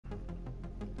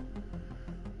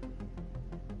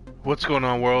What's going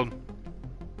on, world?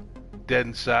 Dead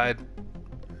inside.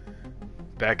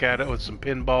 Back at it with some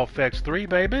Pinball FX 3,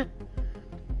 baby.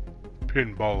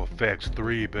 Pinball FX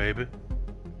 3, baby.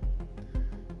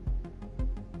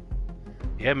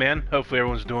 Yeah, man. Hopefully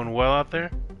everyone's doing well out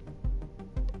there.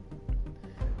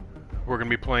 We're going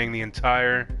to be playing the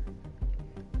entire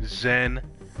Zen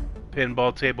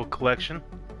pinball table collection.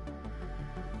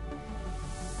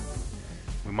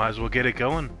 We might as well get it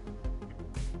going.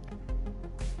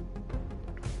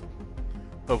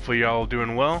 Hopefully y'all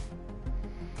doing well.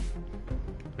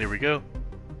 Here we go.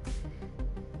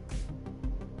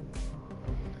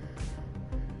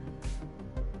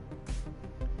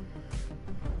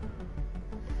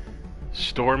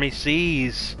 Stormy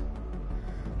Seas.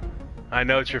 I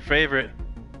know it's your favorite.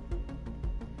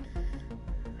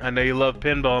 I know you love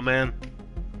pinball, man.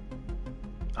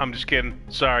 I'm just kidding.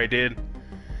 Sorry, dude.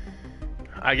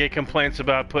 I get complaints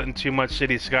about putting too much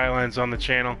City Skylines on the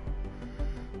channel.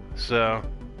 So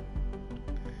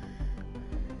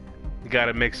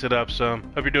gotta mix it up some.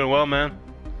 Hope you're doing well, man.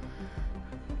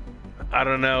 I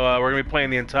don't know, we're gonna be playing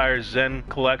the entire Zen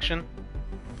collection.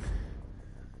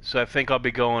 So I think I'll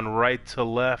be going right to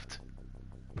left,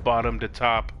 bottom to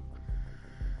top.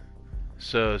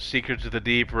 So Secrets of the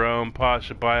Deep, Rome,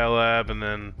 Pasha Biolab, and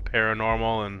then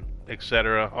Paranormal, and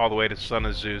etc. all the way to Son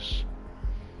of Zeus.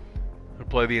 We'll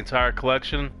play the entire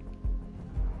collection.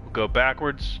 We'll go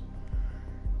backwards.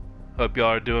 Hope y'all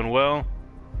are doing well.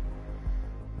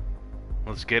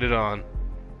 Let's get it on.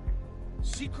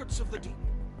 Secrets of the Deep.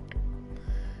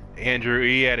 Andrew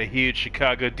E. had a huge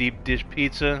Chicago deep dish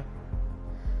pizza.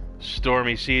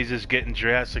 Stormy Seas is getting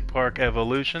Jurassic Park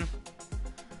Evolution.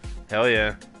 Hell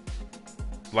yeah.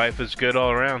 Life is good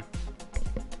all around.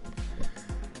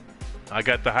 I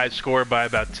got the high score by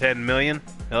about 10 million.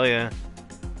 Hell yeah.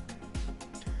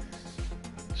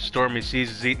 Stormy Seas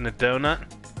is eating a donut.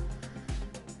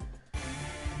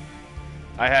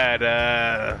 I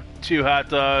had 2 hot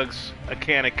dogs, a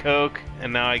can of Coke,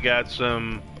 and now I got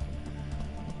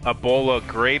a bowl of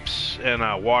grapes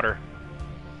and water.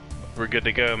 We're good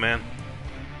to go, man.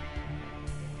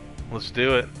 Let's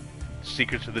do it.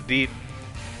 Secrets of the Deep.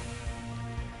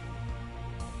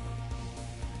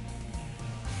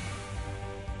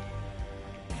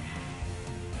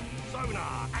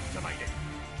 Sonar activated.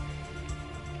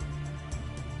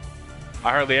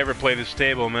 I hardly ever play this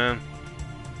table, man.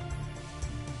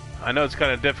 I know it's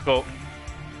kind of difficult.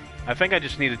 I think I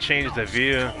just need to change the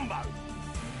view. Combo.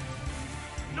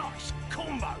 Nice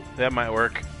combo. That might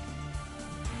work.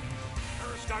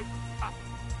 Periscope up.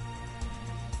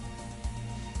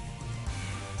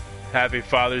 Happy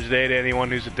Father's Day to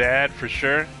anyone who's a dad, for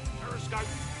sure. Periscope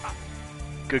up.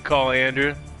 Good call,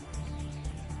 Andrew.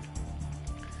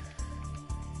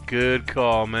 Good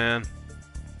call, man.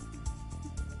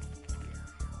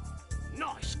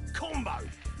 Nice combo.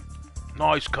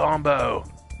 Nice combo.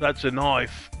 That's a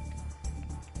knife.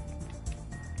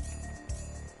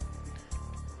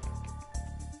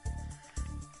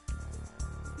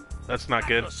 That's not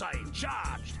good. Saying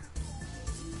charged.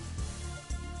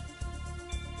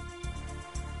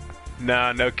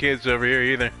 Nah, no kids over here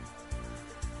either.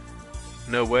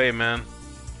 No way, man.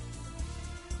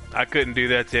 I couldn't do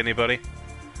that to anybody.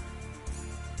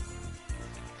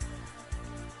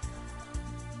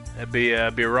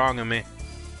 That'd be wrong of me.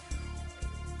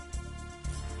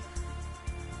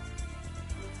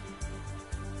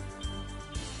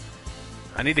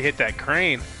 I need to hit that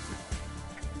crane.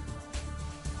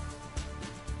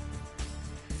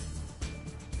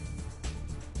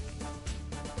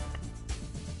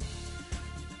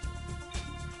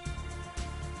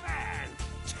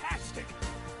 Fantastic.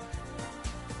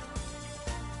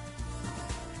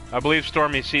 I believe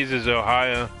Stormy Seas is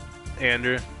Ohio,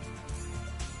 Andrew.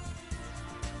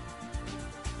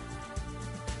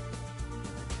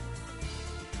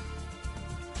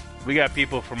 We got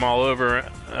people from all over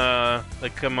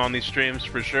that come on these streams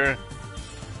for sure.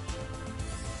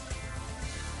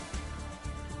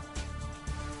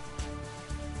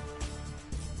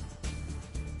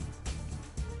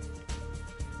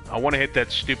 I want to hit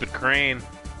that stupid crane.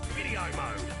 Video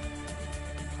mode.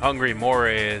 Hungry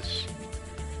Mores.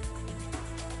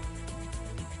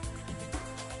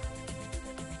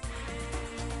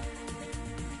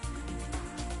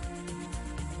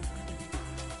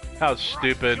 How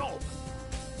stupid. Right,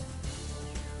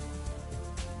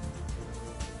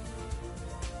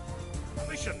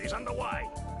 mission is underway.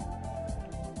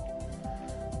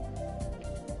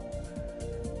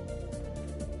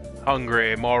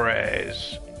 Hungry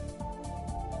Mores.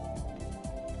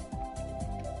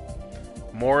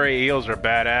 Moray eels are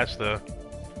badass, though.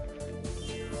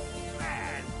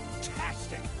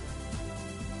 Fantastic.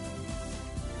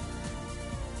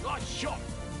 shot.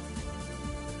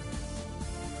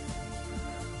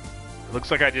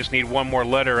 Looks like I just need one more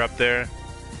letter up there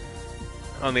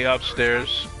on the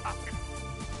upstairs. Up.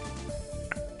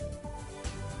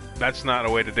 That's not a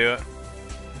way to do it.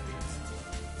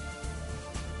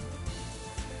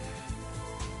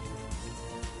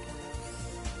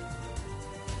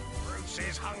 Bruce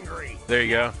is hungry. There you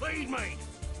go. Feed me.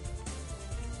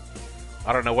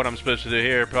 I don't know what I'm supposed to do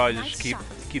here. Probably just Nice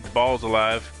keep shot. the balls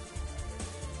alive.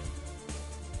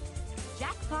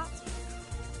 Jackpot.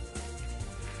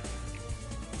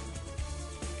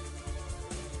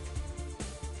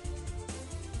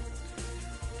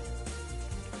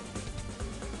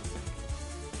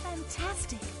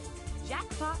 Fantastic.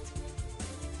 Jackpot.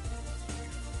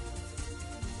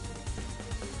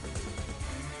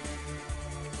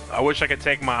 I wish I could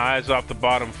take my eyes off the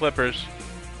bottom flippers.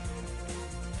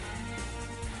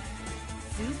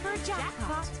 Super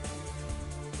jackpot.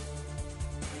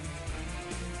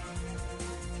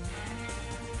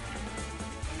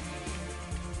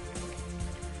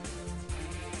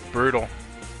 Brutal.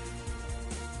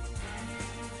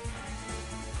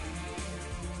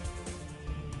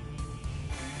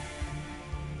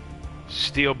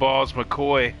 Steel balls,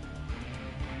 McCoy.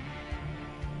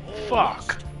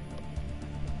 Fuck.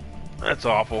 That's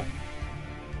awful.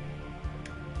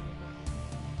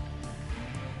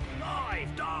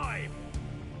 Dive, dive.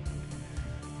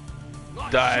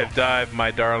 Nice Dive, shot. dive,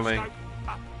 my darling. Scope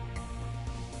up.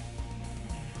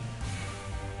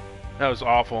 That was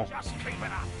awful. Just keep it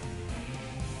up.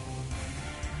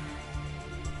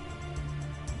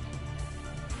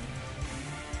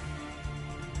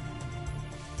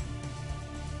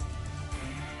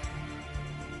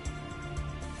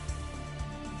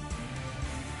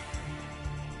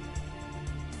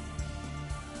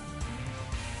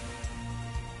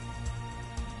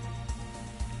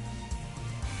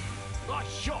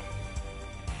 Nice shot.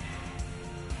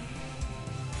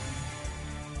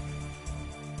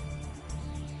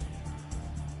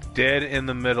 Dead in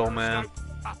the middle, man.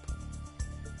 Scope up.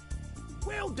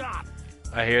 Well done.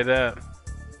 I hear that.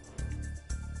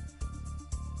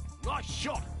 Nice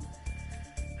shot.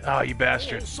 Oh, you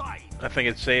bastard. All saved. I think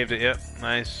it saved it. Yep,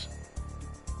 nice.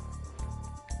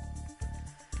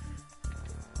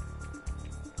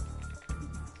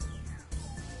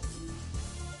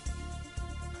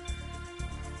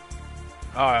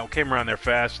 Oh, I came around there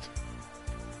fast.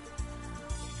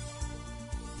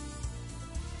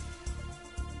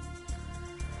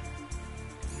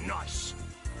 Nice.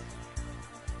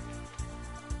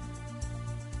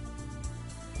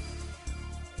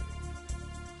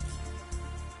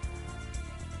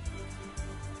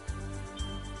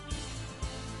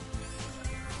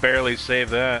 Barely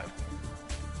saved that.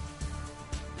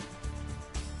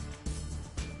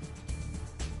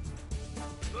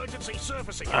 Emergency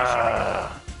surfacing.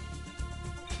 Dive,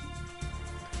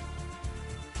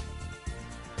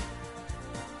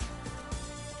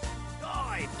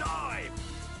 dive.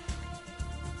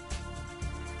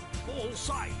 All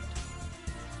saved.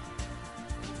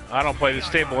 I don't play this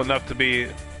table enough to be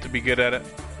good at it.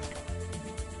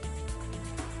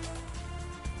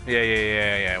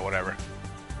 Yeah, whatever.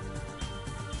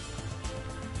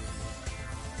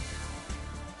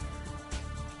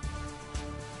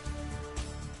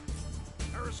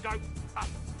 Periscope up.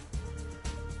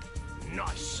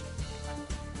 Nice.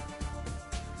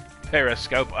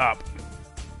 Periscope up.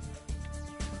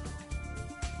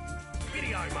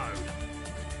 Video mode.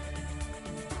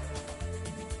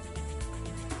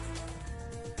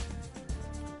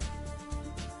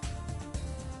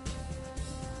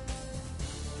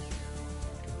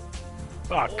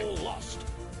 Fuck. All lost.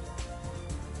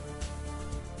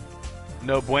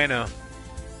 No bueno.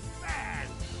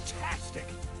 Fantastic.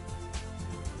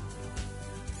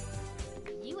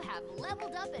 You have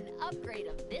leveled up an upgrade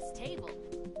of this table.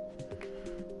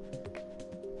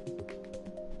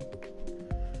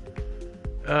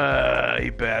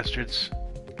 You bastards.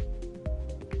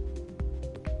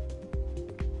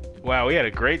 Wow, we had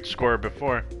a great score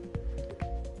before.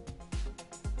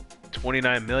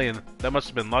 29 million. That must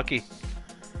have been lucky.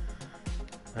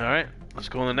 Alright, let's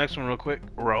go on the next one real quick.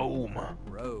 Rome.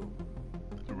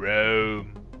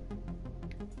 Rome.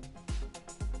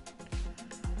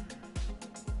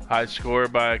 High score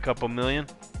by a couple million.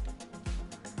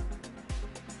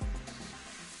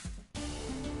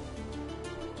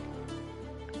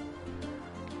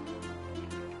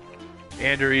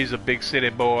 Andrew, he's a big city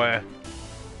boy.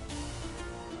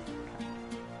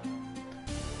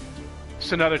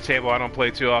 It's another table I don't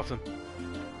play too often.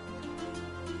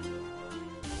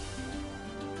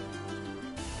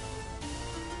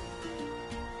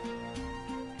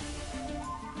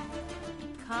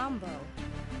 Combo.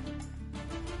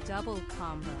 Double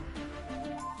combo.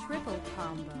 Triple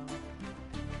combo.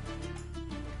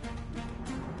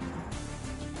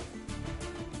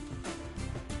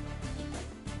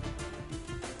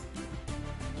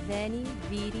 Veni,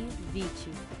 vidi,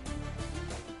 vici.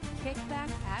 Kickback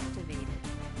activated.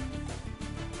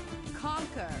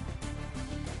 Conquer.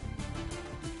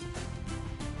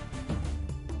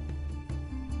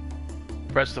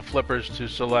 Press the flippers to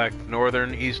select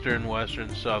northern, eastern,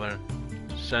 western, southern,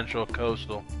 central,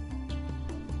 coastal.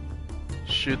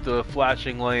 Shoot the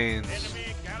flashing lanes.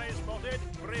 Enemy galley spotted.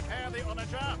 Repair the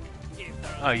onager. Give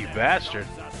the Oh, you bastard.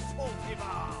 a salty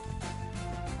bar.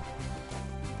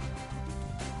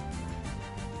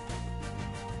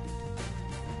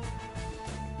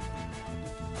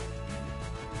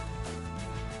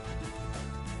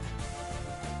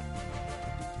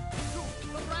 To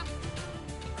the ramp.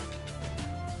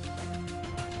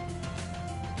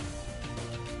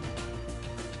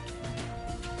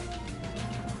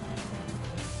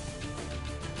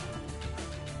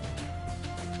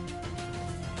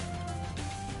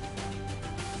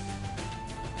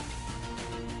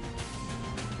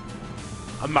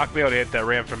 I'm not gonna be able to hit that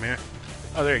ramp from here.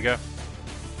 Oh, there you go.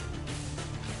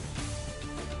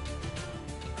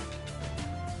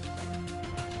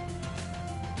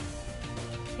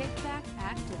 Kickback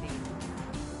activated.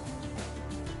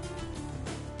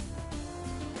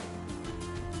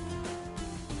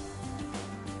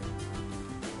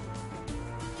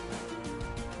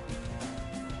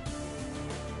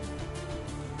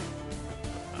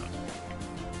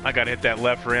 I gotta hit that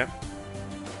left ramp.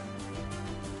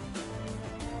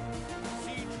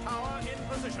 Siege tower in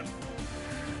position.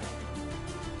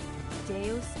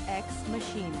 Deus Ex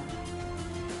Machina.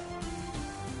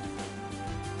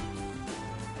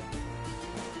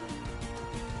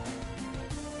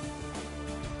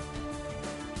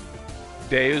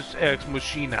 Deus Ex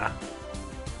Machina.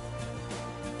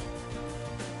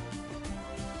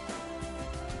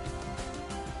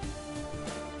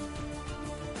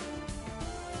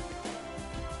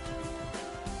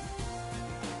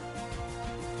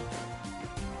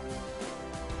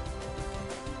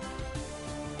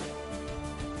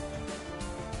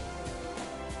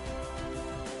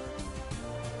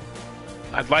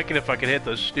 I'd like it if I could hit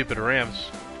those stupid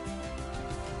ramps.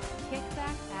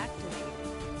 Kickback activated.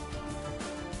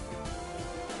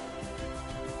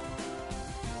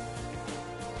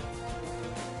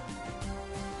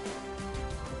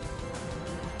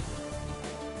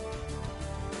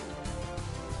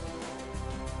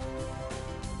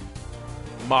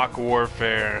 Mock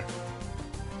warfare.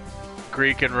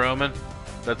 Greek and Roman.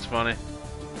 That's funny.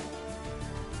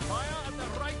 Fire at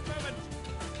the right moment.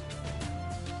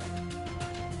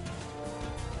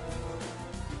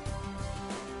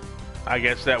 I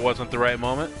guess that wasn't the right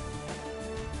moment.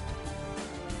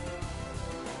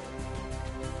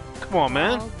 Come on,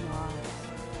 man. All lost.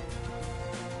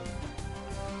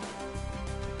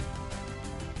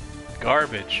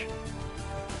 Garbage.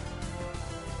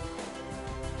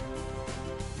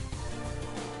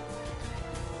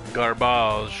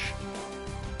 Garbage.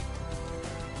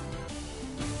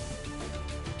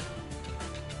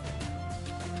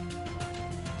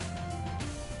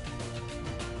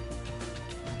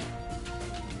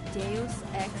 Deus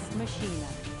Ex Machina.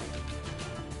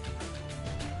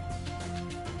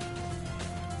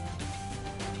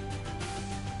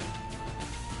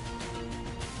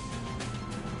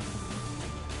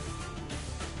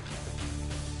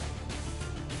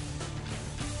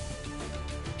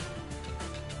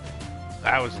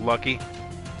 I was lucky.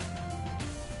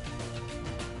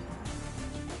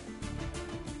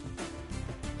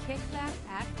 Kickback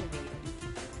activated.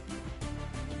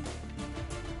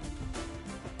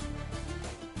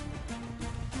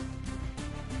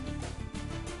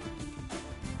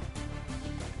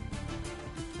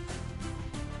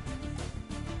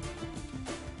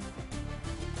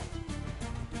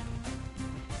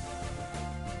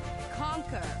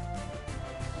 Conquer.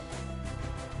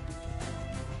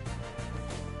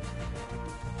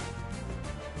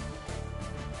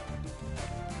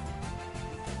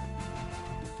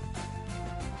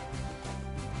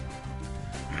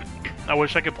 I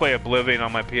wish I could play Oblivion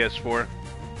on my PS4.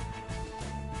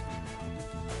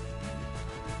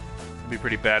 It'd be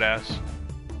pretty badass.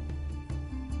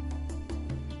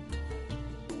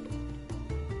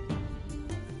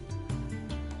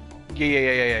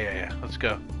 Yeah. Let's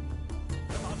go.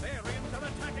 The barbarians are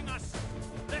attacking us.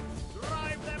 Let's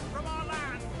drive them from our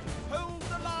land. Hold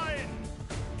the line.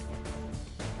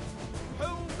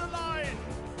 Hold the line.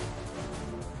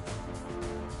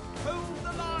 Hold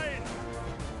the line.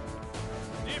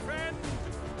 Defend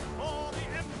for the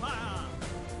Empire.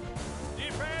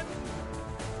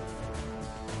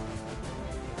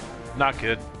 Not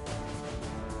good.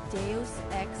 Deus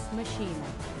Ex Machina.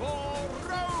 For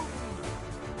Rome!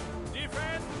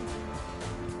 Defend!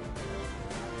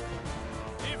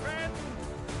 Defend!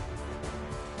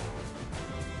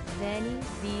 Veni,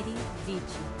 Vidi,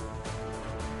 Vici.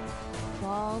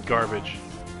 Ball Garbage.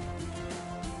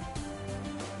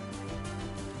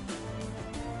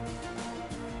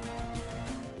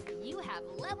 You have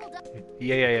leveled up.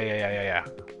 Yeah.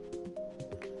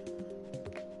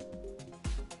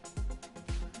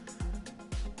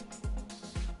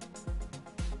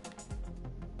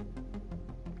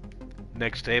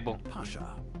 Next table.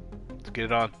 Pasha. Let's get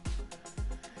it on.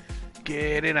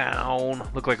 Get it on.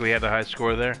 Looked like we had the high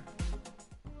score there.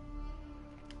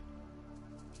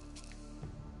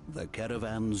 The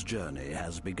caravan's journey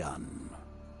has begun.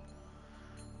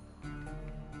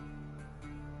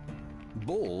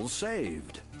 Ball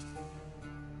saved.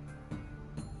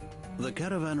 The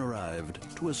caravan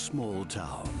arrived to a small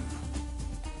town.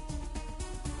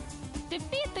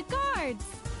 Defeat the guards!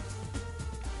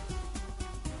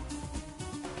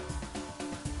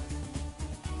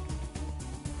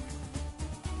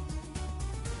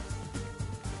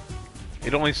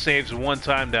 It only saves one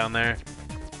time down there.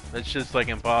 That's just like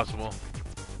impossible.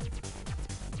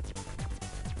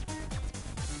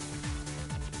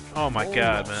 Oh my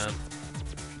god, man.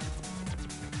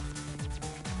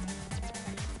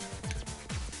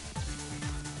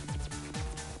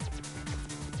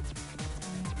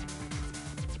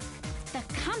 The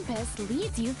compass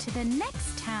leads you to the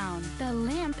next town. The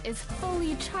lamp is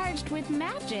fully charged with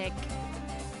magic.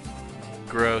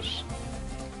 Gross.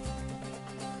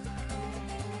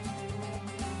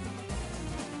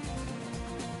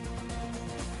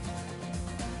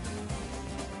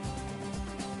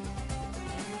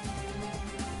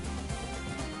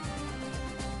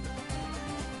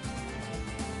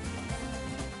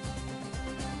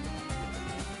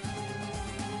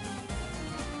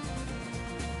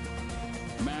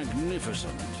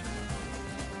 Magnificent.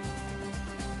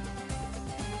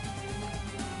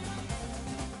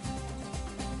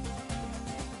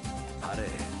 Hurry.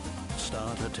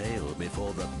 Start a tale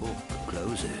before the book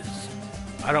closes.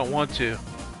 I don't want to.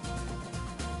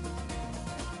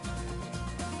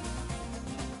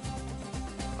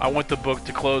 I want the book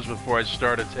to close before I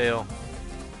start a tale.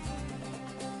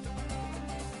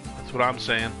 That's what I'm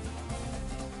saying.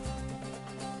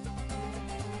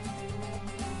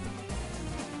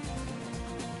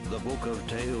 The Book of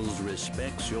Tales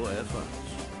respects your efforts.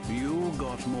 You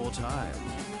got more time.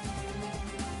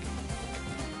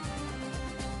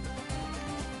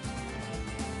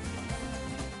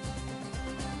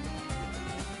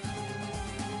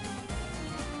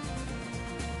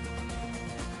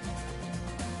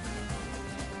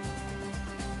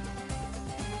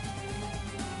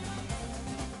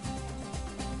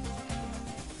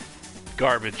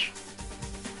 Garbage.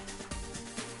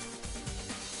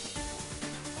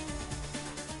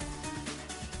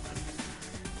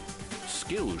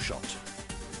 Skill shot.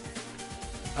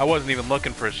 I wasn't even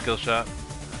looking for a skill shot.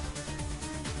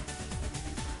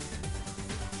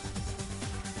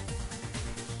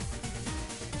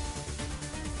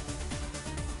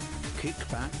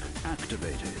 Kickback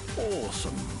activated.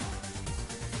 Awesome.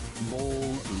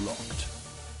 Ball locked.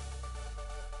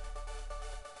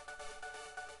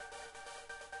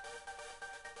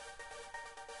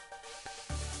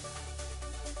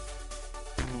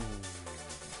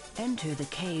 Enter the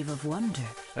Cave of Wonder.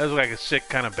 That was like a sick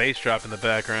kind of bass drop in the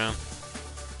background.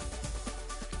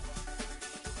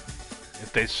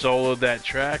 If they soloed that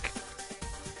track.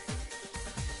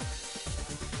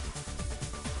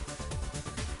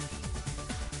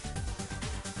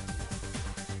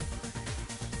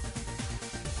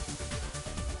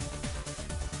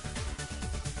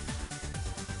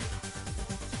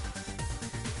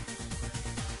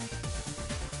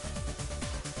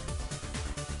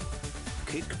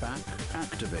 Kickback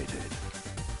activated.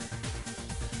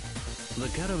 The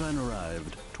caravan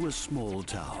arrived to a small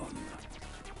town.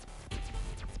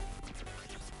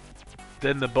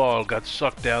 Then the ball got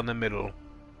sucked down the middle.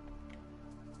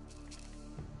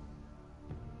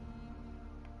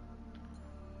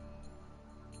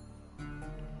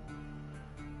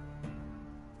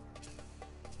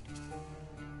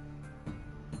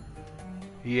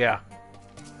 Yeah.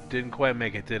 Didn't quite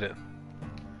make it, did it?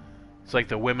 It's like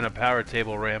the Women of Power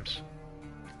table ramps.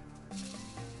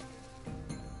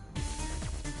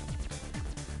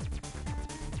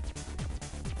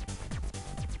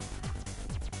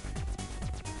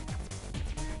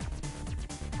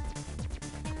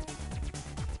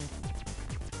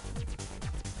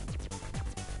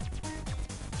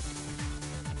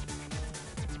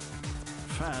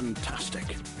 Fantastic.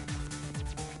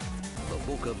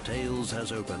 book of tales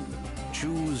has opened.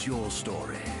 Choose your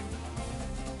story.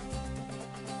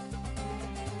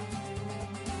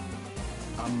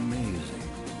 Amazing.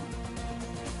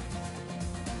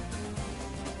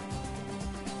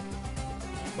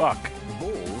 Fuck.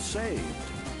 Ball saved.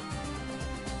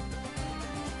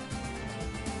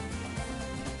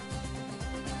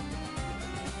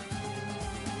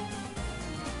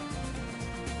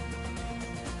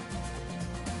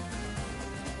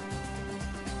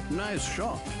 Nice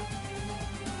shot.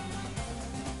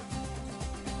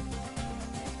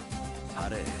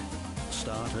 Hurry.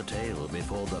 Start a tale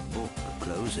before the book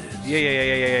closes.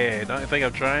 Yeah. Don't you think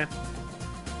I'm trying?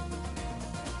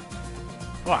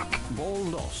 Fuck. Ball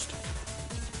lost.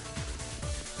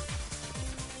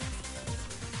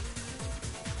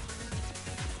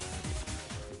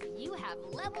 You have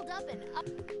leveled up and up.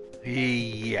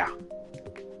 Yeah.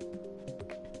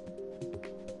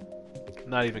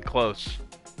 Not even close.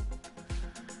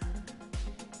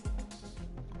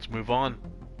 Let's move on.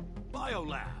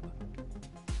 Biolab.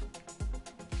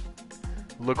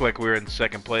 Look like we're in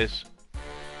second place.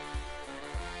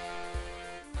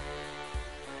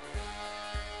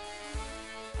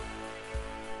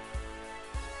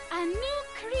 A new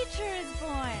creature is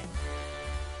born.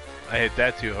 I hit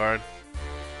that too hard.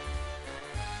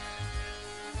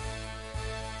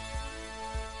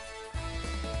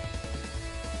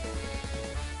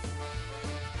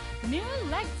 New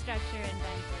leg structure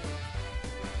invented.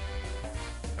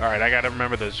 Alright, I gotta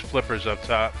remember those flippers up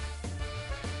top.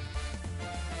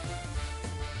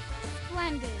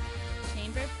 Splendid.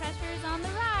 Chamber pressure is on the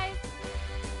rise.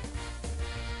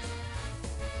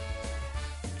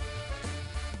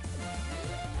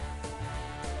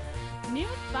 New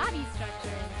body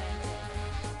structure invented.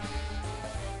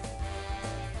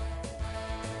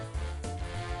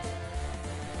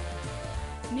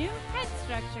 New head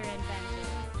structure invented.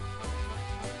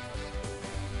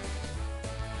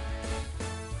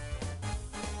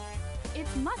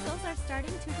 Its muscles are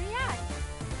starting to react.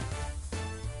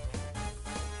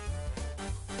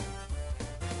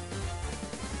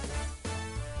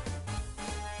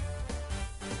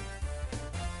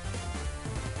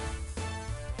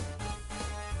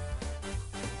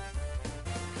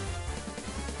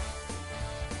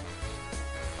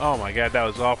 Oh my god, that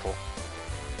was awful.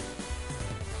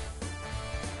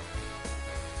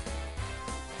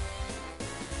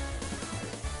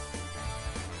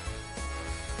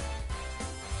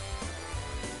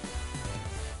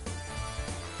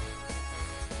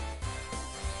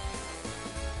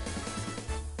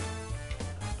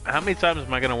 How many times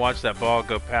am I going to watch that ball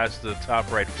go past the top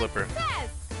right flipper? Success!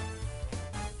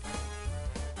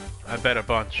 I bet a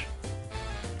bunch.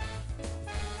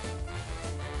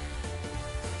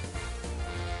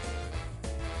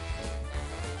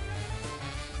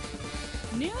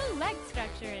 New leg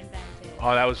structure invented.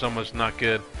 Oh, that was almost not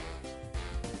good.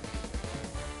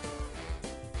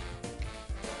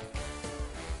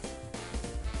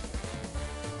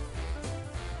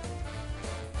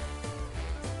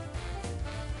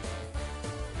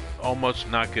 Almost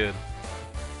not good.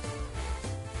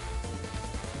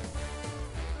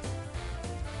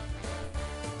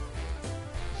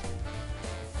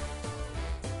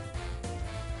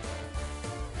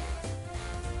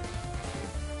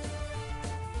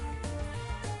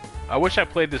 I wish I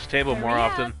played this table more Hurry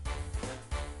up. often.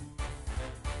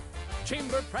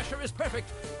 Chamber pressure is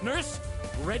perfect. Nurse,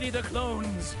 ready the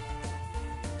clones.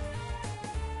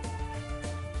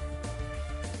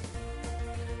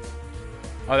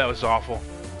 Oh, that was awful.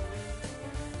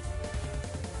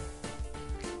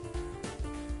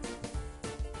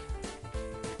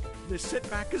 This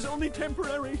setback is only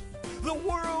temporary. The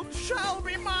world shall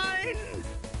be mine.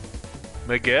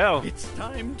 Miguel. It's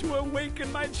time to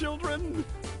awaken my children.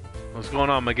 What's going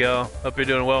on, Miguel? Hope you're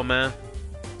doing well, man.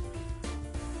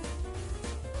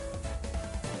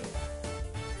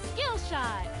 Skill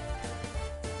shot.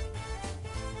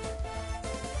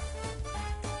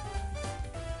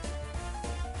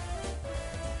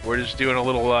 We're just doing a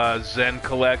little Zen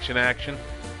collection action.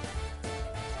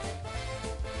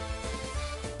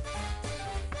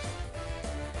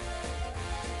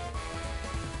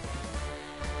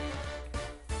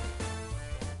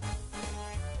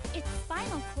 Its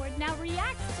spinal cord now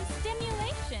reacts to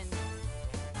stimulation.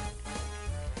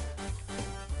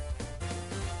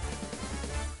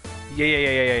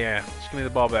 Yeah. Just give me the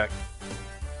ball back.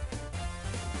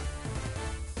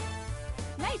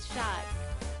 Nice shot.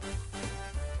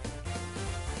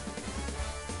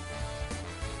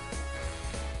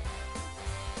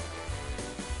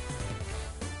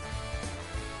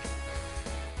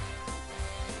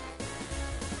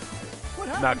 What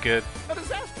happened? Not good. A disaster.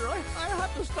 disaster. I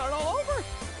have to start all over.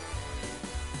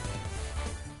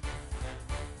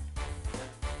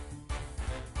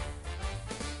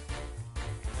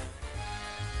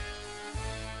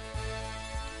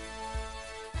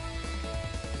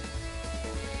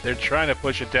 They're trying to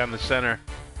push it down the center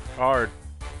hard.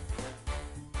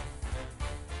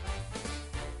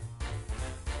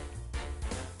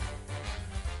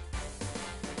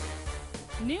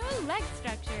 New leg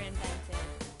structure invented.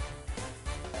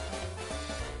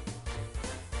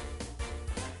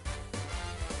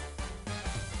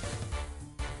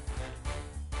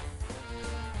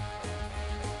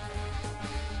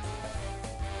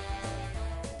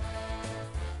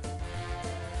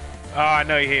 Oh, I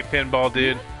know you hate pinball,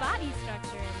 dude. New body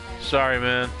structure invented. Sorry,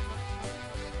 man.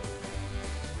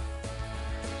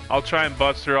 I'll try and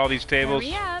bust through all these tables.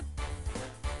 Hurry up.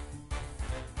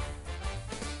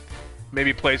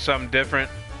 Maybe play something different.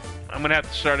 I'm gonna have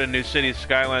to start a new City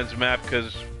Skylines map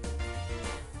because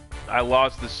I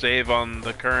lost the save on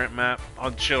the current map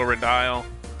on Chilrend Isle.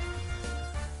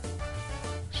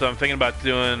 So I'm thinking about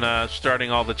doing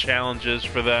starting all the challenges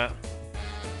for that.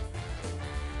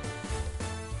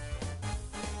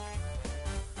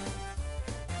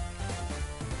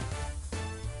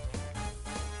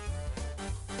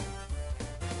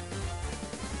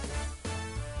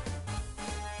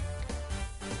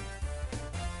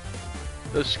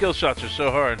 Those skill shots are so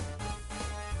hard.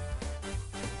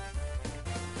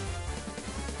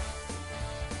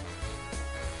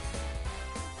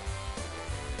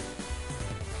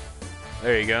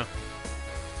 There you go.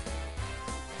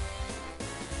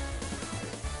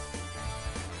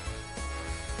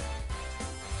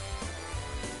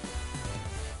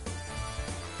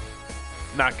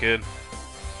 Not good.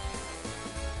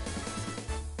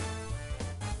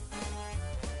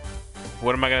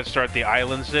 What am I going to start? The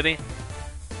island city?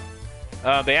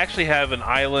 They actually have an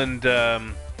island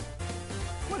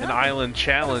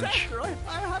challenge. Disaster.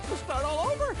 I have to start all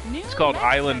over. It's called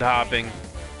island hopping.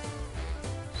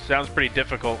 Sounds pretty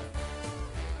difficult.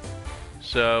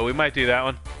 So we might do that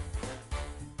one.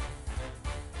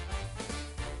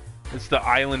 It's the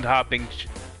island hopping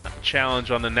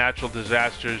challenge on the natural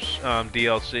disasters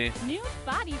DLC. New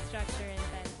body structure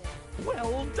invented.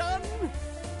 Well done.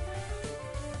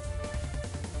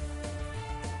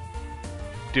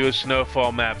 Do a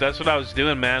snowfall map. That's what I was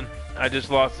doing, man. I just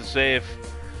lost the save.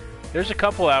 There's a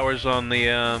couple hours on the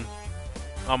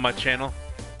on my channel.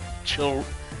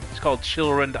 It's called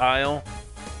Chilrend Isle.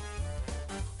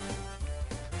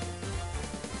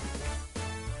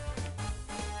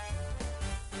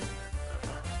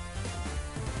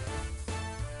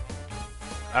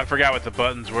 I forgot what the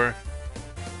buttons were.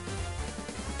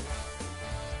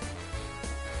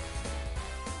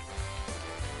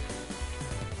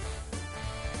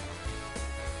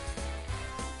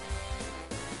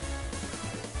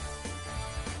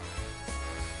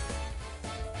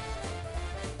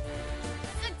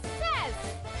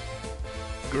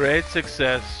 Great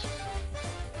success.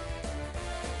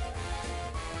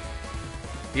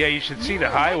 Yeah, you should see the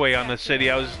highway on the city.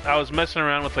 I was messing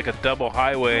around with like a double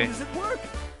highway, How does it work?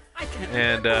 I can't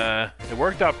and remember. it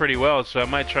worked out pretty well. So I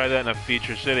might try that in a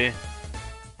future city.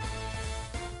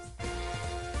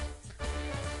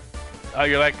 Oh,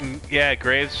 you're liking? Yeah,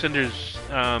 Gravecinder's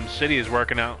city is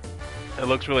working out. It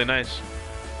looks really nice.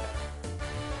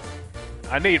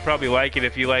 I knew you'd probably like it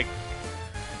if you like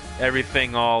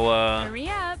everything all Hurry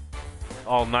up.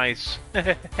 all nice.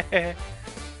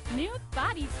 New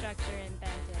body structure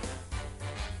invented.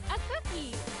 A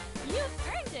cookie. You've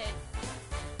earned it.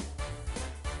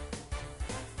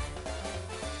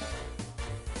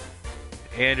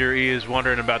 Andrew E is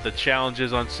wondering about the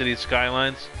challenges on City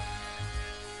Skylines.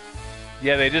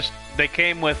 Yeah, they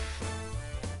came with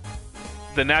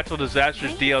the natural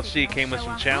disasters DLC came with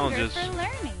some challenges For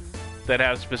learning. that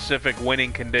have specific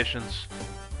winning conditions.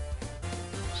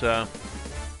 So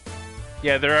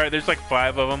yeah, there's like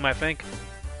 5 of them, I think.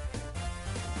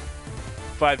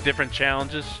 5 different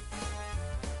challenges.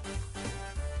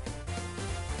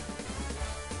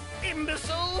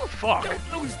 Imbecile! Fuck.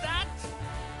 Don't lose that!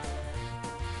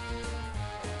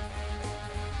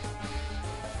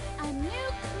 A new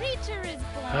creature is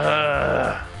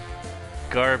born.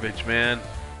 Garbage, man.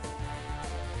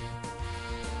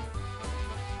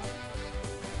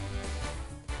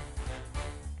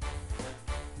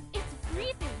 It's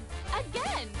breathing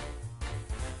again.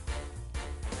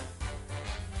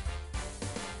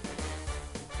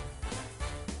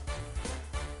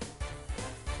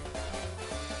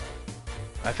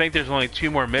 I think there's only 2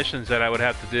 more missions that I would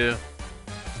have to do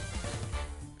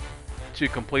to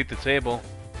complete the table.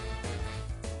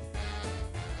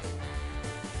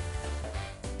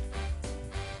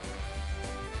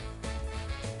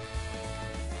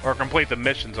 Or complete the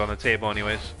missions on the table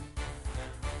anyways.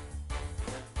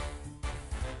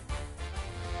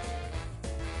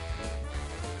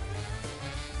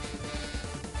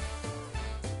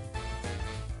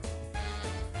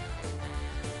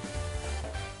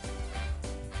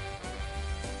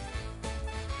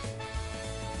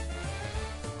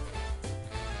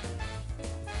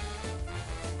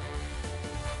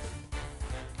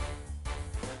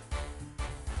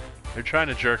 They're trying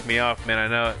to jerk me off, man, I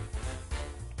know it.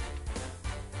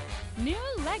 New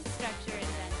leg structure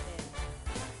invented.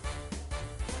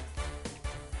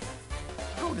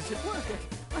 How does it work?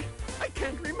 I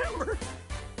can't remember.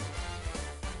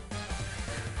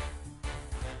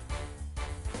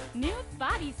 New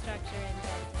body structure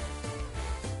invented.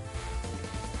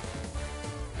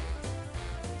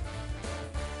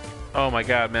 Oh my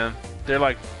god, man.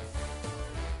 They're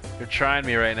trying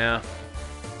me right now.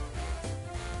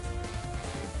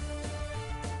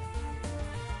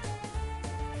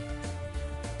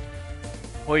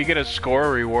 Well, you get a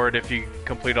score reward if you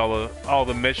complete all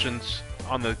the missions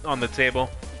on the table.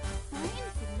 Sign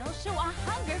signals show a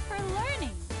hunger for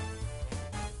learning.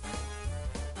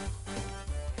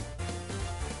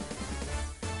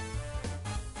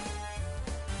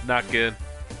 Not good.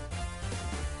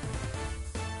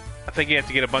 I think you have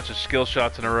to get a bunch of skill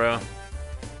shots in a row.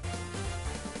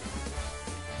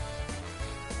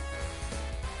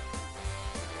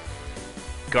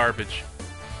 Garbage.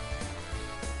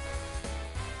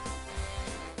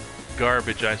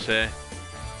 Garbage, I say.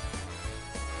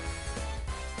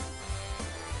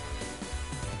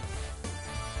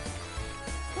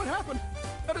 What happened?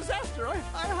 A disaster.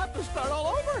 I have to start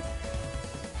all over.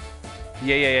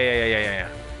 Yeah.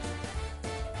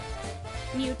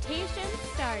 Mutation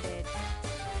started.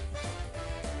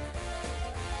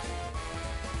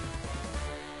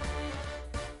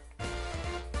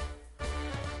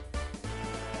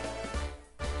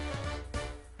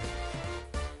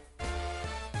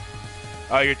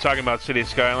 Oh, you're talking about City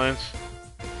Skylines?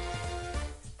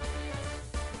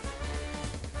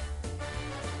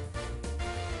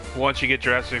 Once you get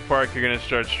Jurassic Park, you're gonna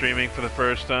start streaming for the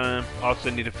first time. Also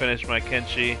need to finish my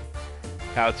Kenshi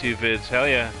how-to vids. Hell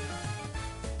yeah.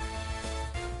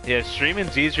 Yeah,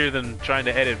 streaming's easier than trying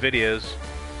to edit videos.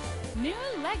 New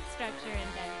leg structure invented.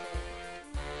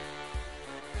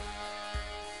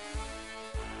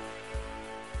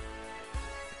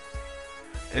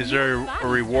 Is there a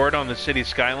reward on the City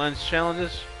Skylines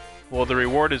challenges? Well, the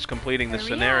reward is completing the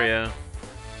scenario.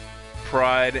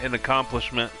 Pride and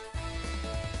accomplishment.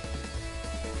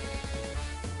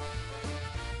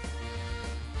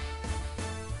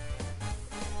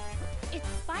 Its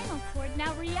spinal cord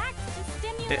now reacts to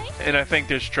stimulation. And I think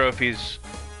there's trophies.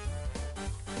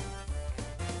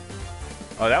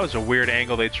 Oh, that was a weird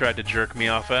angle they tried to jerk me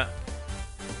off at.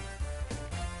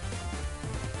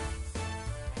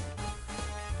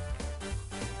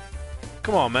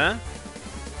 Come on, man.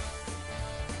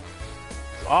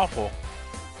 It's awful.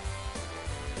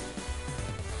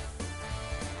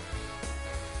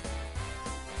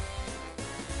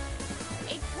 A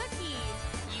cookie.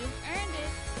 You've earned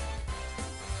it.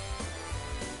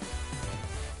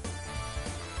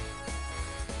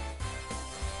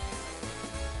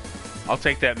 I'll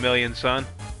take that million, son.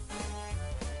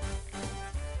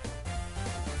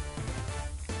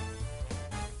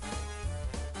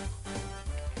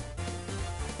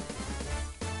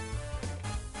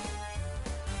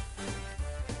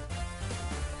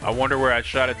 I wonder where I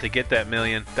shot it to get that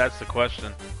million. That's the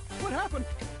question. What happened?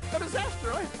 A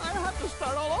disaster. I have to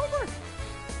start all over.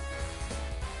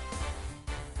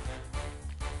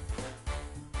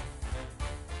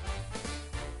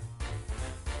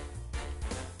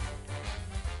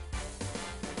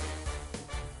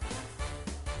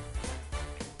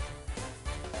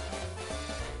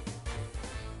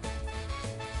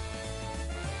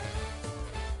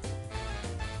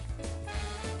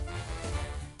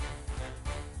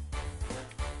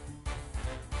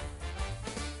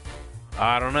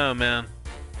 I don't know, man.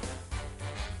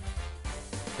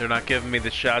 They're not giving me the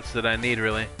shots that I need,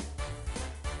 really.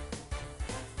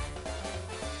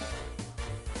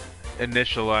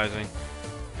 Initializing.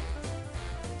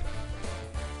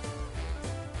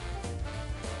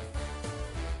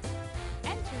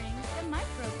 Entering the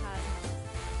microcosmos.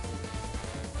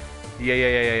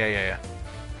 Yeah.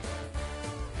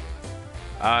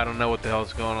 I don't know what the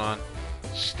hell's going on.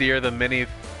 Steer the mini...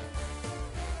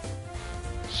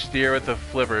 Steer with the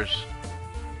flippers.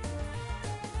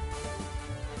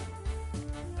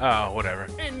 Oh, whatever.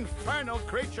 Infernal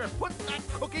creature, put that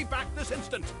cookie back this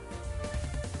instant.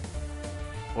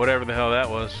 Whatever the hell that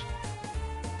was.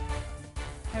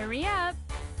 Hurry up.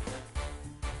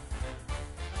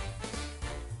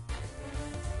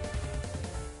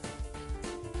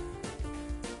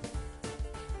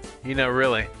 You know,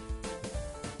 really.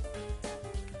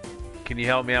 Can you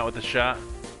help me out with the shot?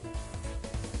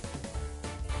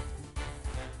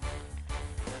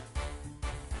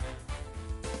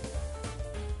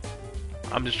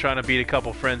 I'm just trying to beat a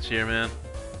couple friends here, man.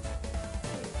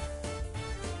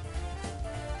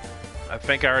 I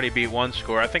think I already beat one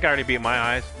score. I think I already beat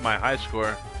my high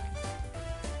score.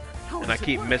 And I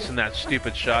keep missing that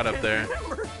stupid shot up there.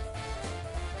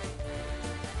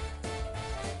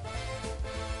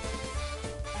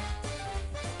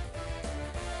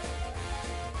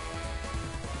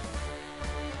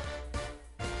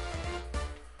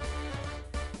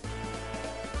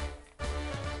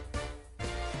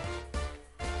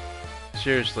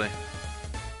 Seriously.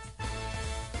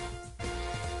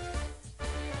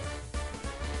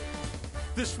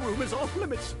 This room is off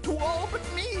limits to all but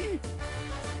me.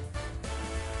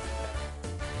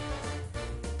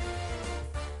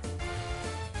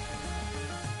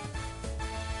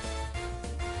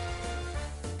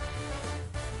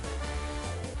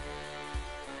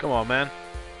 Come on, man.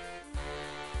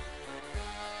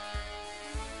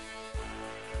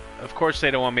 Of course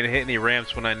they don't want me to hit any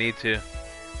ramps when I need to.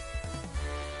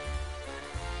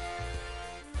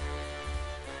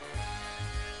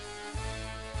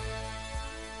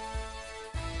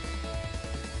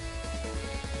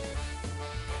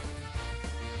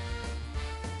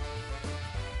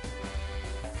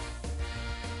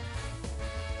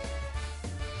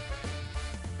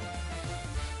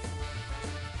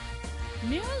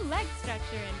 New leg structure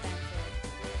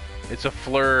invented. It's a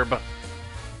flurb.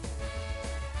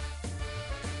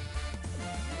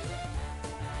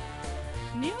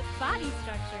 New body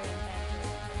structure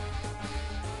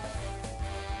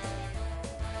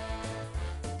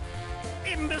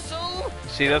invented. Imbecile!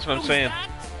 See, that's what I'm Who's saying. that?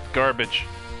 Garbage.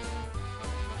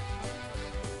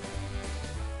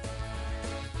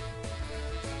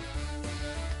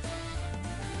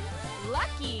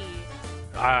 Lucky.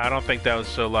 I don't think that was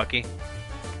so lucky.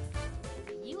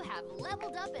 You have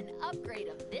leveled up an upgrade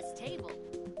of this table.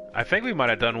 I think we might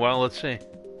have done well. Let's see.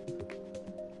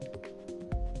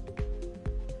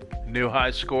 New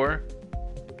high score.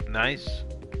 Nice.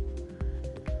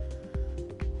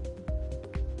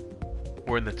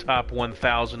 We're in the top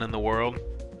 1,000 in the world.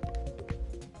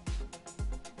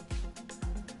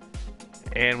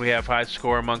 And we have high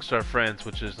score amongst our friends,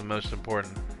 which is the most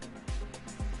important.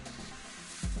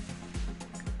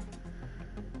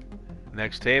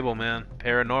 Next table, man.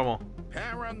 Paranormal.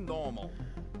 Paranormal.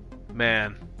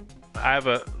 Man, I have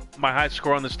my high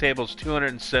score on this table is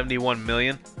 271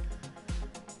 million.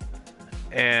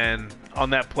 And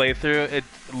on that playthrough, it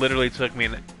literally took me,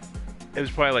 it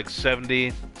was probably like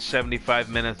 70, 75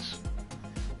 minutes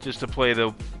just to play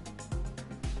the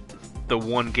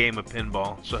one game of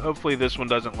pinball. So hopefully this one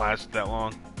doesn't last that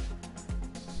long.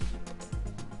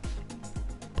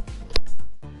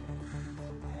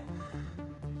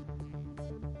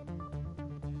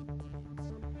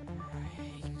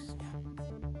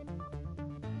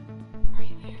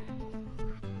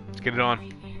 Let's get it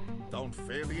on. Don't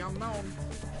fear the unknown.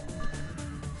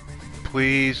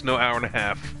 Please, no hour and a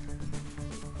half.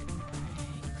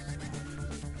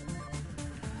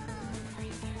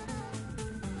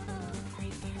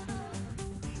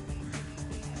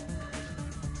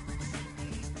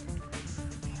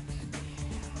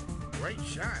 Great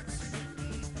shots.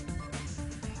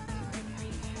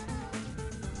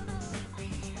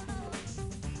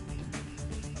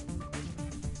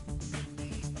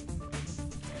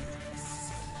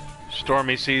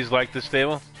 Stormy Seas like this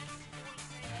table.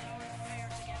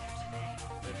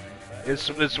 This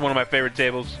is one of my favorite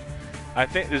tables. I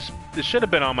think this should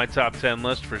have been on my top 10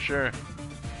 list for sure.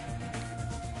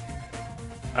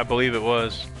 I believe it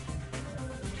was.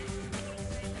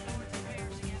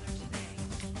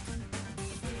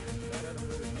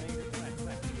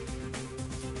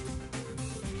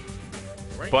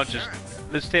 Great Bunch of shots.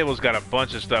 this table's got a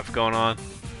bunch of stuff going on.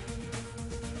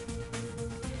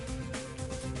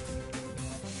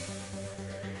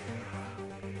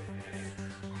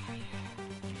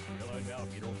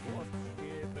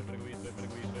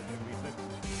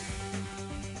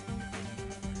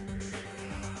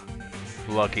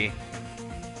 Lucky.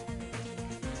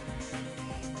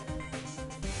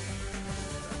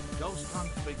 Ghost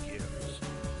hunt begins.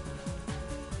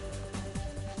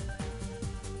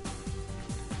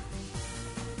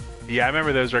 Yeah, I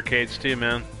remember those arcades too,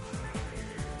 man.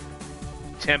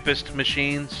 Tempest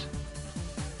machines,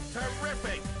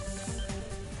 Terrific.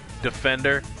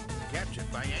 Defender.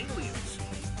 Captured by aliens.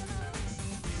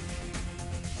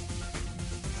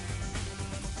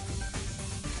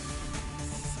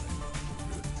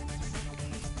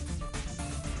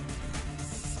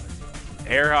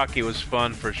 Air hockey was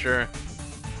fun for sure.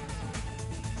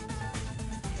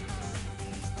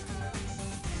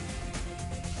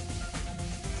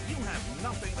 You have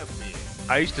nothing to fear.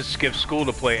 I used to skip school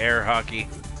to play air hockey.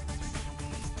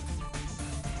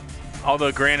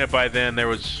 Although granted by then there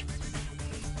was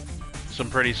some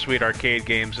pretty sweet arcade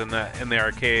games in the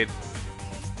arcade.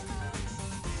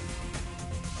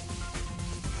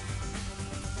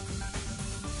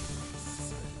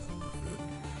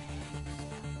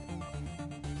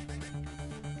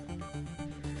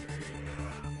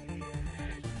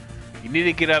 You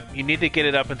need to get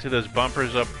it up into those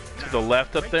bumpers up to the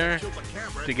left up there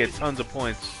to get tons of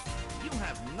points. You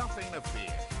have nothing to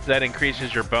fear. That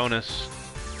increases your bonus.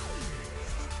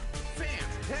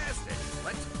 Fantastic.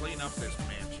 Let's clean up this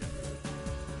mansion.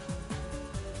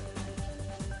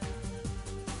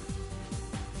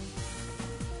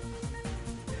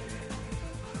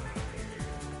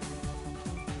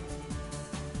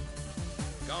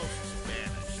 Ghosts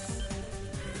vanished.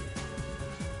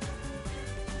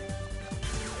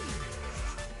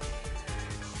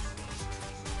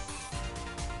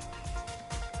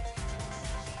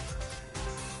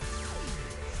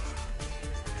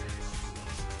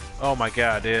 Oh my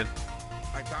god, dude.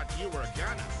 I thought you were a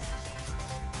gunner.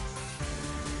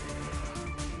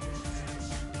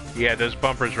 Yeah, those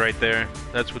bumpers right there.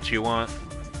 That's what you want.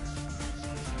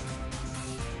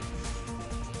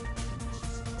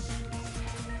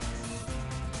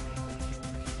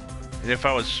 And if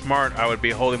I was smart, I would be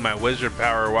holding my wizard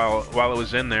power while it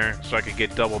was in there so I could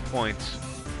get double points.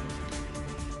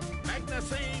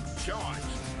 Magnesine charged.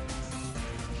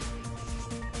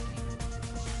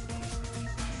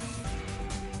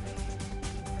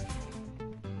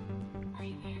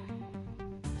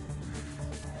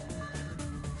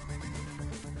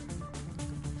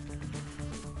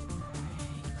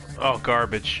 Oh,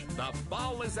 garbage. The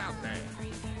ball is out there.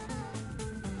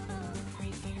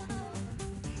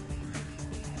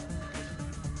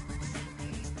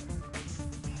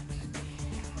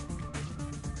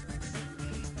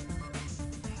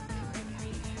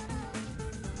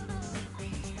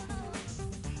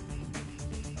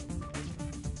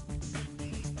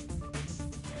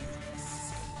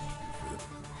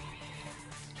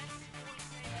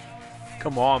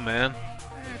 Come on, man.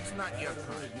 It's not your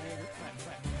kind.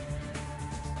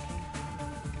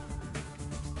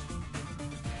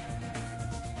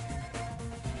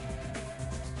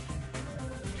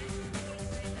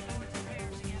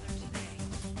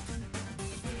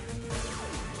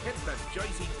 It's the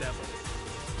Jersey Devil.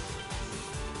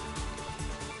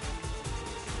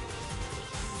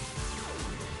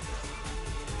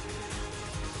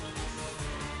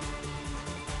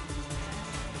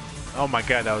 Oh my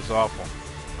god, that was awful.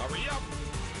 Hurry up.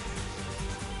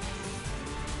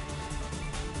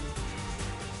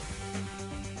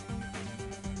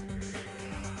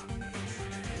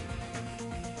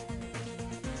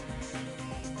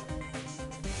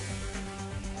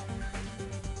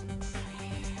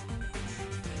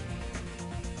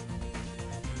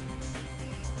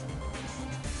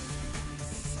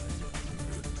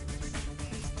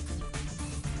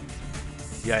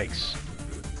 Yikes.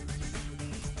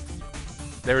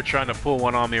 They were trying to pull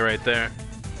one on me right there.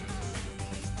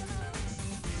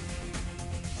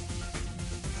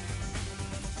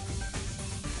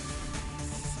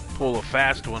 Pull a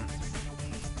fast one.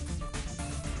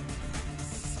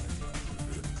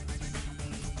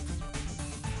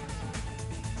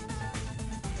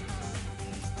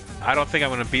 I don't think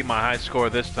I'm going to beat my high score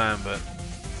this time, but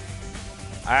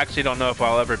I actually don't know if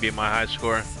I'll ever beat my high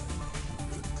score.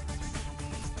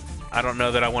 I don't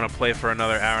know that I want to play for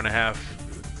another hour and a half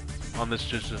on this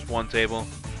just one table.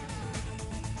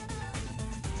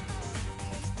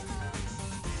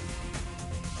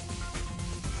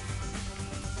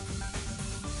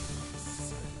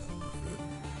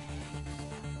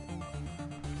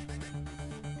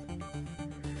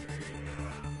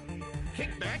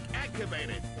 Kickback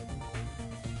activated.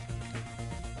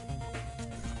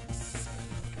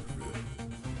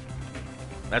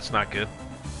 That's not good.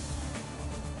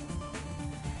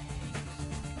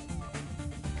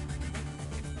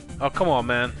 Oh, come on,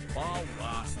 man. Ball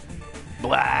lost.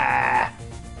 Blah.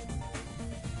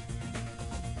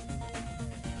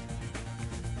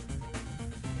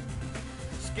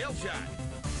 Skill shot.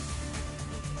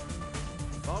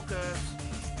 Focus.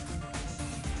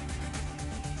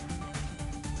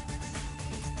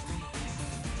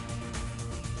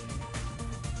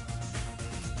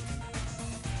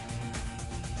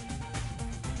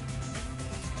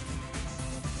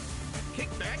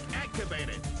 Kickback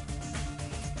activated.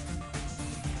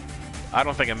 I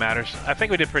don't think it matters. I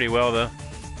think we did pretty well, though.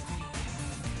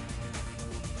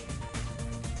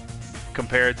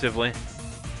 comparatively.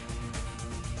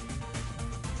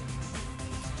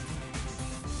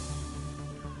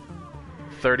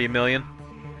 $30 million.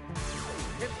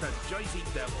 Hit the Jersey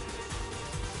Devil.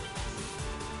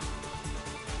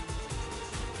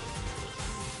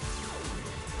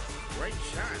 Great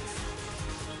shots.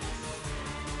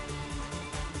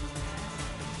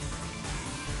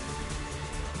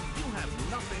 You have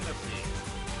nothing to fear.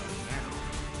 Now.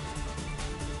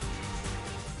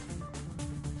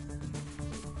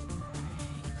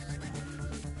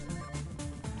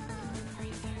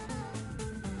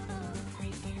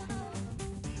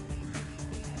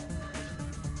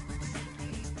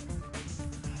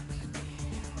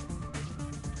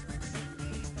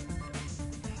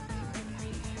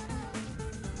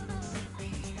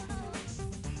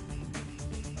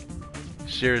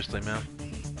 Seriously, man.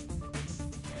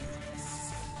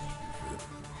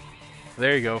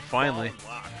 There you go, finally.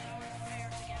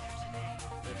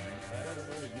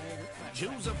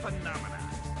 Choose a phenomenon.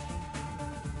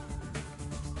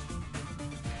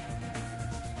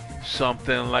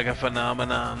 Something like a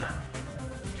phenomenon.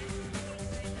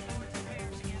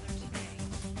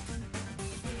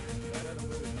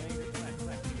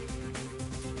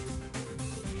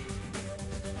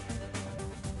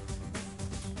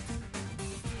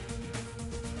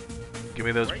 Give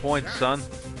me those Great points, shots. son.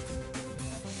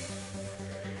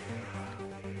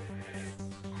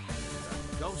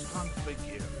 Ghost hunt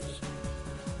begins.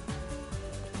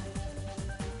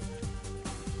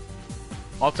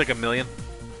 I'll take $1 million.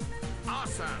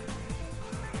 Awesome.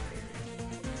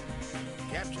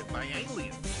 Captured by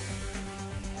aliens.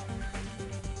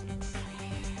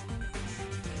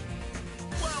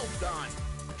 Well done.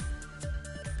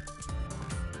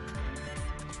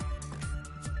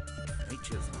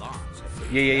 Nature's laws.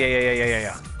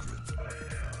 Yeah.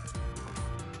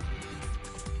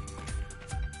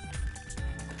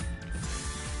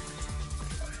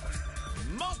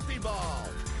 Multi-ball.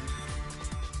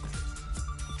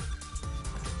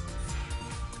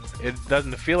 It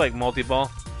doesn't feel like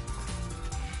multi-ball.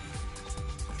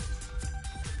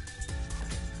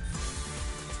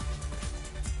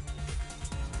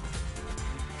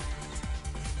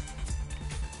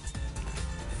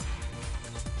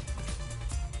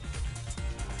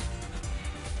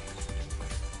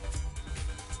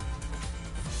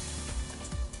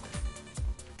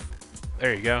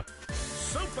 There you go.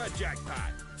 Super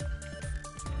jackpot.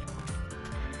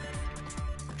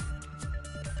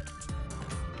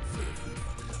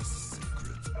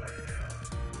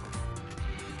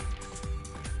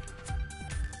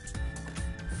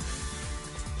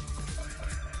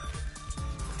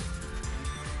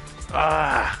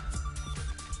 Ah!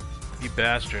 You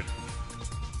bastard.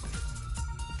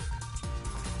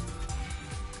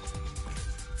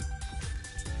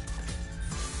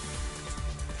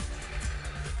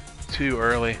 Too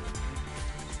early.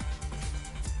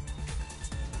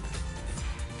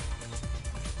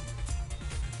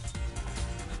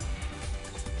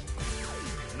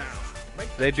 Now,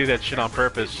 make They do that shit on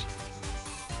purpose.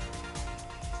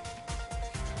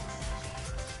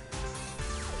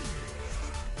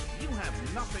 You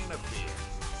have nothing to fear.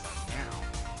 Now.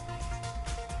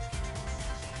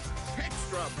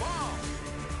 Extra ball.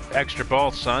 Extra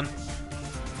ball, son.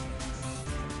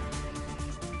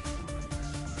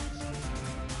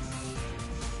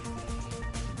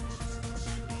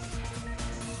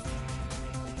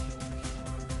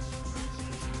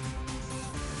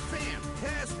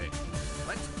 Fantastic.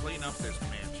 Let's clean up this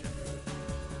mansion.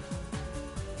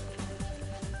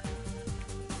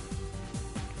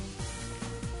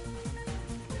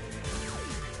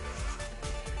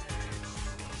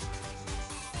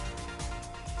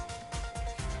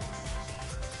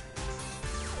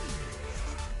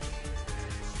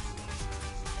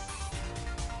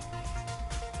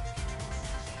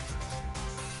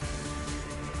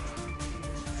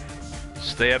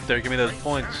 Stay up there, give me those Great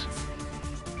points. shots.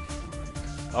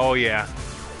 Oh yeah.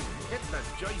 Hit the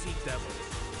Jersey Devil.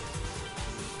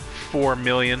 4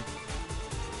 million.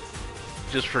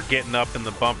 Just for getting up in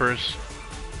the bumpers.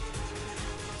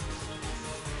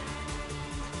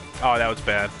 Oh, that was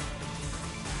bad.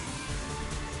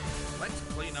 Let's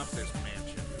clean up this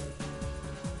mansion.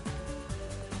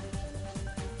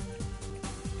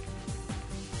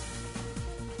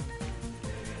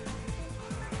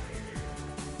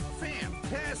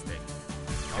 Fantastic.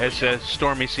 It says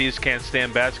Stormy Seas can't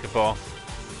stand basketball.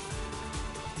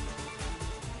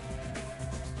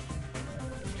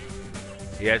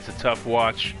 Yeah, it's a tough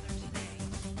watch.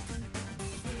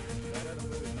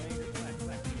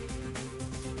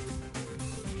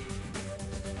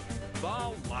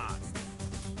 Ball lost.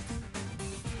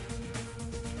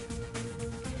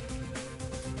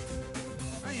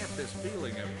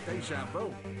 feeling of deja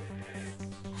vu.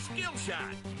 Skill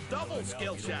shot. Double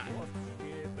skill shot.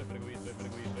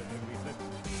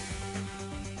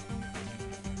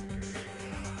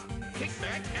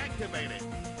 Kickback activated.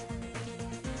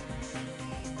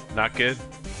 Not good.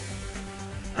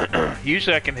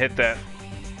 Usually I can hit that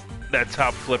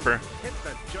top flipper. Hit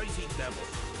the Jersey Devil.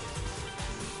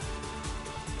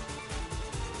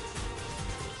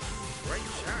 Great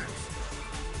shots.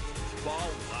 Ball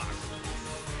lock.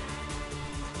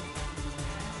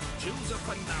 Choose a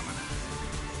phenomena.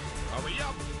 Hurry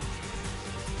up.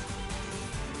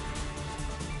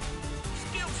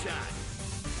 Skill shot.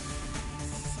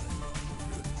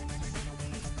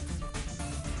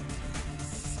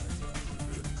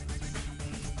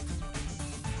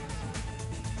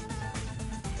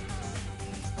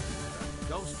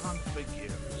 Ghost hunt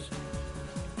begins.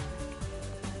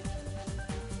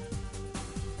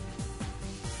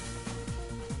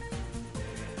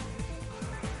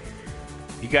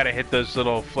 You gotta hit those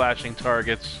little flashing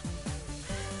targets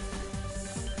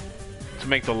to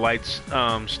make the lights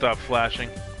stop flashing.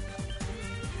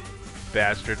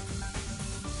 Bastard.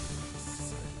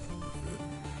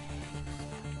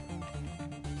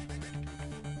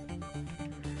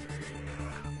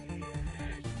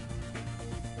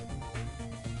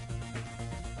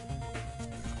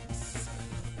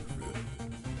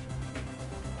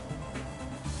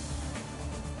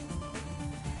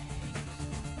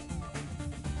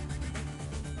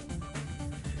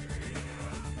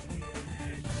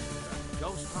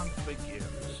 Ghost hunt begins.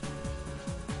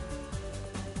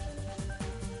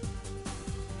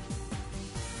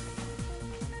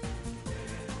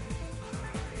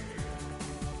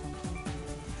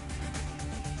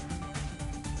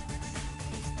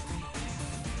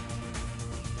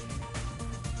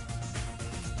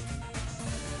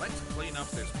 Let's clean up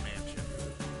this mansion.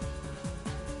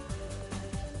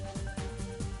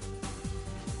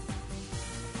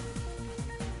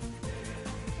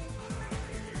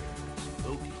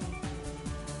 Spooky.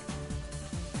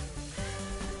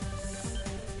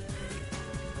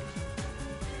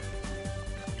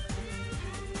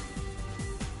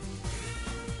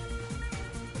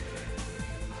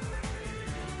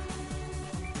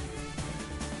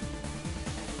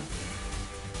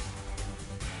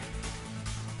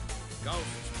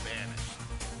 Ghosts vanished.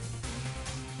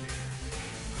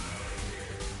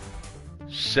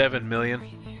 7 million.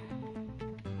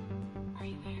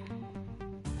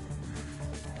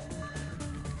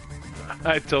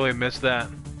 I totally missed that.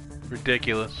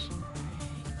 Ridiculous.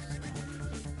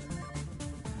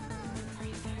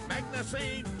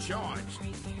 Magazine charged.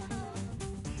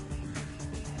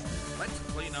 Let's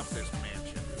clean up this mansion.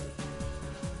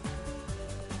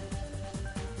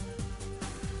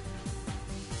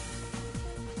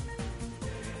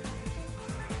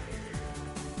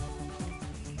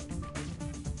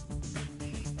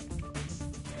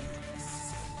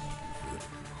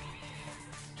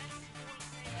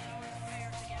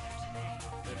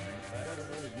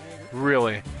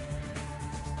 Really?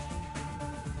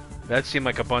 That seemed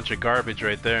like a bunch of garbage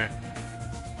right there.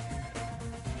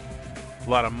 A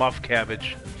lot of muff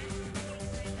cabbage.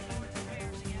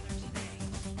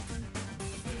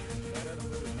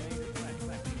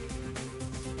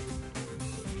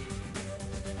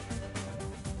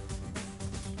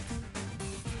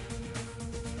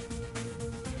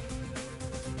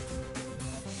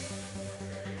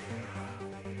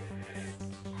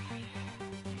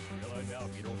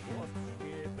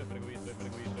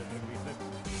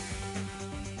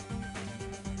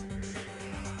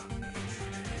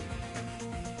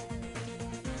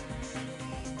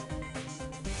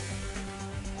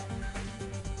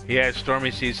 Yeah,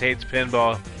 Stormy Seas hates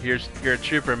pinball. You're a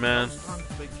trooper, man. Ghost hunt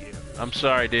begins. I'm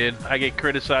sorry, dude. I get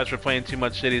criticized for playing too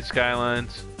much City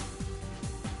Skylines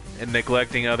and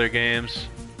neglecting other games.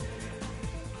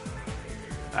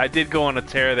 I did go on a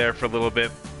tear there for a little bit,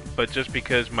 but just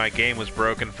because my game was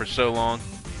broken for so long.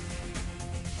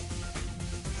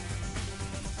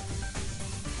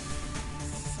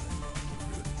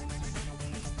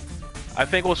 I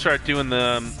think we'll start doing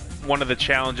one of the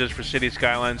challenges for City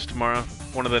Skylines tomorrow.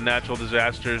 One of the natural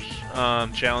disasters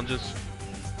challenges.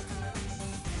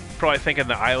 Probably thinking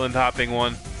the island hopping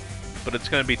one, but it's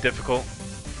going to be difficult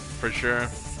for sure.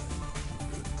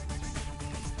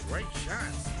 Great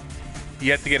shots.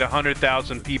 You have to get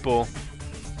 100,000 people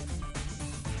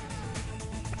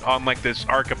on like this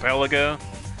archipelago,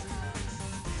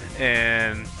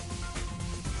 and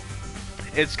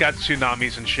it's got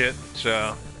tsunamis and shit,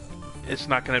 so it's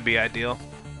not going to be ideal.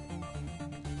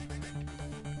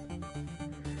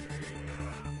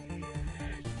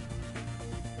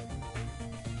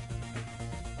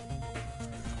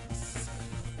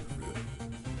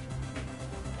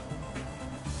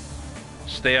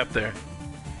 Stay up there.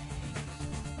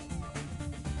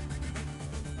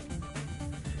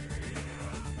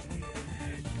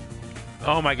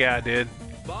 Oh my god, dude.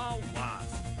 The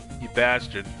last. You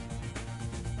bastard.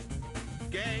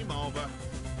 Game over.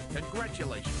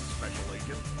 Congratulations, Special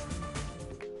Agent.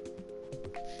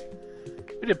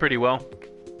 We did pretty well.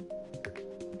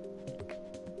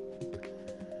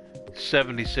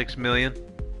 76 million.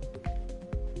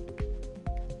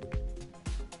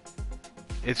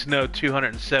 It's no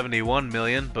 271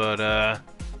 million, but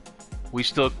we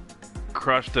still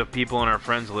crushed the people on our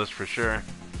friends list for sure.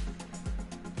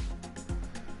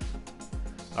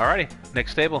 Alrighty,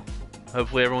 next table.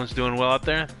 Hopefully everyone's doing well out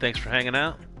there. Thanks for hanging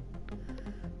out.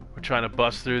 We're trying to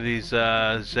bust through these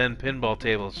Zen pinball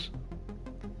tables.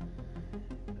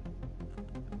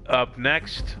 Up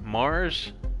next,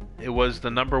 Mars. It was the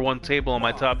 #1 table on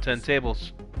my top 10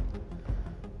 tables.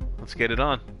 Let's get it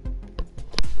on.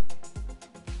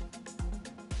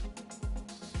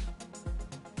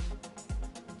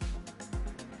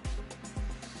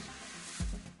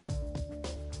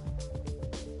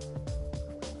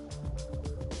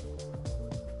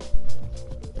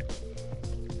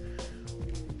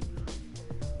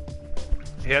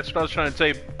 Yeah, that's what I was trying to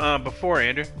say before,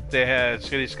 Andrew. They had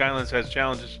City Skylines has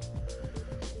challenges,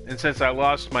 and since I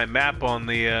lost my map on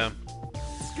the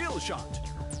Skill shot.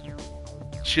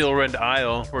 Chilrend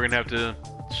Isle, we're gonna have to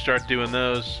start doing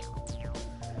those.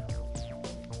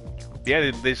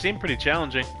 Yeah, they seem pretty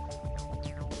challenging.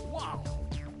 Wow.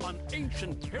 An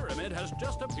ancient pyramid has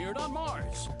just appeared on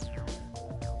Mars.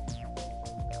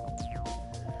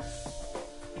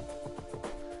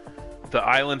 The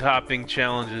island hopping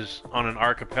challenges on an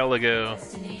archipelago.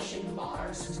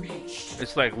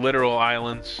 It's like literal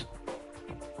islands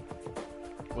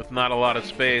with not a lot of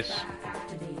space.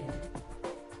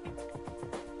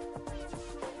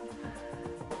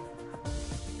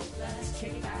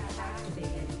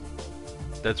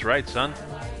 That's right, son.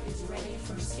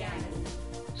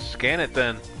 Scan it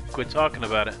then. Quit talking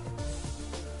about it.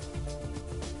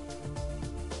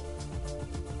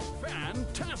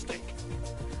 Fantastic.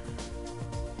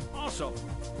 Awesome.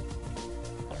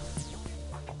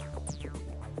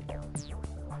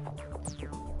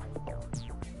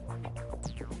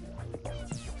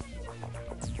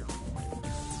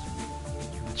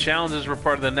 The challenges were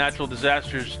part of the Natural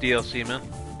Disasters DLC, man.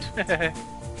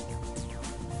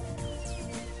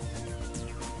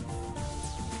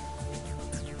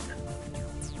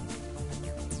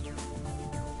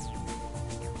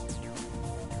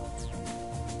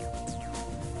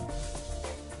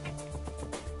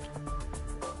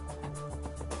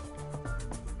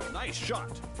 Nice shot.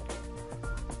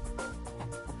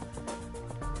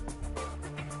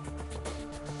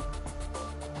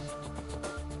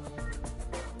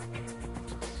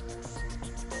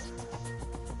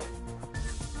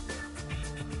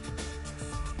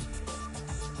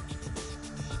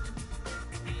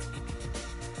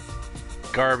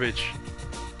 Garbage.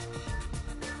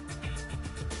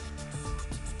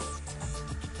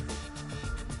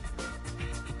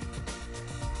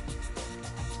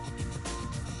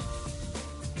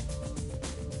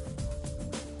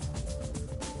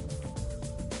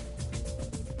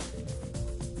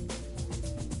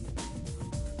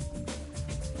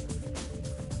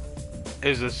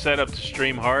 Is the setup to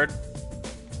stream hard?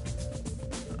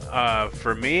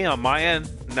 For me, on my end,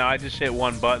 no, I just hit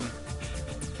one button.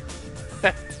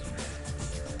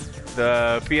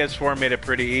 The PS4 made it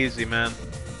pretty easy, man.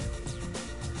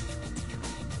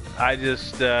 I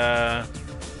just, yeah,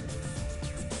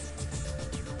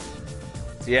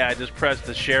 I just pressed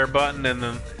the share button and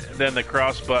then the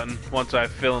cross button once I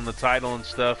fill in the title and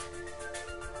stuff.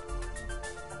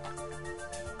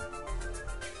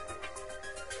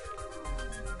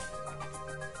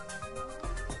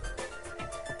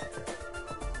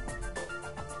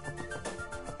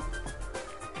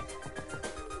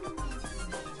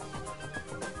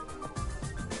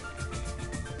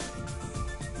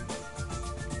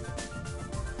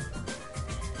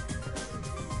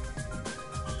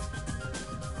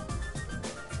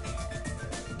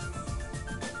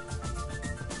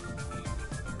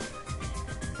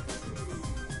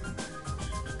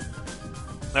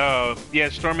 Oh, yeah,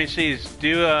 Stormy Seas,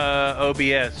 do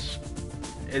OBS.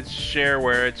 It's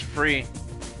shareware, it's free.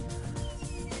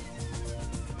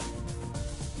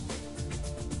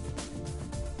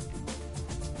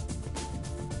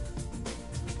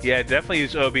 Yeah, definitely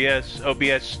use OBS.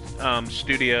 OBS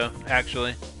Studio,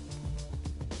 actually.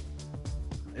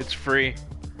 It's free.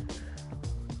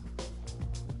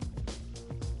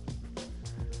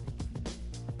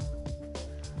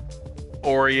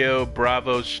 Oreo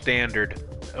Bravo Standard.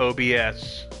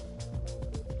 OBS.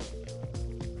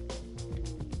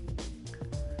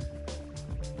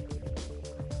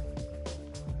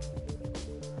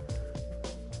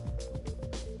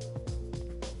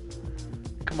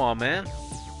 Come on, man.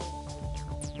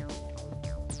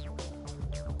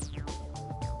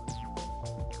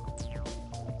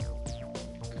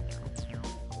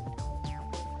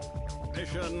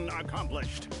 Mission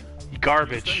accomplished.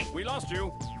 Garbage. Houston, we lost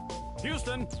you.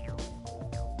 Houston.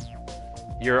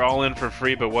 You're all in for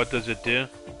free, but what does it do?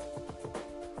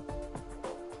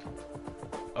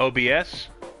 OBS?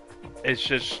 It's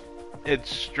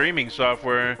streaming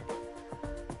software.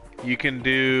 You can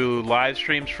do live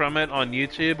streams from it on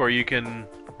YouTube, or you can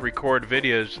record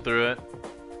videos through it.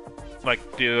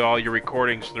 Like, do all your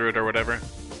recordings through it or whatever.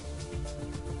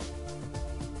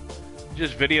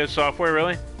 Just video software,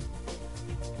 really?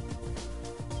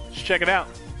 Just check it out.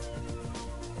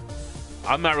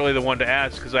 I'm not really the one to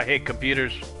ask because I hate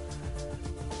computers,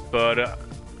 but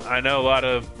I know a lot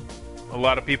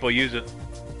of people use it.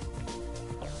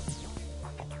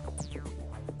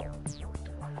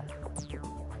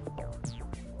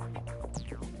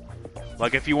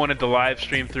 Like if you wanted to live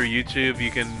stream through YouTube, you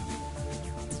can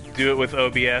do it with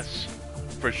OBS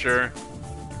for sure,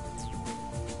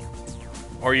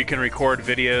 or you can record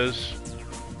videos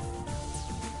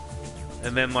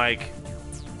and then like,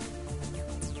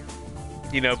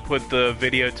 you know, put the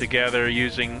video together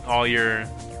using all your,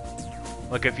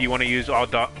 like if you want to use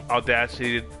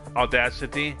Audacity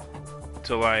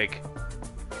to like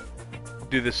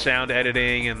do the sound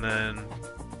editing and then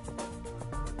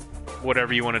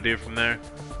whatever you want to do from there.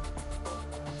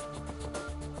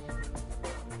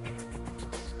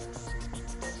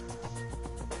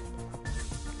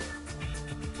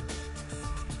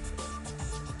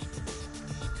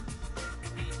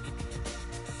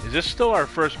 Is this still our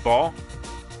first ball?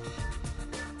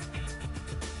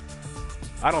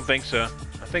 I don't think so.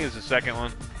 I think it's the second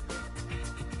one.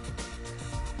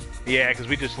 Yeah, because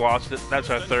we just lost it. That's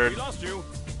our third. We lost you.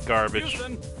 Garbage.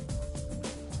 Houston.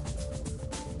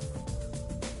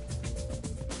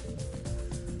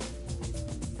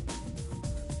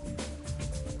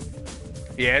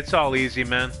 Yeah, it's all easy,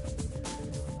 man.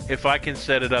 If I can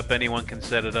set it up, anyone can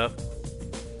set it up.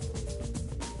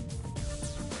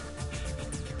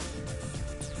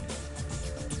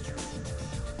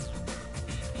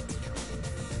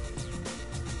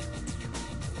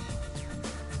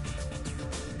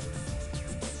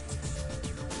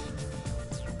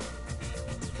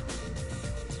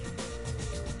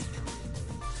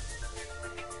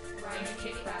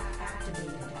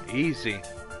 Easy.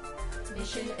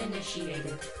 Mission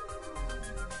initiated.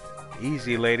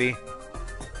 Easy, lady.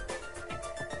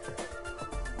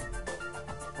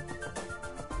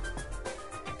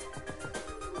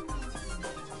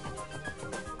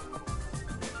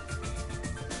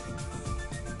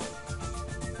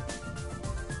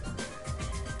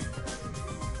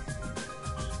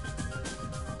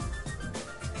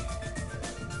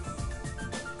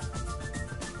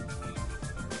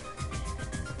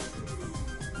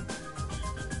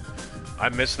 I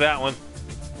missed that one.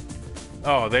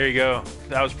 Oh, there you go.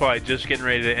 That was probably just getting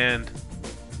ready to end.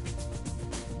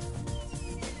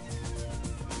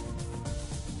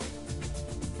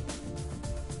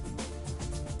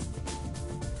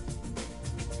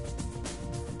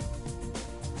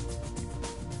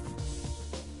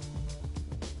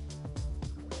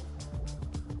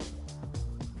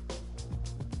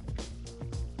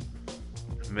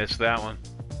 Missed that one.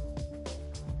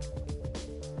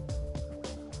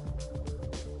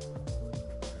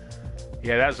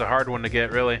 Yeah, that's a hard one to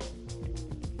get, really.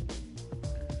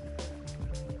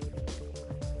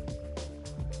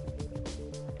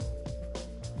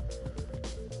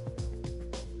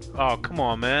 Oh, come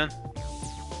on, man.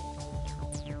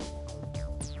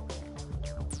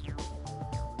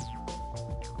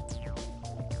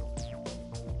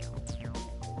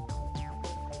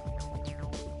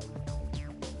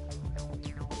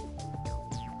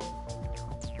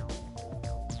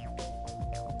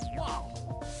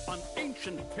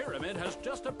 Pyramid has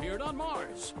just appeared on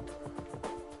Mars.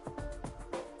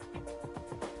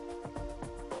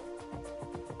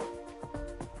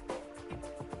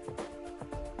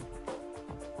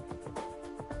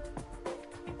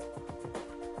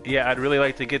 Yeah, I'd really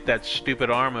like to get that stupid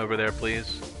arm over there,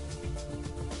 please.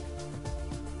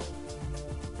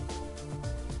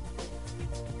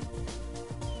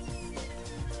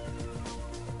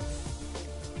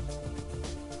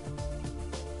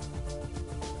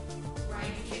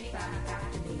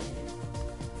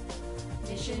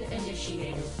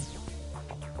 Initiated.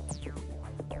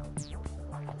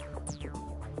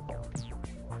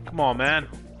 Come on, man.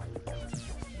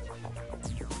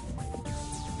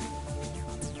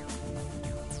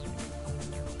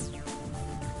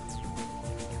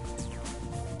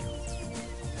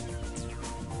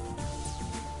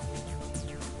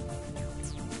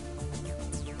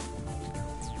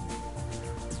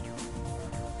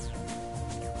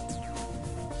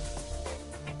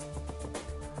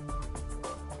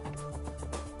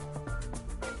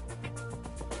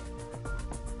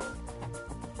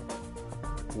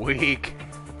 Weak.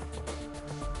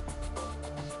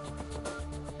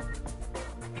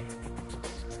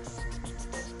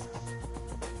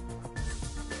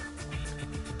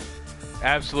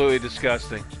 Absolutely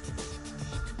disgusting.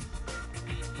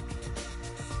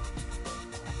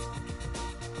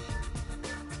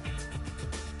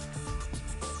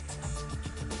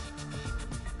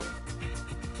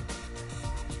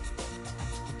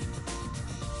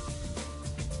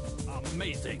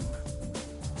 Amazing.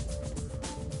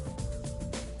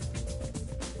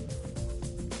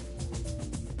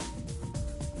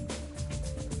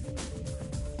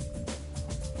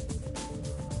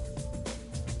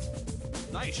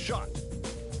 Nice shot.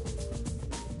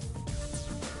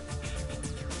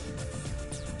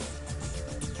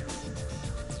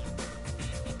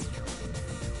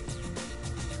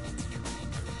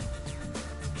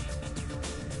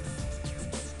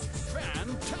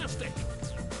 Fantastic.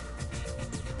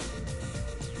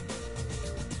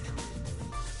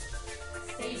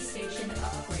 Space station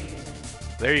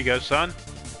upgraded. There you go, son.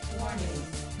 Warning,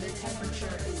 the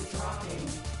temperature is dropping.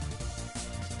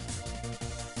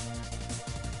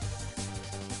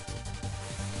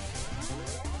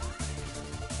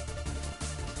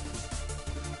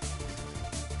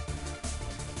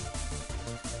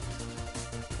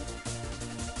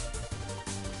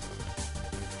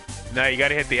 No, you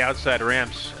gotta hit the outside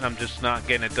ramps. I'm just not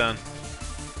getting it done.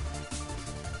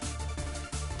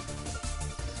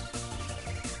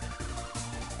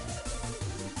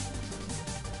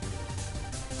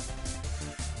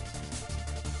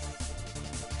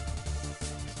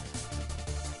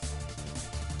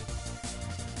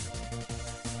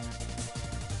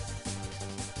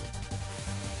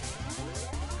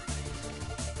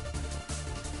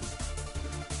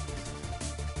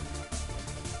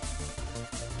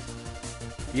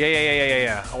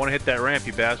 Yeah. I want to hit that ramp,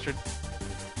 you bastard.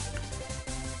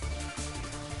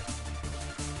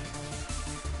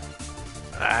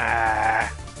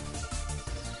 Ah.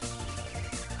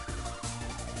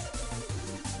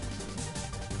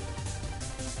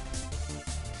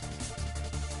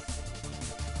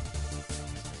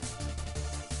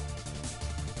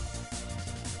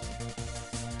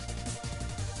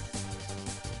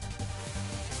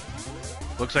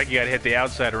 Looks like you gotta hit the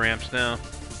outside ramps now.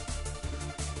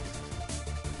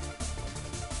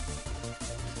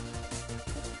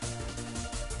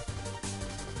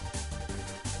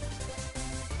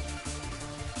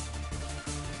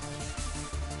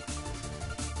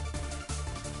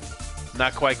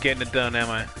 Not quite getting it done,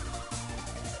 am I?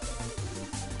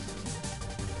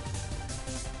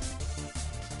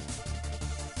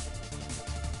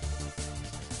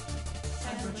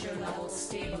 Temperature levels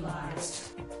stabilized.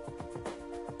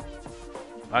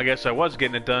 I guess I was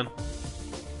getting it done.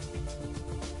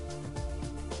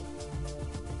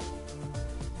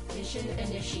 Mission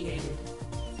initiated.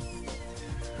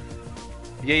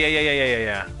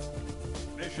 Yeah.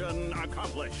 Mission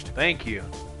accomplished. Thank you.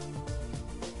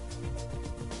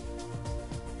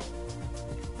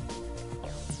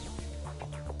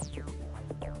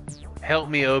 Help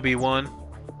me, Obi-Wan.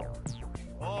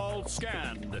 All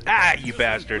scanned. Ah, you Houston,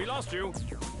 bastard. We lost you.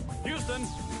 Houston.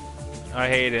 I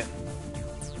hate it.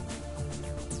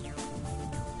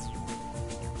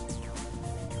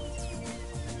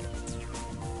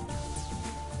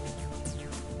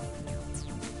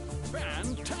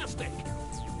 Fantastic.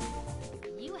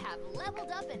 You have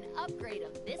leveled up an upgrade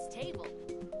of this table.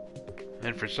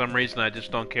 And for some reason, I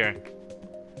just don't care.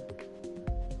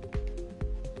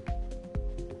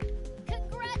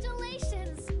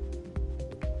 Congratulations!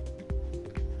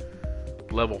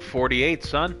 Level 48,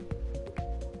 son.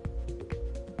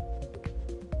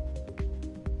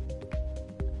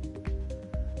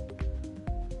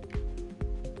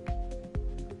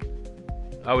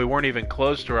 Oh, we weren't even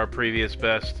close to our previous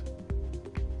best.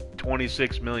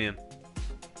 26 million.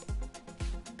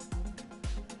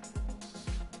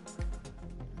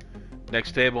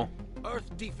 Next table.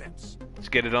 Earth defense. Let's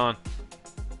get it on.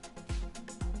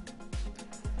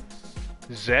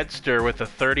 Zedster with a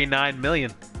 39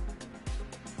 million.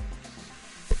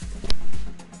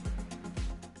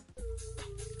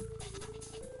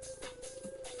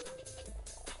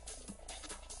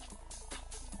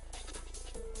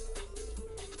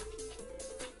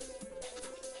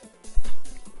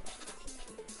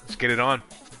 Let's get it on.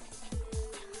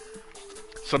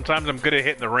 Sometimes I'm good at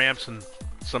hitting the ramps and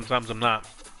sometimes I'm not.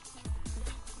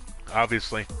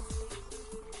 Obviously.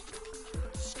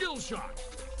 Skill shot.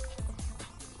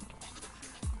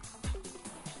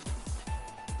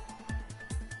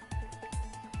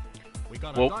 We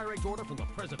got a direct order from the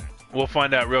president. We'll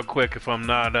find out real quick if I'm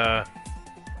not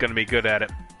gonna be good at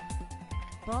it.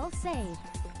 Ball saved.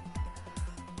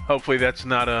 Hopefully that's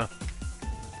not a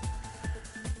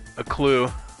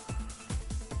clue.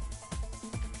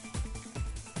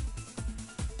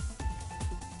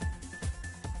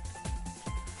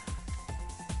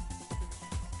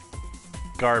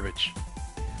 Garbage.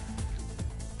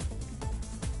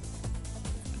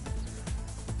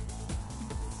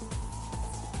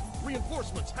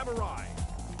 Reinforcements have arrived.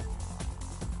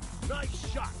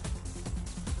 Nice shot.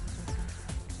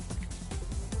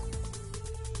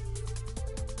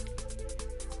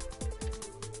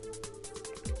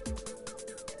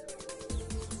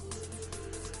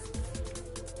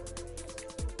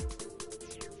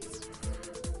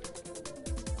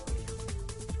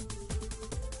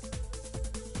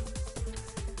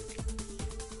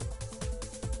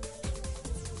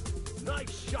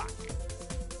 Nice shot.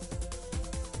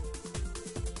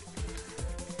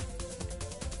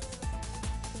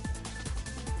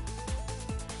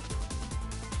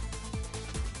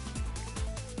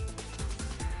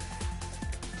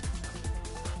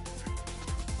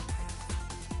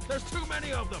 There's too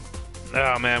many of them.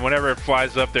 Oh man, whenever it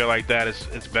flies up there like that,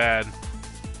 it's bad.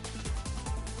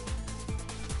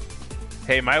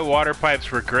 Hey, my water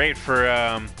pipes were great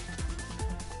for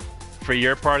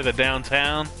your part of the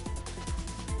downtown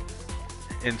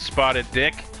in Spotted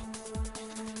Dick,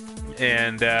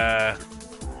 and the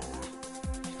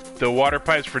water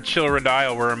pipes for Children's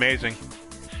Isle were amazing.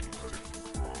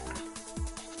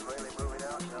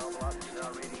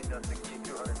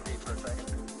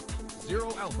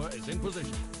 Zero Alpha is in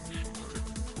position.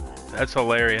 That's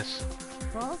hilarious.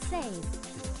 Full save.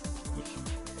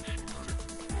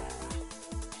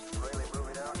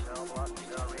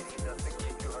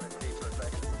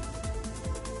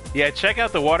 Yeah, check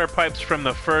out the water pipes from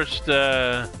the first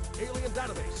Alien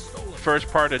database stolen.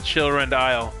 first part of Children's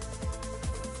Isle.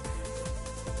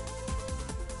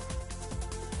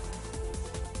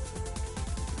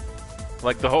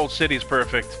 Like the whole city's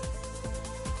perfect.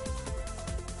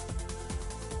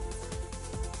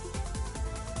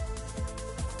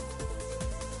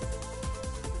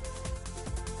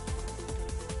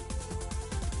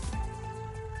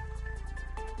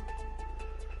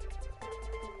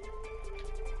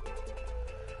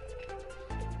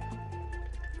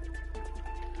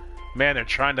 Man, they're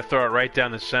trying to throw it right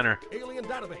down the center. Alien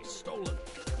database stolen.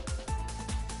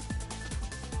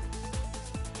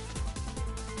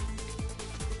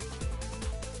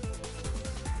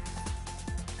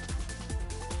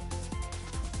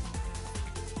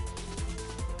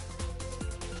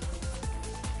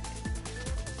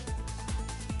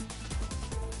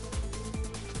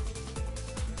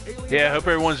 Yeah, I hope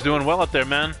everyone's doing well out there,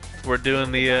 man. We're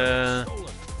doing the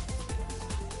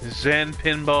Zen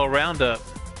Pinball Roundup.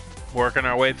 Working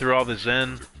our way through all the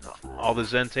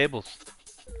Zen tables.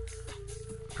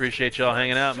 Appreciate y'all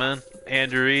hanging out, man.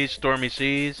 Andrew E, Stormy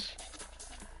Seas.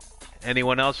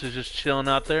 Anyone else who's just chilling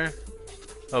out there?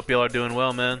 Hope y'all are doing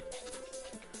well, man.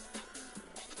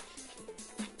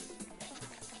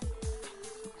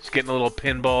 Just getting a little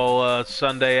pinball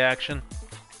Sunday action.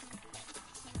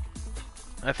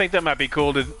 I think that might be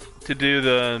cool to do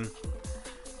the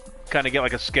kind of get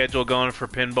like a schedule going for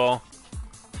pinball.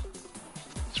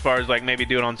 As far as like maybe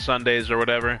do it on Sundays or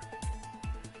whatever.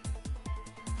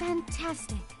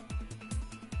 Fantastic.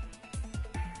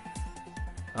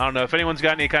 I don't know if anyone's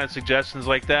got any kind of suggestions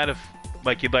like that. If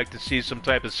like you'd like to see some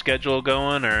type of schedule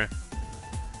going, or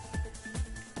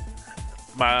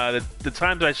the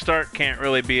times I start can't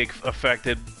really be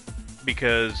affected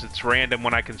because it's random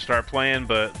when I can start playing.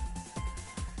 But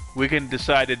we can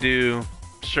decide to do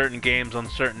certain games on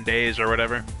certain days or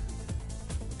whatever.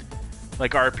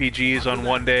 Like RPGs on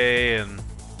one day and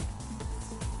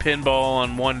pinball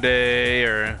on one day,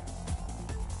 or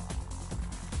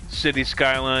City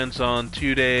Skylines on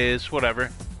 2 days, whatever.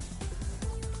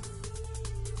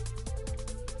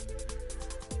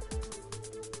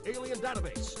 Alien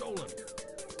database stolen.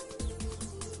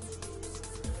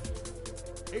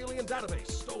 Alien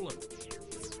database stolen.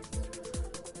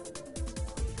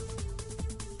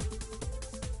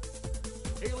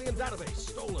 Alien database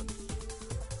stolen.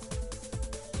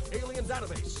 Alien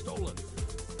database stolen.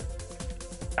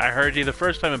 I heard you the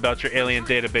first time about your alien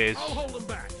database. I'll hold them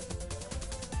back.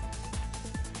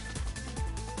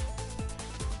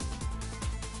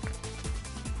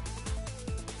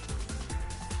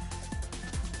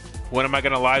 When am I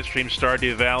going to live stream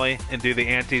Stardew Valley and do the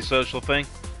anti-social thing?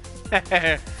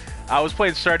 I was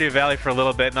playing Stardew Valley for a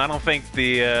little bit, and I don't think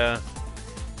the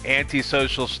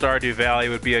anti-social Stardew Valley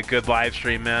would be a good live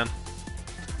stream, man.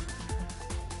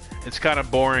 It's kind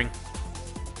of boring.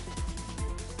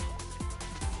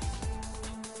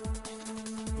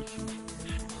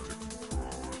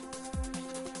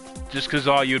 Just because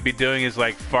all you'd be doing is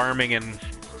like farming and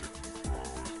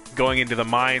going into the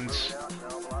mines.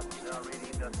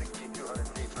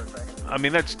 I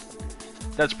mean, that's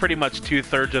pretty much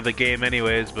 2/3 of the game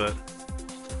anyways, but...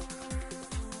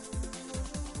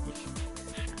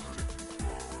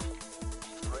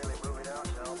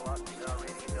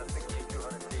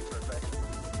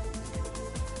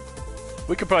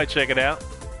 We could probably check it out.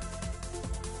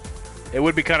 It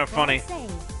would be kind of funny.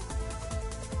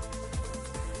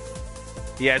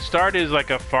 Yeah, it started as like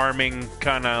a farming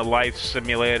kind of life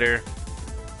simulator.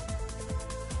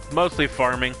 Mostly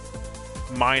farming.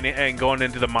 Mining and going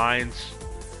into the mines.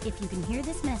 If you can hear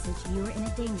this message, you are in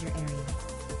a danger area.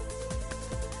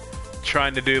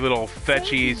 Trying to do little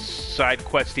fetchy, side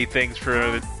questy things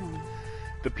for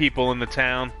the people in the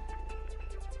town.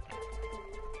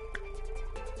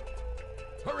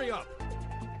 Hurry up!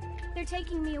 They're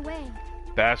taking me away.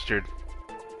 Bastard.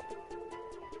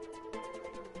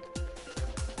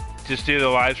 Just do the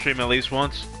live stream at least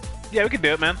once. Yeah, we could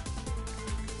do it, man.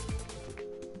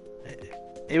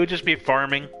 It would just be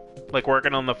farming. Like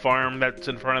working on the farm that's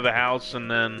in front of the house and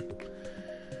then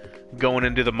going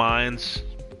into the mines.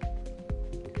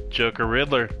 Joker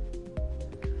Riddler.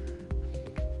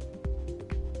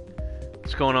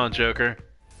 What's going on, Joker?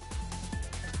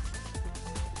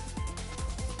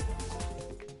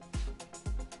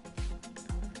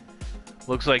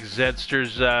 Looks like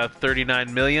Zedster's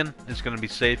 39 million is going to be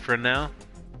safe for now.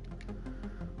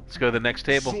 Let's go to the next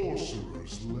table.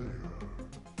 Sorcerer's Lair.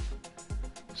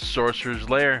 Sorcerer's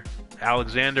Lair.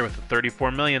 Alexander with the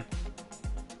 34 million.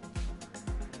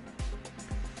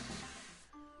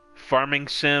 Farming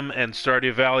Sim and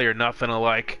Stardew Valley are nothing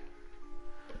alike.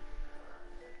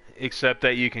 Except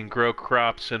that you can grow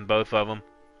crops in both of them.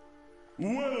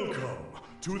 Welcome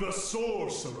to the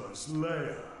Sorcerer's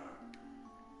Lair.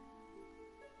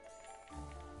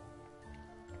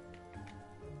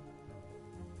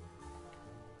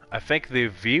 I think the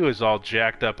view is all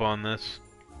jacked up on this.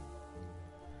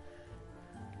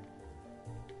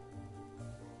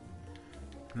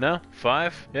 No?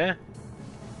 5? Yeah.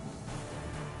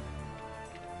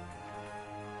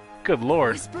 Good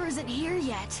lord. Whisper isn't here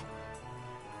yet.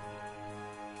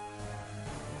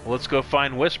 Well, let's go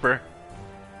find Whisper.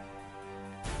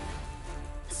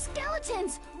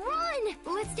 Skeletons! Run!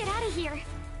 Let's get out of here.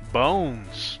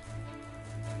 Bones.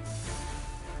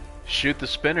 Shoot the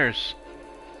spinners.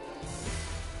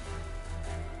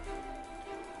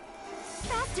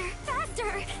 Faster!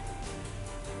 Faster!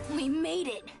 We made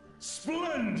it.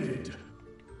 Splendid!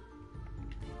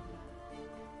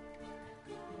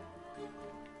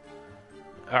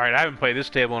 Alright, I haven't played this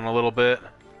table in a little bit.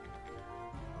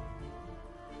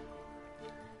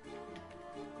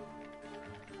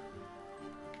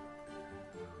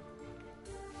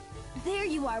 There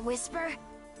you are, Whisper.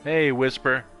 Hey,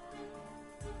 Whisper.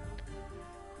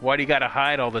 Why do you gotta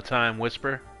hide all the time,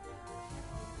 Whisper?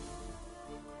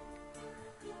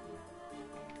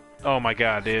 Oh my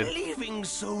god, dude. Leaving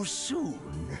so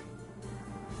soon?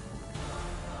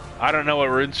 I don't know what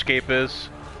RuneScape is.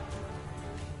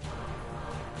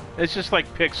 It's just like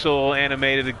pixel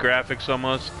animated graphics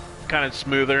almost. Kind of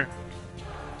smoother.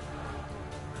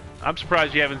 I'm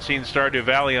surprised you haven't seen Stardew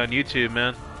Valley on YouTube,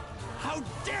 man. How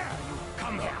dare you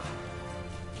come here?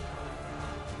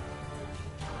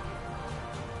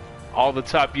 All the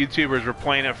top YouTubers were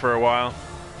playing it for a while.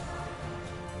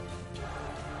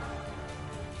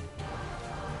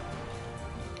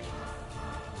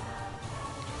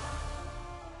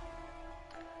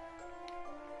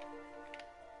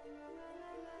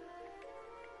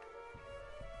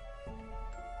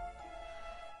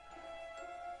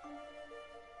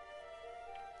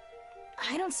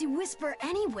 I don't see Whisper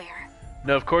anywhere.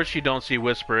 No, of course you don't see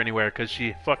Whisper anywhere, because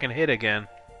she fucking hit again.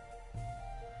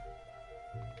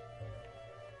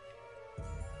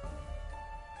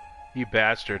 You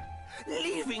bastard.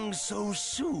 Leaving so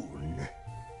soon?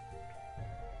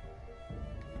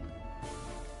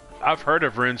 I've heard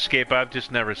of RuneScape, I've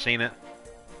just never seen it.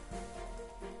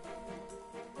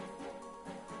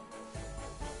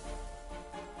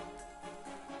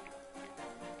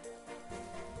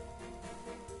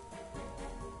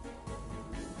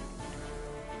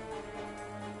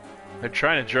 They're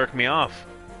trying to jerk me off.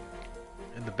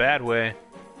 In the bad way.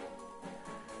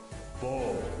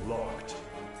 Ball locked.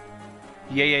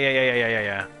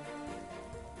 Yeah.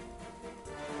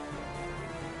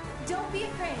 Don't be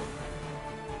afraid.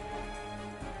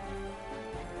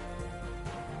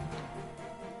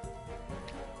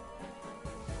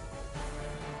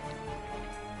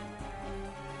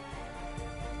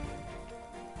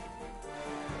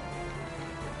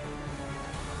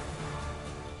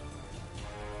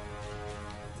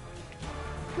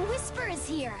 Whisper is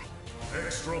here.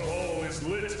 Extra ball is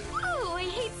lit. Oh, I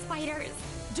hate spiders.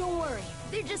 Don't worry,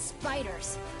 they're just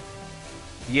spiders.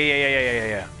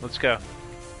 Yeah. Let's go.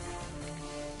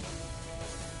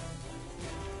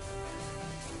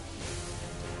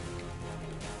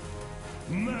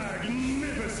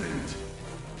 Magnificent.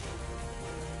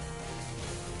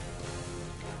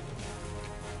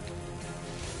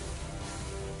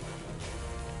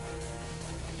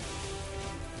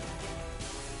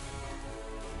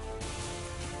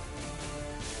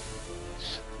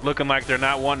 Looking like they're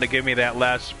not wanting to give me that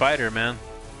last spider, man.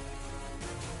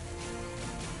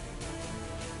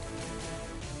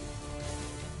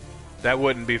 That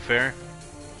wouldn't be fair.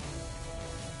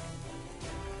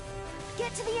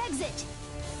 Get to the exit.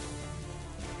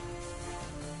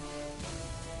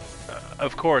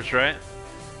 Of course, right?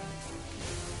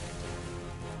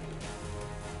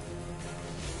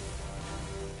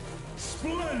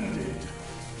 Splendid.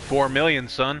 4 million,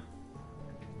 son.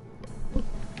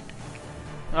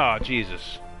 Oh,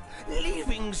 Jesus.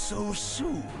 Leaving so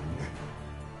soon.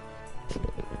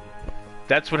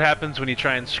 That's what happens when you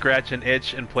try and scratch an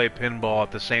itch and play pinball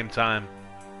at the same time.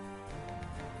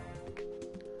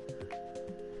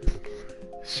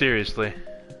 Seriously.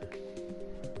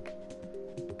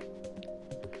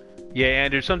 Yeah,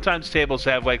 Andrew, sometimes tables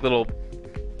have like little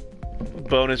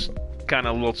bonus kind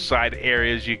of little side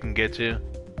areas you can get to.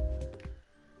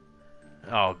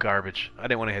 Oh, garbage. I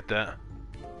didn't want to hit that.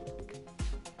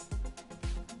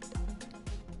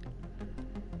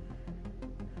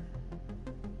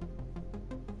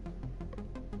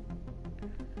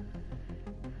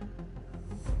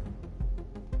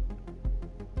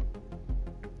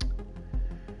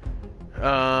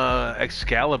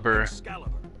 Excalibur.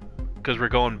 Because we're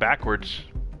going backwards.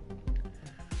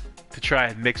 To try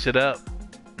and mix it up.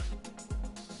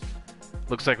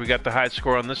 Looks like we got the high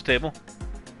score on this table.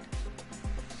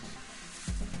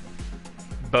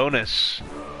 Bonus.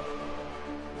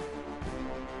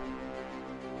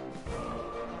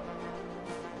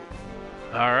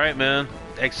 Alright, man.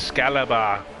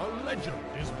 Excalibur. A legend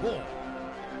is born.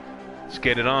 Let's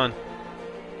get it on.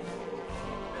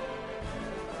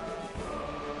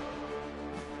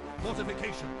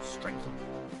 Fortification strengthened.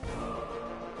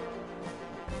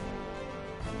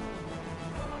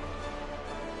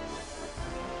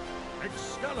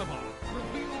 Excalibur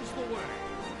reveals the way.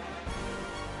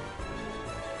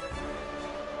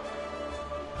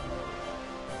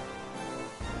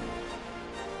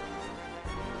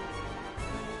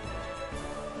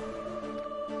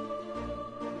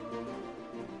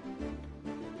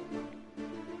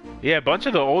 Yeah, a bunch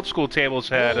of the old school tables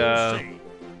had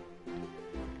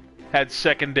had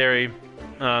secondary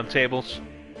tables.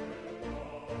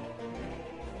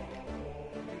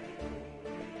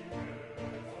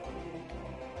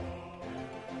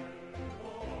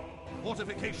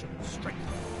 Fortification strengthened.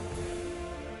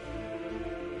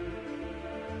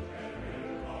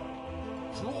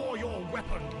 Draw your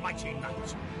weapon, mighty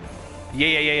knight.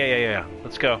 Yeah.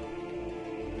 Let's go.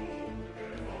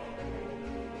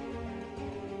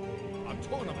 A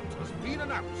tournament has been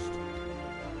announced.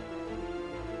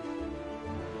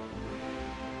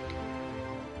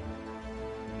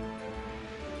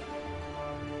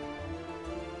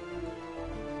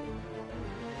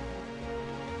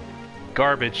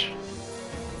 Garbage.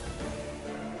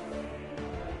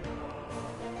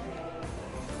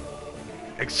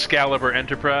 Excalibur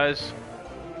Enterprise.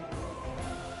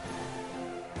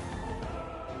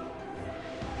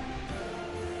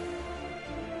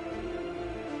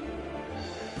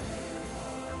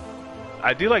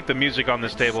 I do like the music on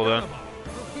this table, though.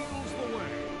 Reveals the way.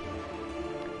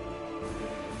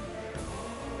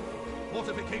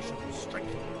 Fortification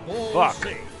strengthened. All Fuck.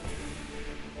 safe.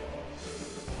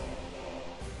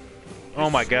 Oh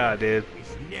my god, dude.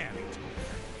 Is near it.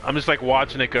 I'm just like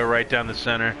watching it go right down the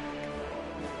center.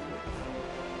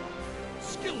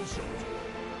 Skill shot.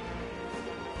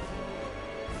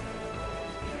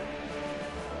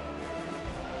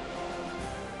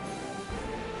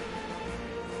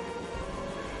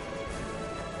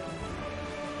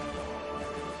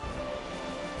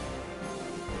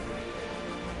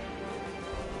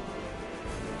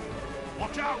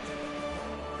 Watch out!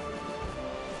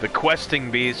 The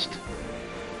questing beast.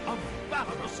 A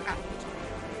valorous act.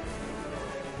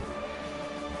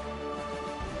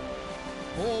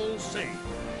 All safe.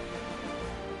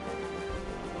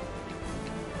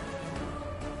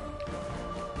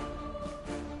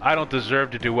 I don't deserve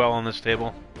to do well on this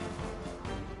table.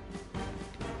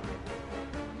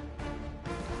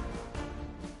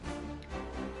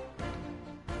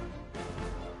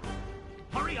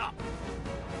 Hurry up!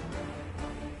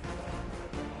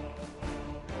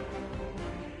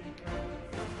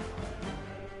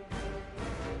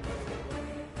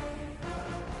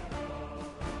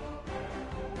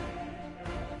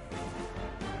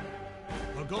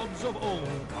 gods of old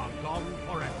are gone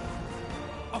forever.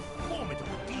 A formidable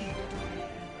deed.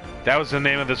 That was the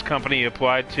name of this company you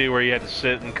applied to, where you had to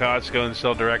sit in Costco and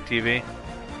sell DirecTV.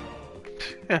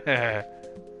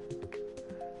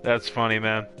 That's funny,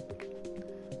 man.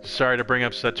 Sorry to bring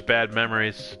up such bad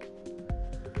memories.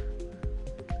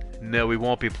 No, we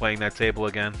won't be playing that table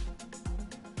again.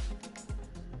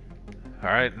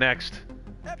 Alright, next.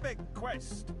 Epic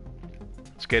quest.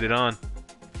 Let's get it on.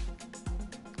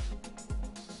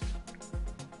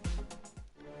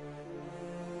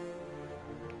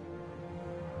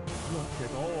 Look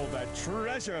at all that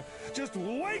treasure, just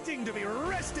waiting to be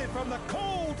wrested from the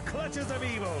cold clutches of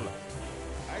evil.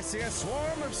 I see a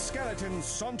swarm of skeletons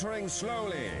sauntering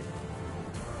slowly.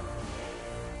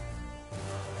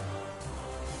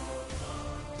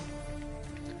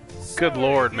 Good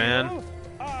lord, man.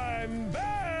 I'm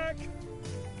back.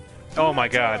 Oh my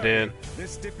god, dude.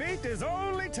 This defeat is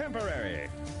only temporary.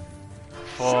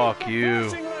 Fuck you.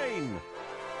 Crossing lane.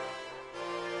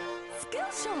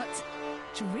 Skill shot.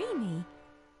 Dreamy.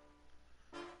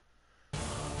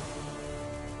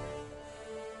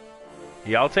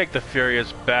 Yeah, I'll take the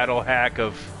Furious Battle hack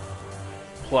of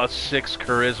 +6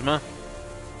 charisma.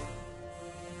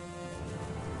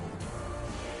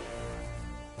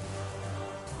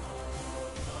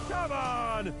 Come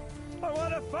on! I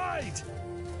want to fight!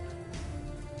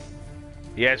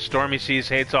 Yeah, Stormy Seas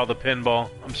hates all the pinball.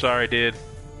 I'm sorry, dude.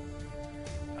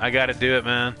 I gotta do it,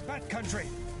 man. Fat country.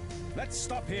 Let's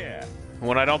stop here.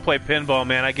 When I don't play pinball,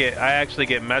 man, I actually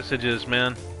get messages,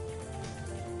 man.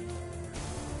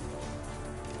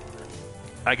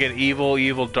 I get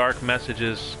evil, dark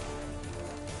messages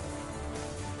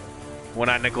when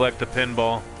I neglect the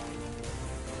pinball.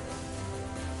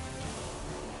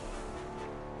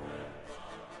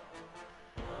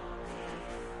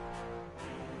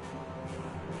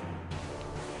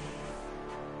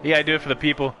 Yeah, I do it for the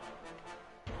people.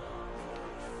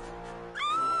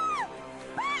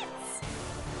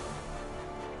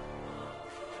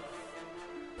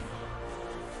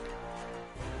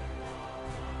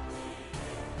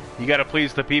 You gotta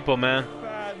please the people, man.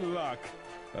 Bad luck.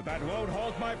 But that won't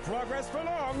halt my progress for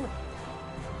long.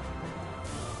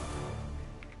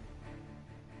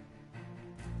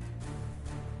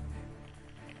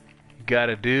 You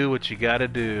gotta do what you gotta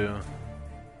do.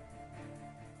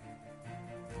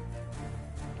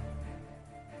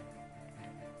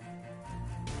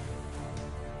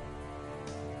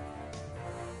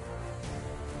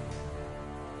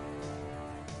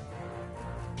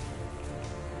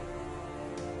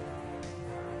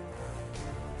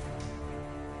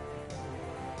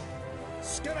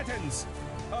 Skeletons,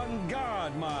 on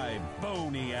guard, my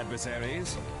bony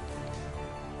adversaries.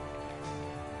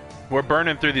 We're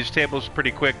burning through these tables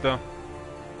pretty quick, though.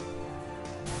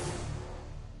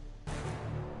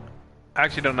 I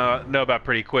actually don't know about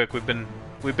pretty quick. We've been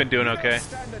doing You okay. don't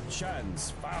stand a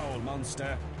chance, foul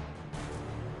monster.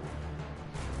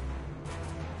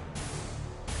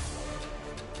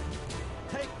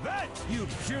 Take that, you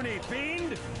puny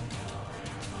fiend!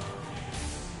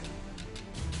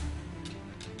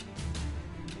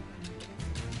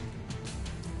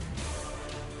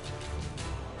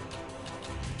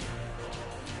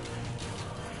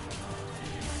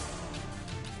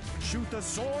 Shoot the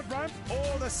sword ramp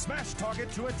or the smash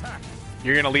target to attack.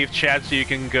 You're gonna leave chat so you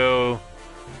can go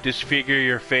disfigure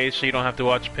your face so you don't have to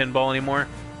watch pinball anymore?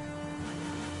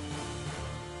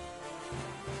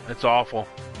 That's awful.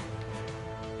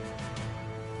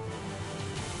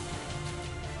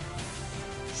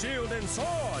 Shield and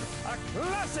sword, a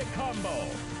classic combo.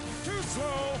 Too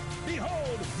slow,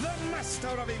 behold the master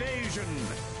of evasion.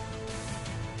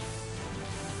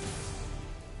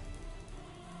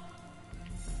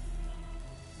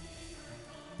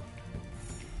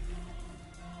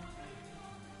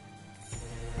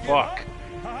 Fuck.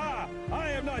 Haha, I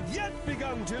have not yet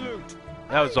begun to loot.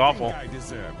 That was I awful. think I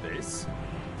deserve this.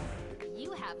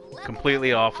 You have leveled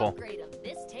Completely up an awful. upgrade of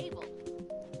this table.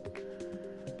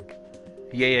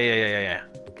 Yeah.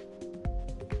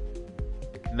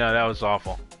 No, that was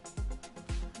awful.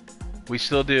 We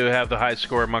still do have the high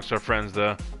score amongst our friends,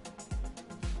 though.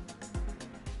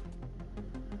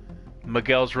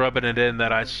 Miguel's rubbing it in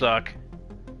that I suck.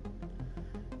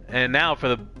 And now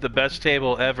for the best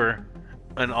table ever,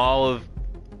 and all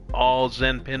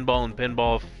Zen Pinball and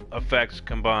Pinball FX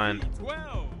combined.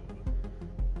 12.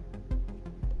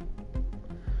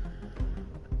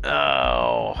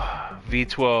 Oh,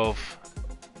 V12,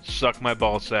 suck my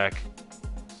ball sack.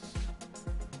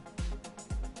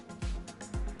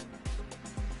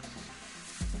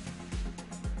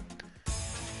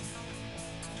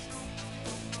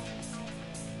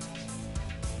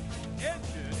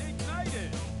 Engine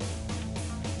ignited.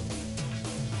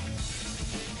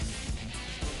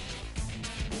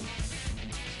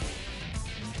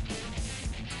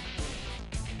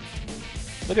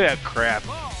 Look at that crap.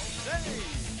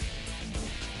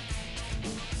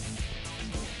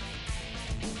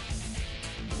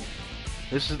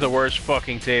 This is the worst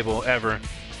fucking table ever.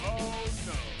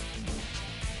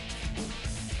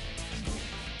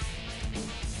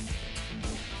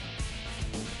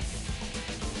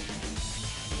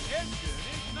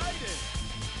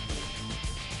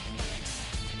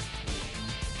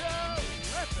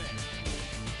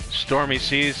 Stormy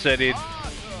Seas said he'd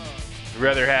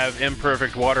rather have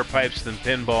imperfect water pipes than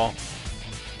pinball.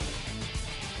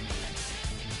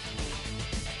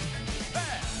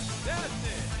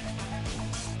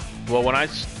 Well, when I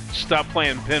stop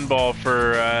playing pinball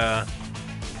for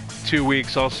 2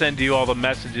 weeks, I'll send you all the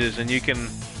messages and you can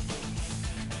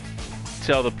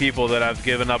tell the people that I've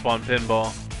given up on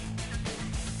pinball.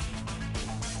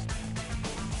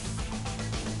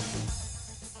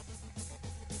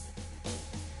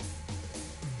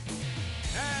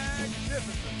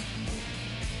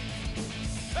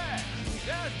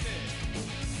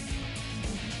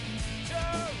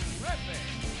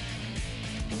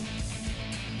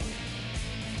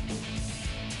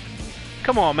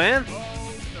 Come on, man.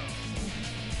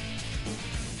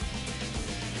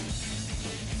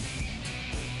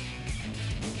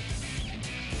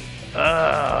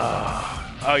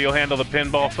 Oh, you'll handle the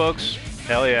pinball, folks?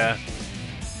 Hell yeah.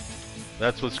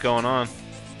 That's what's going on.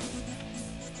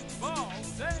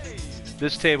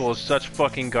 This table is such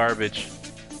fucking garbage.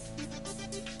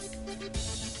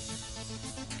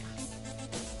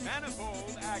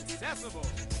 Manifold accessible.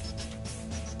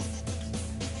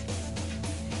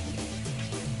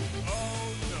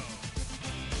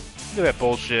 Look at that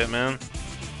bullshit, man.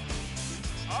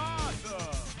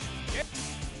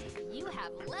 You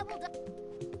have leveled up.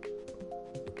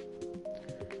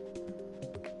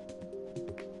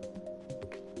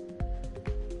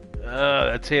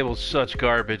 That table's such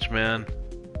garbage, man.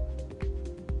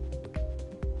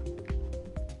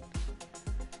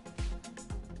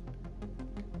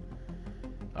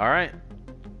 Alright.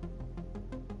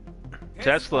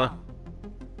 Tesla.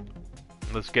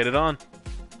 Let's get it on.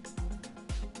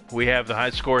 We have the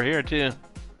high score here, too.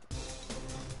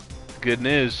 Good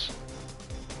news.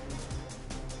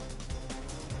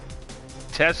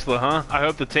 Tesla, huh? I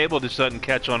hope the table just doesn't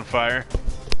catch on fire.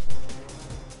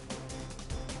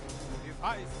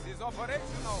 Device is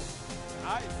operational.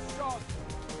 Nice shot.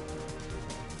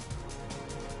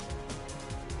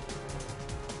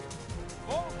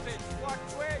 Voltage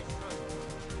fluctuation.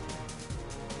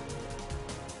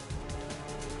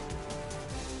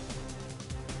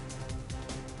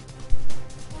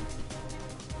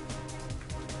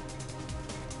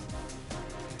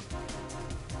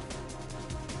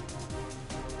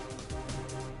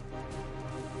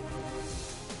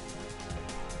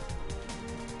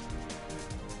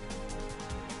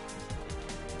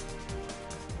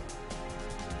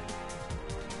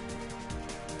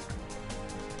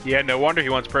 Yeah, no wonder he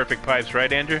wants perfect pipes,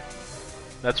 right, Andrew?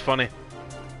 That's funny.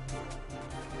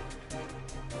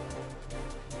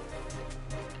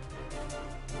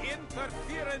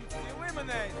 Interference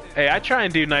eliminated. Hey, I try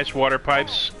and do nice water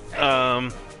pipes. I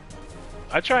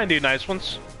try and do nice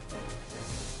ones.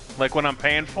 Like when I'm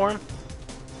paying for them.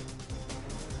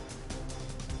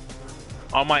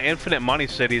 On my infinite money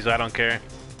cities, I don't care.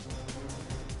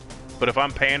 But if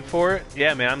I'm paying for it,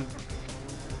 yeah, man.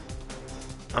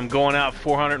 I'm going out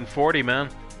 440, man.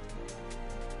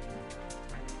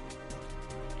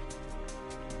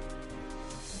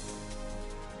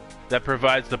 That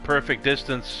provides the perfect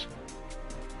distance.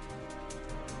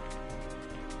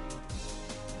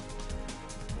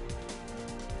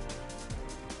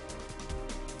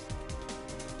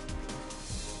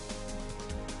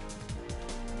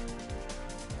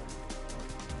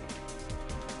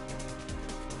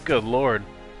 Good Lord.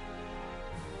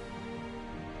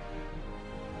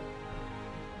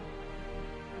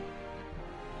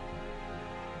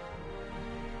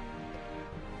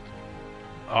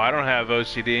 Oh, I don't have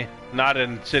OCD. Not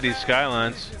in City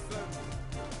Skylines.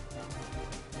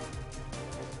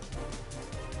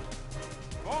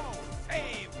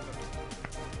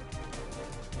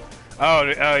 Oh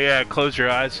yeah, close your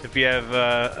eyes if you have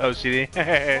OCD.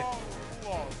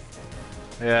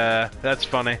 Yeah, that's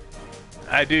funny.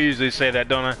 I do usually say that,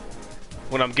 don't I?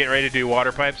 When I'm getting ready to do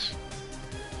water pipes.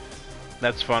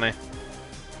 That's funny.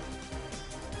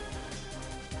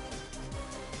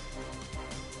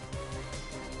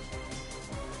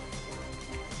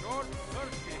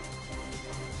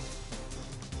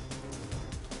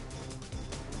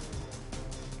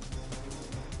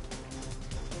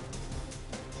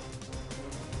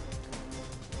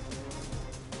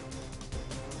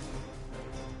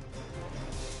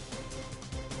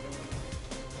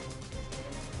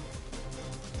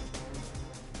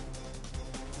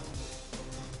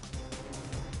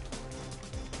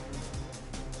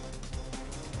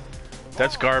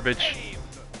 That's garbage.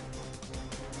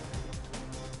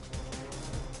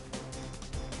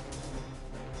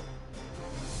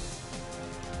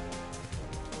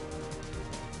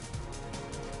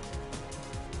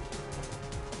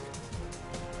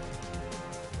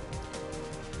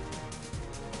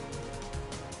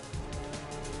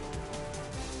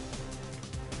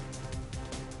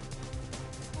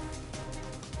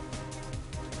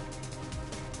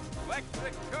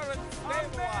 Electric current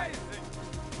stabilizing.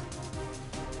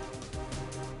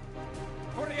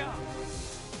 Hurry up.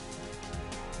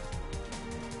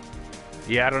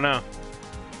 Yeah, I don't know.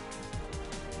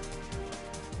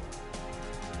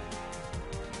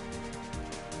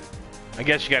 I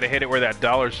guess you gotta hit it where that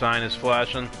dollar sign is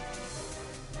flashing.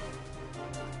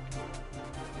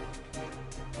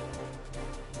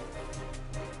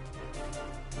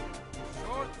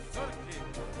 Short circuit.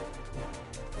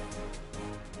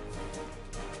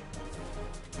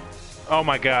 Oh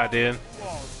my god, dude.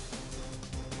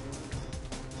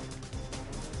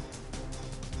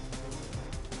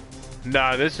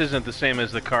 Nah, this isn't the same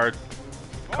as the car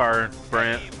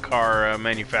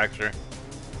manufacturer.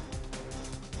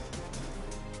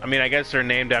 I mean, I guess they're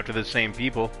named after the same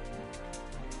people.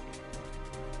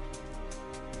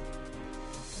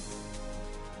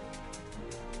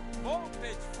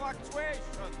 Voltage fluctuation.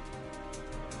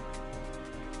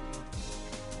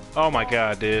 Oh my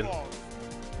god, dude.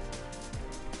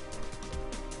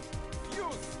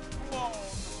 Fuse blown.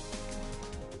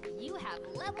 You have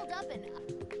leveled up and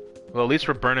Well, at least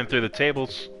we're burning through the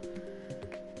tables.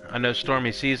 I know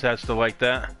Stormy Seas has to like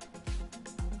that.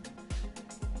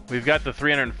 We've got the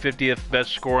 350th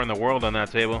best score in the world on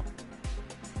that table.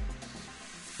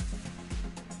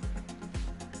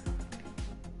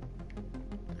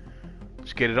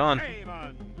 Let's get it on.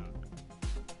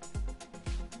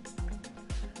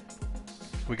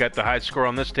 We got the high score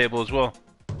on this table as well.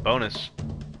 Bonus.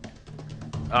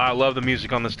 I love the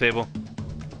music on this table.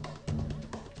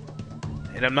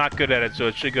 And I'm not good at it, so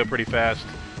it should go pretty fast.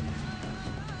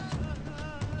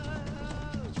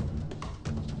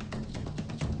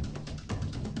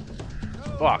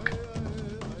 Fuck.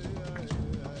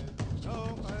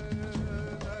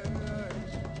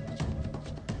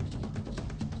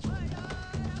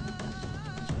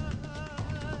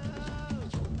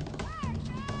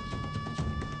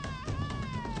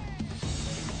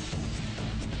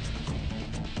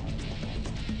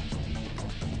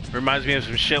 Reminds me of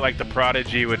some shit like the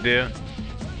Prodigy would do.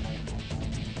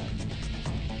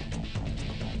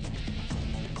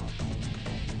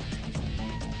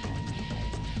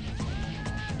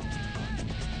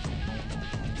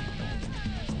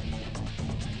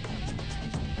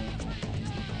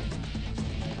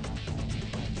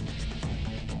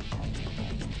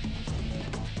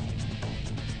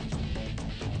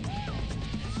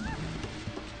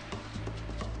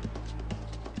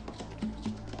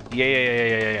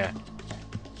 Yeah.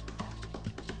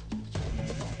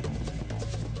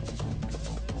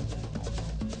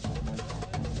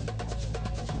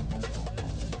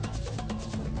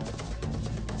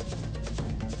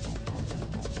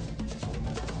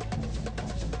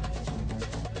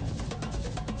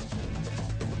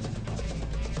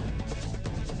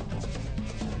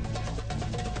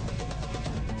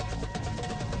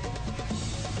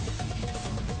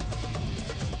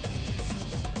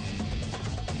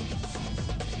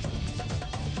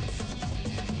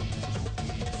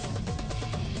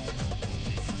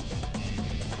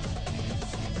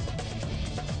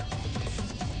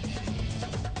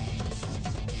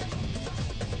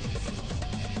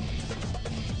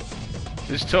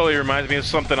 This totally reminds me of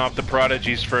something off the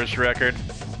Prodigy's first record.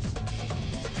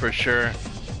 For sure.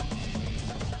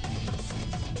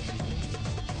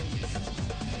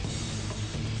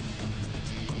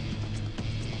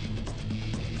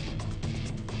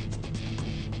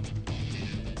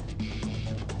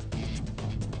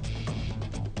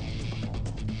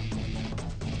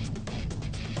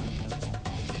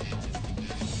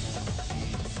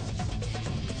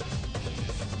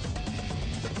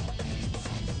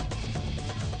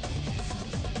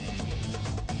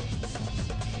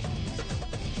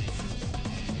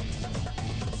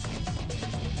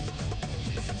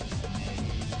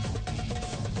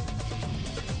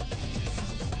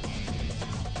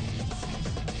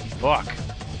 Fuck.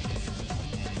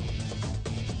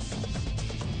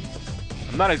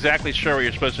 I'm not exactly sure what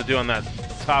you're supposed to do on that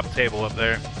top table up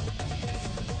there.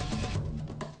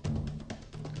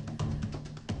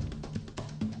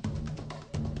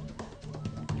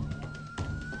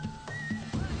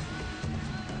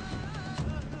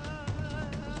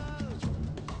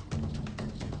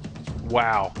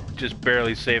 Wow. Just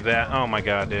barely saved that. Oh my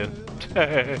god, dude.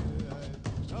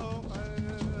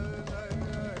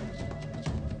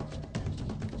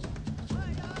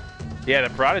 Yeah,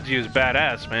 the Prodigy is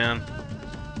badass, man.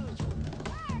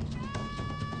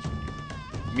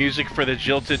 Music for the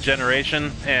Jilted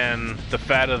Generation and The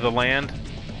Fat of the Land.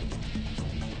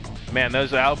 Man,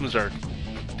 those albums are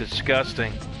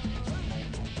disgusting.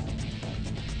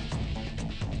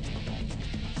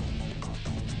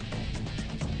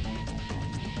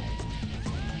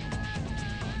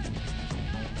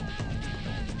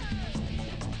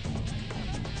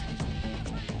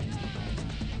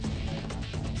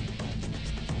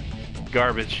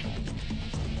 Garbage.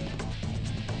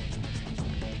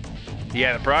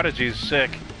 Yeah, the Prodigy's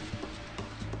sick.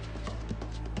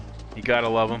 You gotta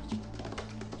love him.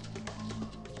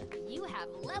 You have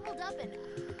leveled up and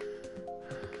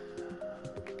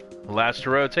Last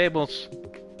row tables.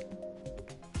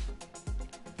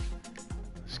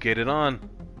 Let's get it on.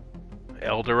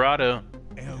 El Dorado.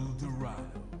 El Dorado.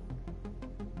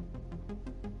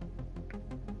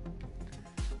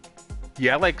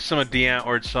 Yeah, I like some of the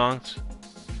Antwoord songs.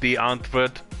 The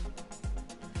Antwoord.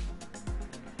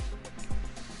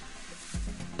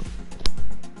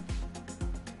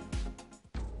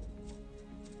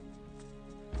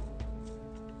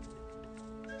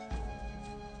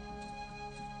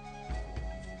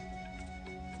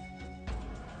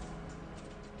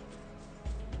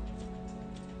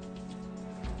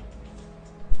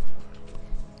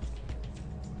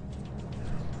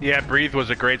 Yeah, Breathe was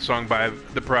a great song by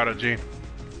The Prodigy.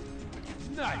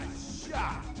 Nice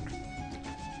shot.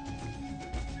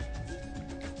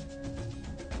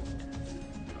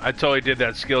 I totally did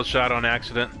that skill shot on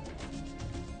accident.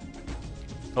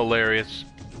 Hilarious.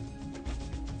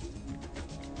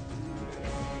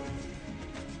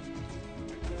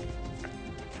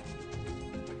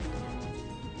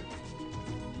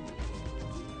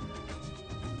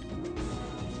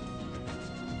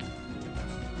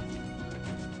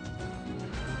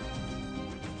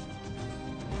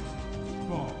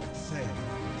 Ball save.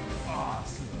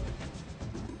 Awesome.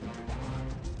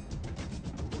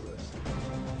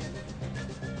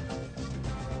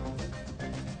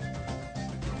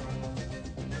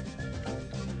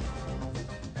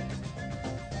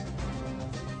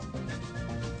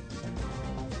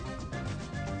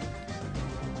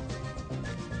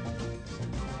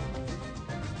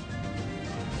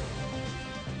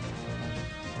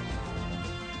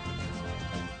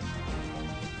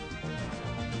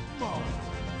 Ball.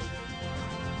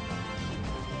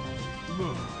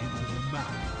 Look into the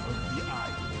mouth of the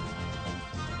island.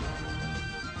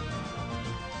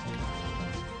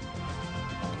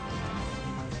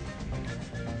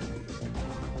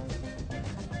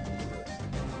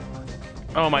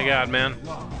 Oh my god, man.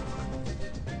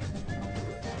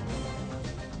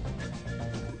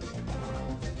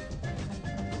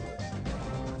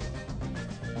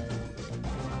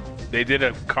 They did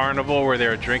a carnival where they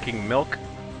were drinking milk.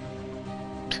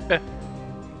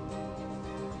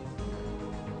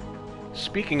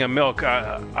 Speaking of milk,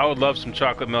 I would love some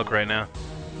chocolate milk right now.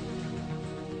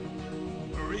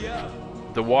 Hurry up.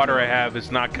 The water I have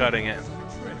is not cutting it.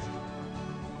 Treasure.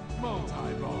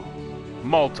 Multi-ball.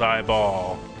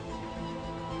 Multi-ball.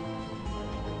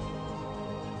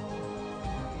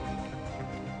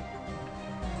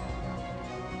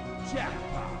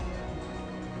 Jackpot.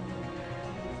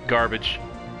 Garbage.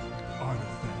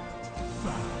 Artifact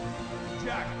found.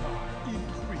 Jackpot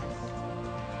increased.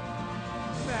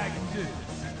 Magnificent.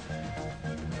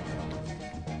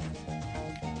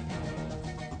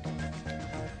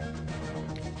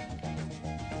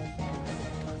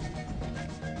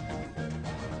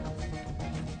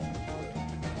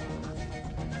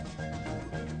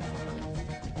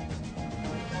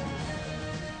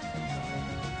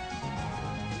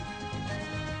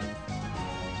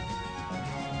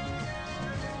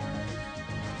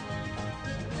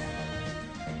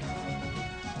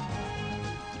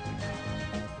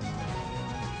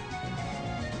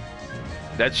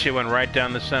 That shit went right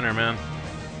down the center, man.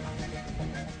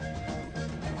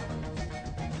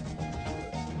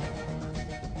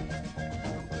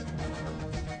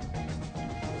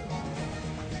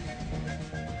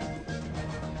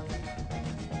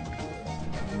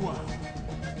 Wow.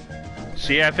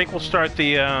 So yeah, I think we'll start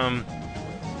the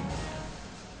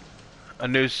a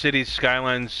new Cities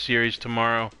Skylines series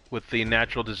tomorrow with the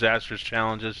natural disasters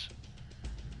challenges.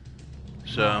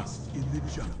 So Lost in the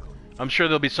jungle. I'm sure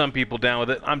there'll be some people down with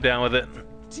it. I'm down with it.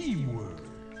 Teamwork.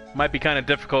 Might be kind of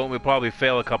difficult. We'll probably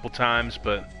fail a couple times,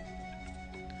 but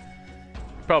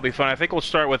probably fun. I think we'll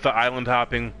start with the island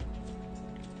hopping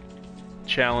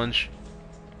challenge.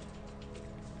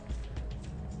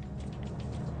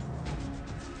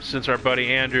 Since our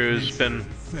buddy Andrew's been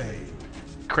Fame.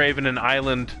 craving an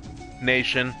island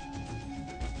nation.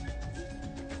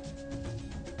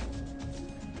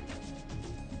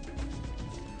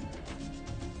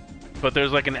 But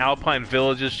there's like an Alpine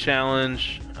Villages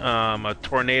challenge, a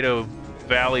Tornado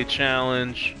Valley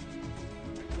challenge,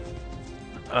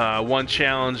 one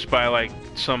challenge by like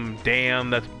some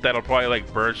dam that'll probably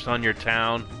like burst on your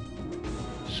town.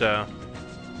 So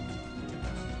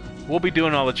we'll be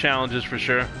doing all the challenges for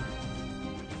sure.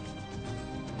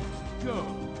 Go.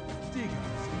 Dig out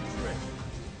some treasure.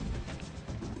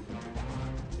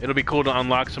 It'll be cool to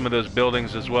unlock some of those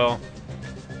buildings as well.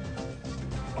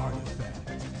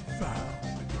 Artifact found.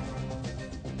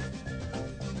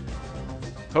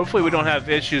 Hopefully we don't have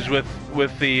issues with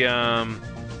the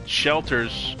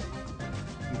shelters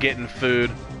getting food.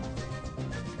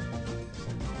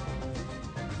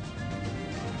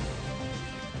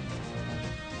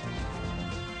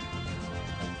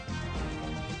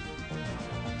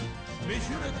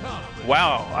 Mission accomplished.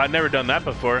 Wow, I've never done that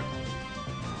before.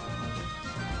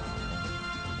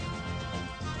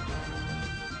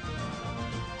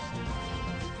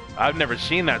 I've never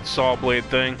seen that saw blade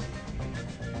thing.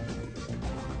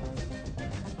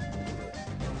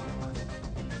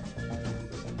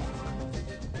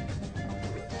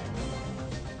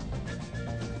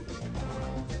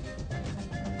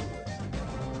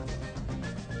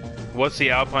 What's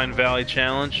the Alpine Valley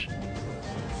Challenge?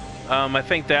 I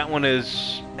think that one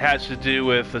has to do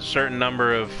with a certain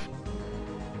number of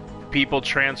people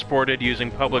transported using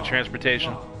public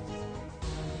transportation.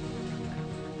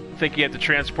 I think you have to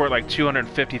transport like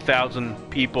 250,000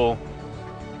 people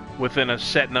within a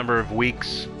set number of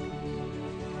weeks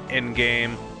in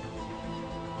game.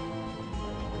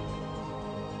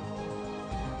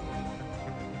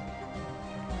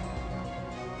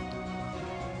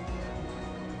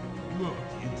 Look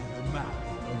into the mouth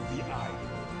of the idol.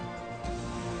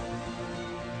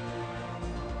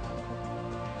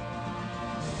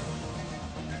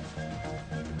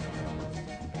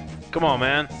 Come on,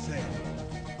 man. Send.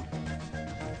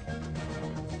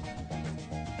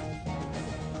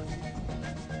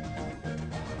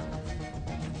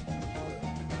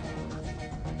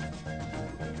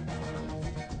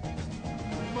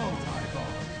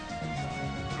 Multi-ball.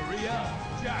 Hurry up.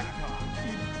 Jackpot.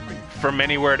 Increase. From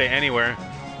anywhere to anywhere.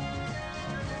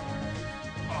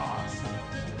 Awesome.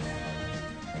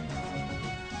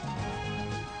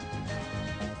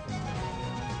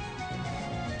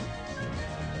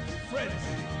 Frenzy.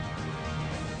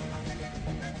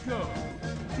 Go.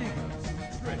 Dig up some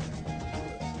treasure.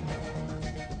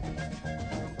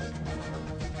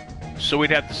 So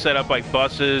we'd have to set up like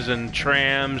buses and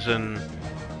trams and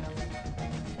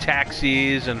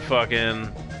taxis and fucking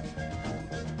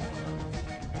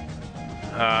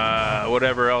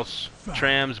whatever else.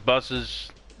 Trams, buses,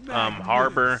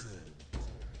 harbor, Magnificent.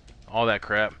 all that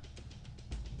crap.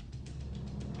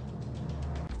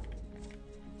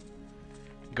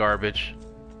 Garbage.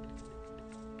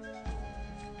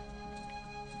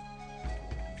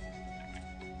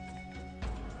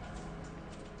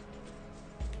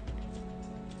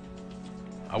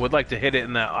 I would like to hit it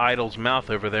in that idol's mouth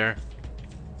over there.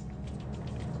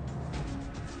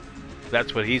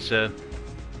 That's what he said.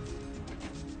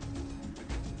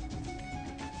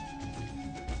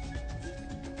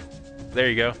 There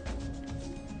you go.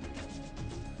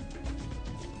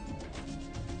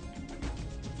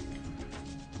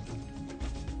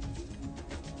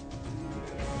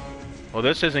 Well,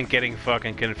 this isn't getting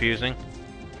fucking confusing.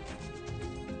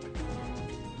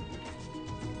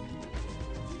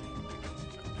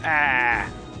 Ah!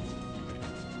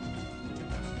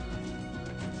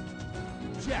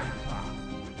 Jackpot.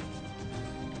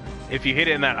 If you hit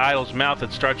it in that idol's mouth,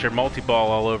 it starts your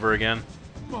multi-ball all over again.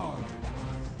 Marvel.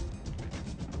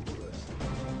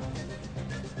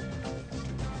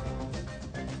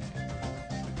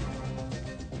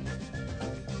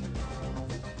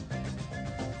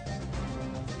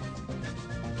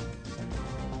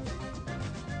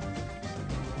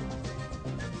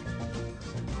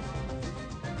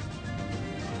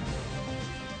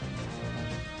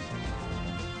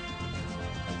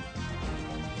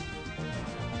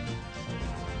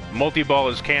 Multi-ball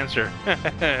is cancer.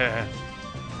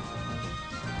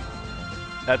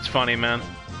 That's funny, man.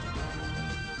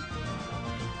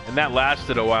 And that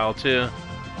lasted a while, too.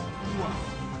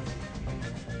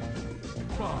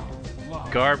 Wow.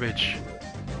 Bomb. Garbage.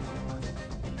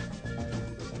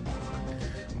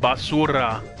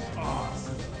 Basura.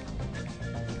 Awesome.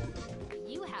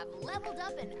 You have leveled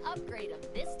up an upgrade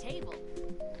of this table.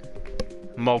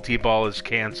 Multi-ball is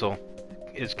cancel.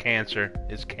 Is cancer.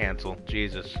 Is cancel.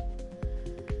 Jesus.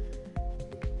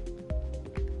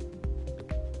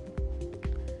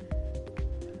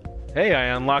 Hey, I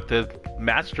unlocked the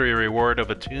mastery reward of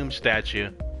a tomb statue.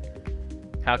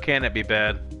 How can it be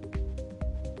bad?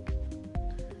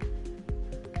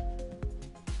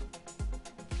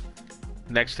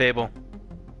 Next table.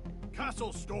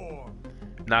 Castle Storm.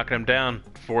 Knocking him down.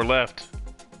 4 left.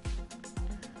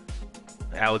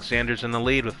 Alexander's in the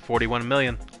lead with 41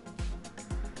 million.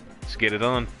 Let's get it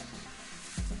on.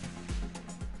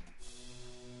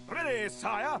 Ready,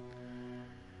 sire.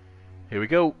 Here we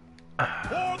go.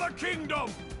 For the kingdom.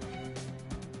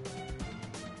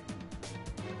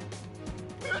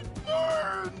 It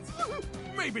burns.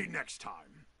 Maybe next time.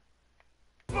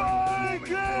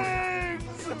 Vikings!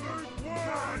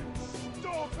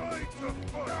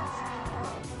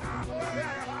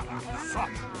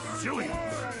 Such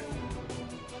silliness!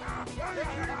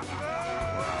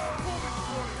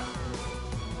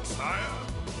 Sire?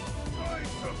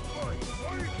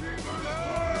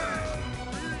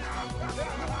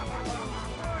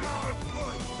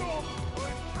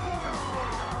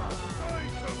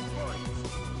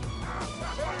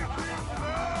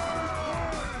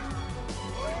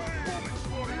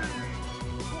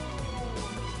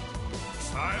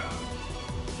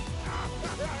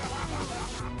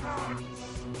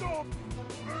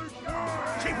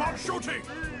 Keep on shooting! The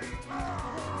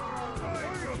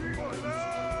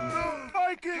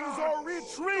Vikings are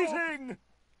retreating!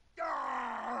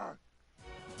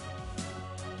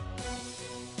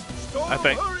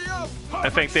 I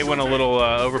think they went a little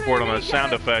overboard on those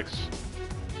sound effects.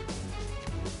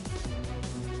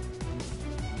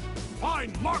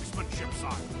 Fine marksmanship,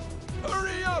 sire!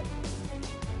 Hurry up!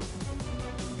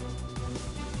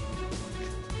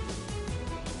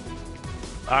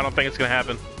 I don't think it's gonna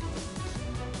happen.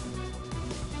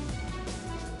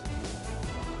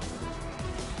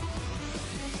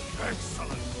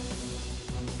 Excellent!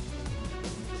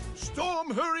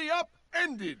 Storm hurry up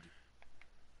ended!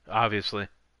 Obviously.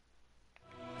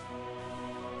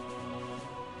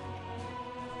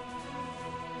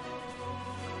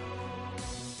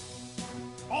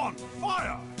 On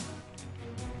fire!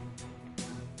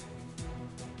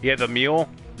 Yeah, the mule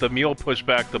pushed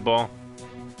back the ball.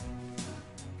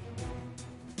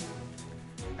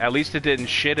 At least it didn't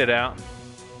shit it out.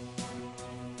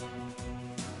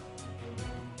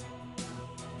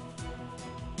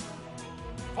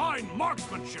 Fine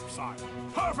marksmanship, sire!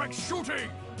 Perfect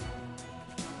shooting!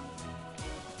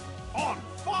 On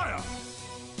fire!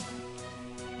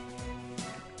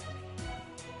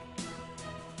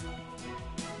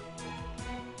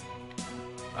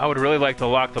 I would really like to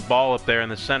lock the ball up there in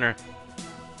the center.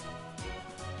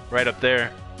 Right up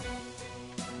there.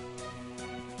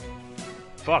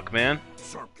 Fuck, man.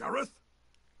 Sir Gareth?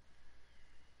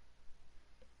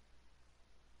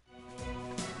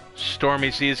 Stormy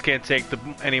Seas can't take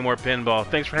any more pinball.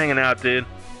 Thanks for hanging out, dude.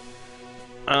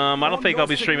 I don't think I'll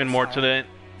be streaming more today.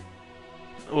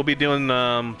 We'll be doing,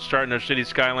 starting our City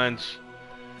Skylines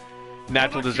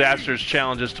Natural Disasters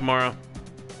challenges tomorrow.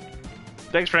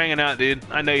 Thanks for hanging out, dude.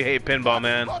 I know you hate pinball,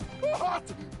 man.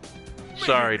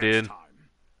 Sorry, dude.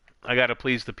 I gotta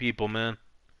please the people, man.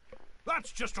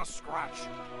 That's just a scratch.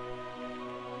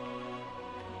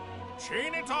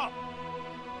 Chain it up.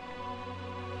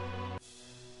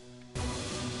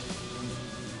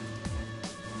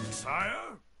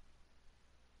 Sire?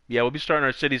 Yeah, we'll be starting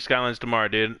our City Skylines tomorrow,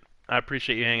 dude. I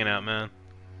appreciate you hanging out, man.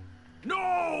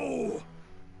 No!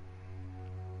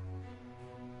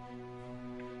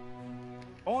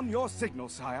 On your signal,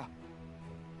 sire.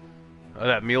 Oh,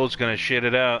 that mule's gonna shit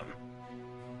it out.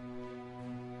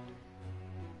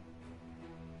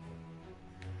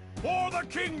 For the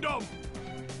kingdom!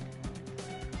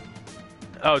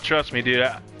 Oh, trust me, dude.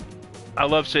 I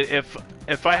love City.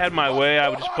 If I had my way, I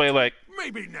would just play like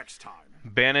maybe next time.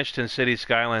 Banished and City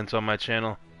Skylines on my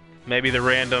channel. Maybe the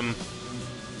random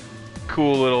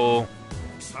cool little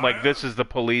like This Is the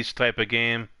Police type of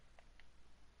game.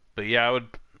 But yeah,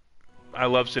 I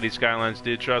love City Skylines,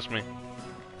 dude, trust me.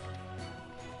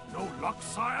 No luck,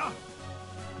 sire?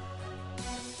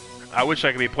 I wish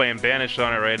I could be playing Banished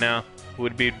on it right now.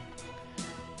 We'd be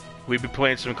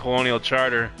playing some Colonial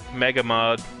Charter Mega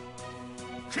Mod.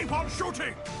 Keep on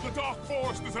shooting! The Dark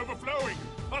Forest is overflowing.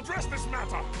 Address this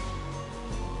matter.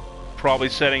 Probably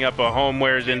setting up a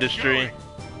homewares industry.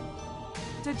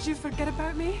 Did you forget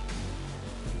about me?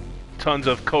 Tons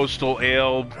of coastal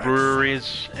ale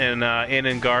breweries and inn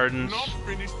and gardens. Not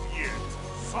finished yet.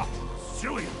 Such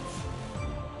silliness.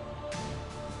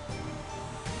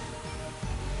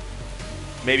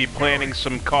 Maybe planting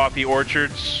some coffee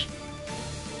orchards.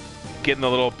 Getting the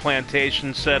little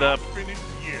plantation set up. Not finished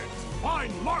yet.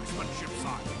 Fine marksmanship,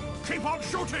 sire. Keep on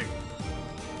shooting.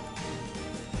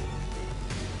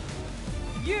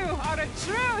 You are a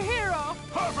true hero.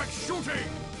 Perfect shooting.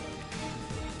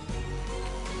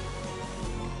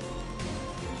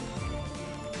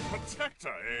 Protector,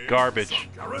 eh? Garbage.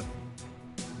 Gareth?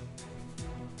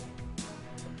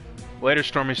 Later,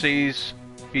 Stormy Seas.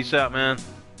 Peace out, man.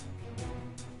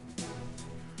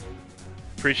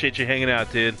 Appreciate you hanging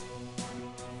out, dude.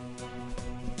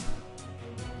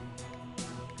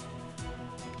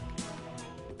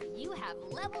 You have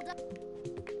leveled up.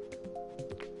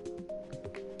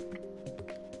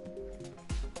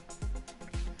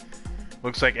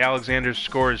 Looks like Alexander's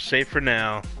score is safe for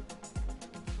now.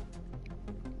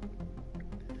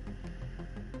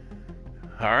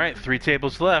 Alright, 3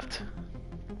 tables left.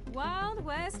 Wild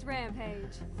West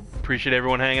Rampage. Appreciate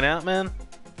everyone hanging out, man.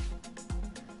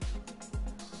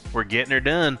 We're getting her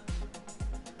done.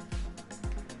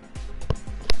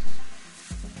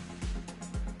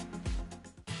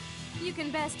 You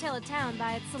can best tell a town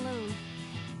by its saloon.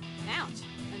 Ouch,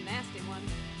 a nasty one.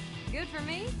 Good for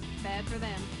me, bad for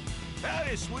them.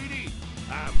 Howdy, sweetie.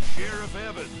 I'm Sheriff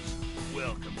Evans.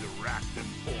 Welcome to Rockton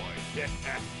Point.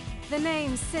 The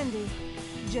name's Cindy.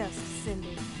 Just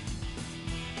Cindy.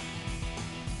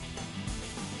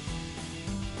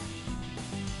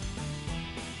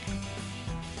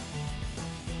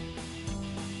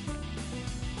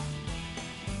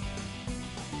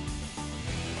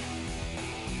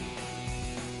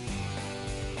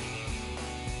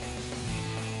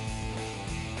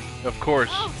 Of course.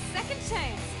 Oh, second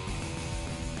chance.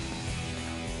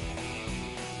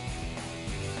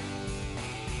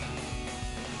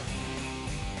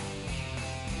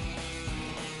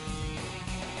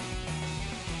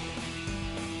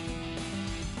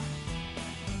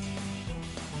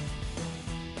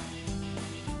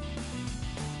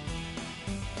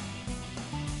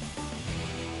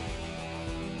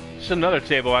 It's another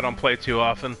table I don't play too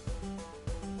often.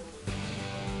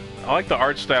 I like the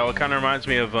art style. It kind of reminds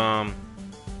me of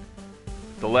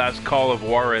the last Call of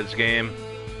Juarez game,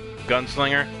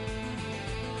 Gunslinger.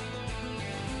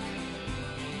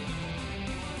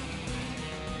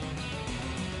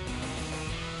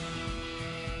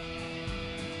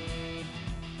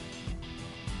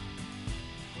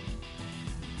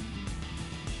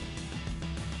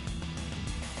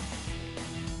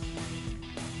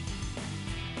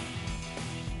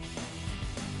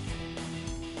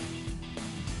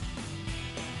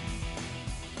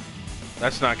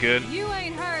 That's not good. You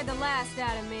ain't heard the last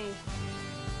out of me.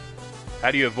 How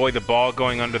do you avoid the ball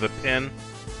going under the pin?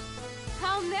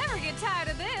 I'll never get tired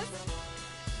of this.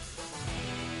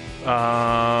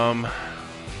 I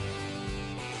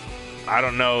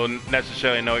don't know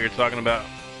necessarily know what you're talking about.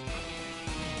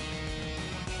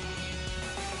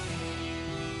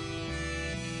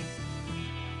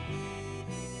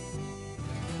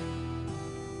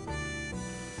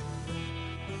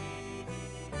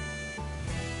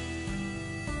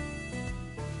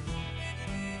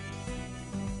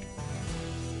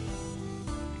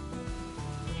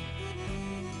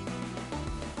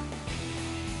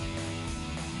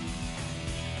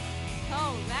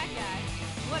 Oh, that guy.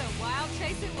 What a wild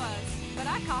chase it was. But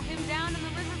I caught him down in the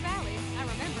river valley. I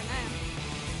remember now.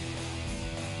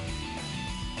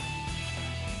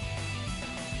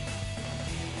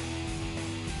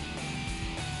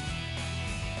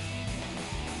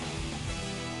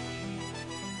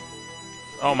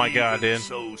 Oh my god, dude.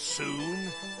 So soon?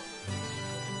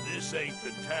 This ain't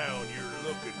the town you're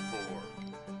looking for.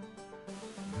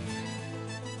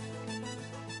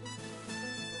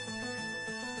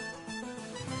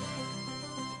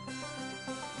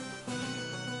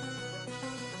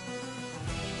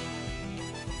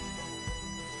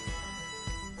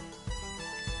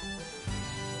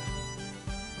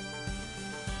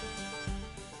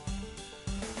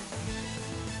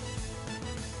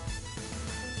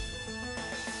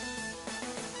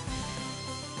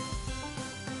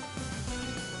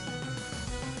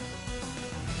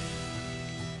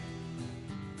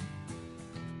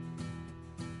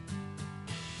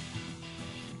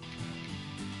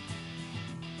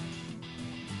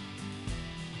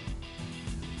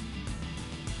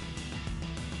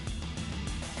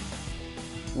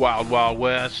 Wild Wild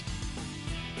West.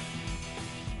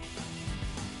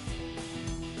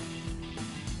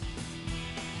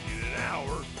 In an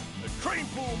hour, a train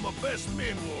full of my best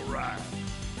men will arrive.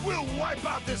 We'll wipe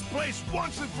out this place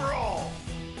once and for all.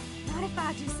 Not if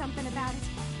I do something about it.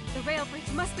 The rail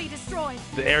bridge must be destroyed.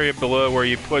 The area below where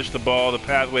you push the ball, the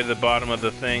pathway to the bottom of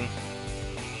the thing.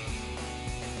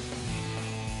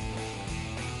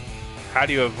 How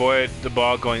do you avoid the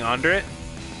ball going under it?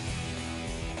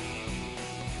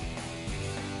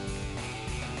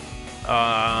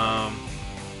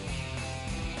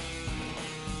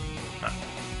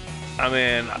 I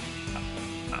mean,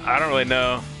 I don't really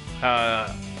know.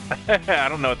 I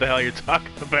don't know what the hell you're talking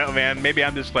about, man. Maybe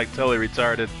I'm just like totally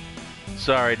retarded.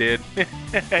 Sorry, dude.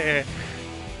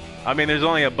 I mean, there's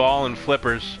only a ball and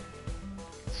flippers.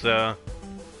 so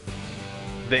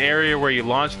the area where you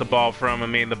launch the ball from, I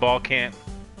mean, the ball can't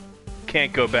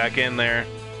go back in there.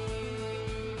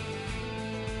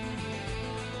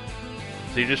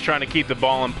 So you're just trying to keep the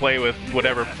ball in play with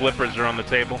whatever flippers are on the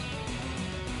table.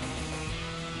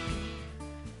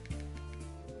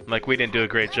 Like, we didn't do a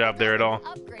great job there at all.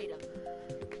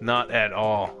 Not at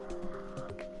all.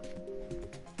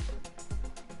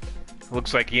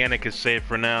 Looks like Yannick is safe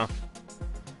for now.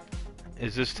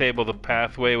 Is this table the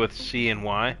pathway with C and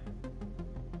Y?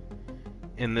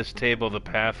 In this table, the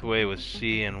pathway with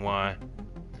C and Y.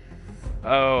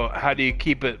 Oh, how do you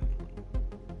keep it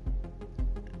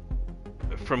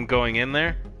from going in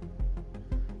there?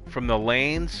 From the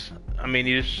lanes? I mean,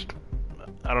 you just,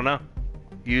 I don't know.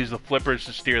 Use the flippers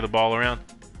to steer the ball around.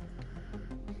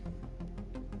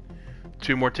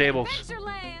 2 more tables.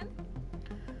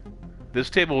 This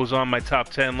table was on my top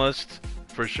 10 list,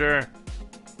 for sure.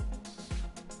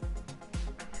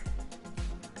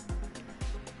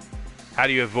 How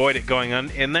do you avoid it going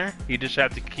in there? You just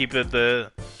have to keep it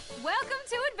Welcome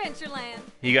to Adventureland.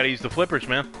 You gotta use the flippers,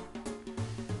 man.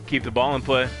 Keep the ball in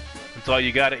play. That's all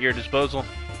you got at your disposal.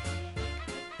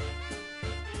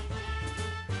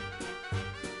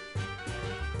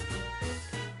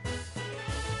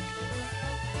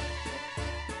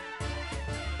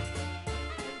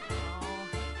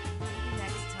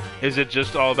 Is it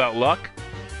just all about luck?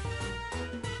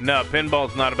 No,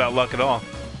 pinball's not about luck at all.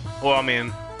 Well, I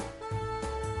mean,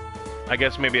 I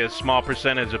guess maybe a small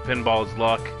percentage of pinball is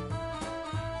luck.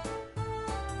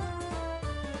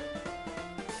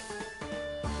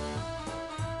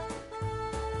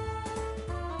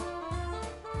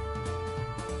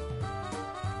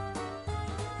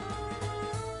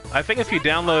 I think if you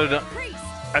download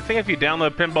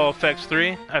Pinball FX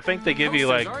 3, I think they give you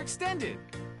like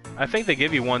I think they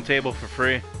give you 1 table for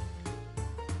free.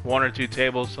 1 or 2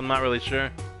 tables, I'm not really sure.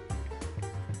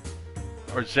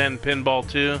 Or Zen Pinball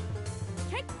 2.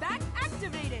 Kickback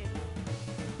activated.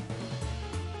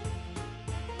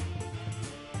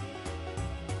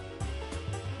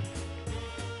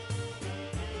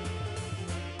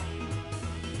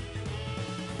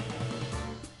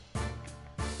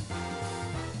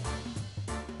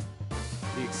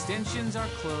 The extensions are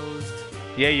closed.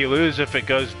 Yeah, you lose if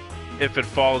it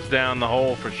falls down the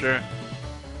hole for sure.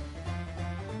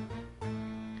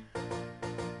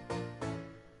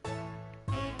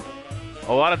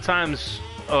 A lot of times,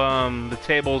 the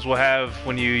tables will have,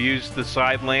 when you use the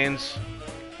side lanes,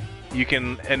 you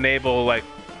can enable like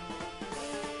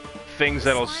things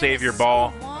that'll save your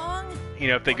ball. You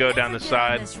know, if they go down the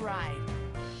side.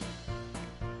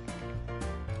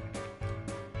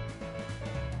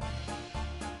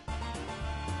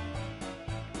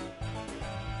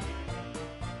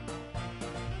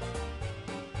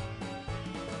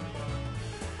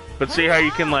 But see how you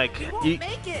can like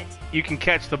you can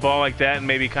catch the ball like that and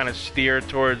maybe kind of steer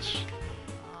towards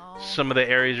some of the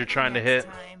areas you're trying to hit.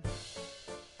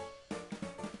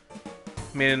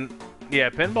 I mean,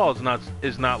 yeah, pinball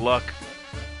is not luck.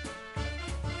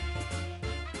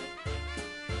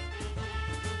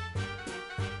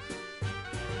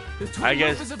 I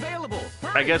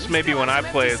guess maybe when I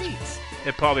play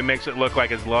it probably makes it look like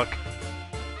it's luck.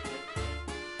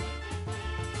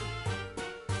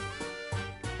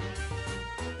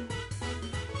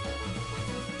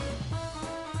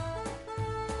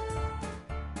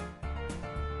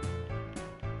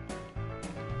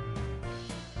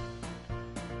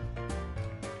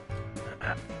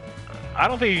 I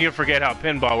don't think you can forget how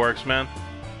pinball works, man.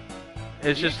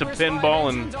 It's just a pinball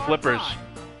and flippers.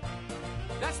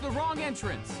 That's the wrong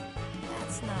entrance.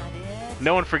 That's not it.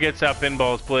 No one forgets how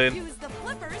pinball is played. Use the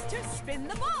flippers to spin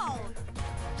the ball.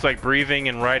 It's like breathing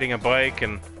and riding a bike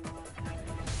and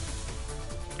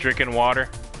drinking water.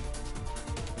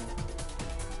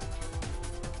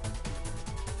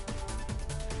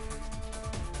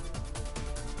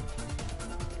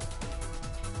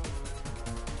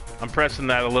 I'm pressing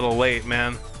that a little late,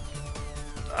 man.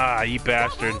 Ah, you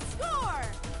bastard.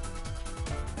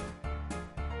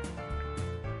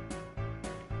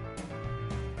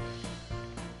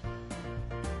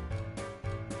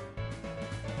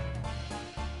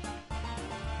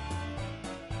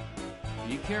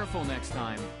 Be careful next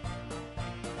time.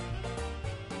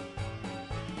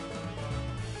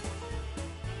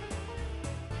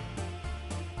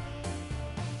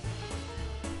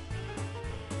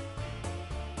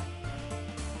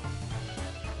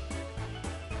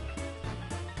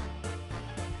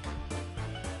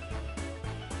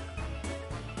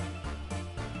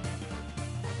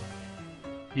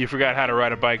 You forgot how to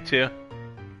ride a bike too?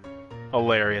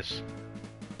 Hilarious.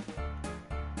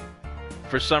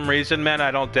 For some reason, man,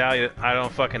 I don't doubt it. I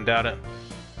don't fucking doubt it.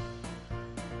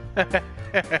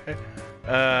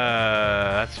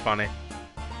 That's funny.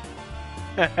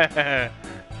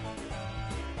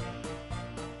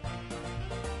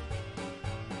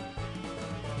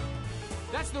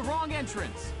 That's the wrong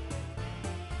entrance.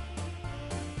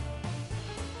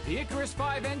 The Icarus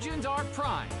 5 engines are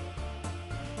prime.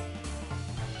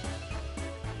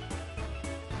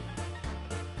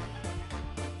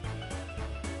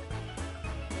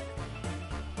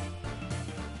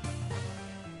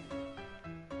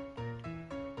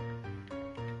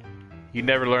 You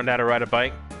never learned how to ride a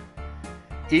bike?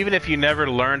 Even if you never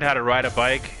learned how to ride a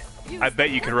bike, I bet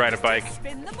you could ride a bike.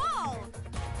 Spin the ball.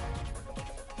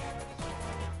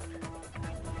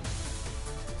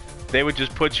 They would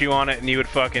just put you on it and you would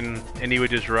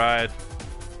just ride.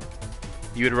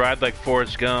 You would ride like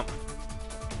Forrest Gump.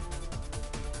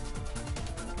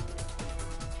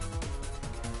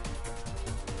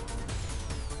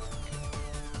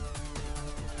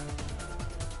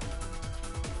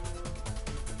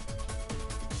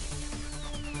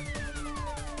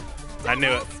 I knew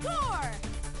it. Score.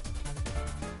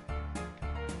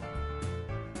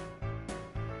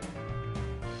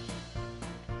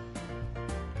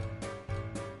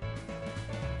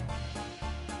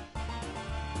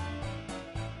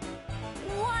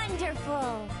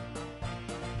 Wonderful.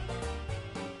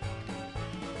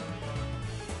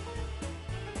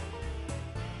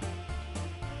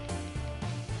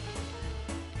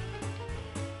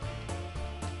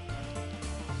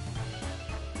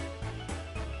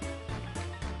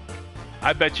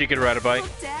 I bet you could ride a bike.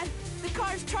 Look, Dad, the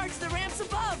cars charge the ramps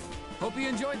above. Hope you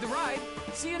enjoyed the ride.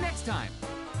 See you next time.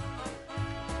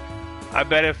 I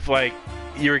bet if like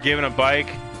you were given a bike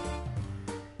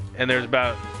and there's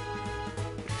about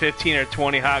 15 or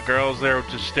 20 hot girls there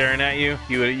just staring at you,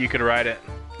 you could ride it.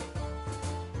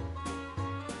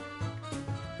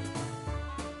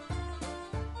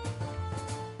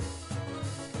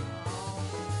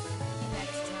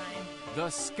 Next time. The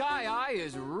Sky Eye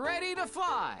is ready to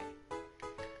fly.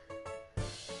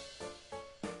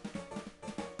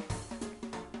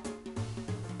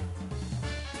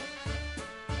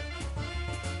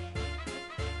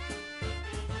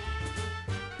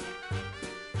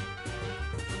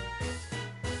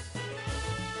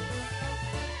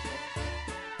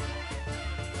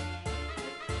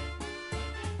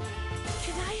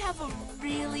 Can I have a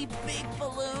really big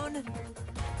balloon?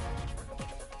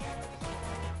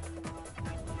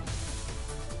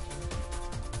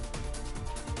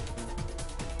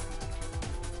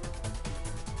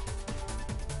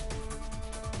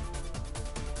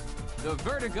 The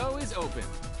Vertigo is open.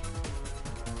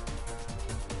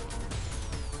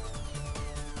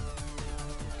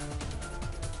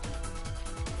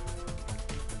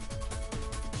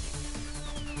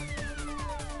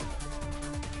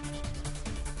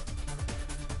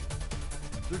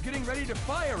 They're getting ready to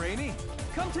fire, ain't he?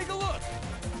 Come take a look.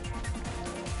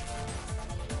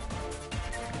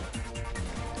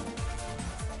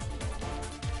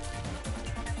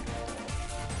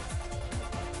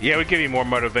 Yeah, it would give you more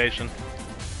motivation.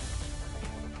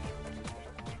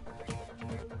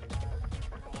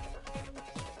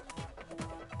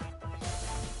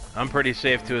 I'm pretty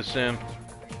safe to assume.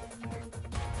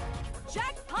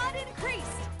 Jackpot increased.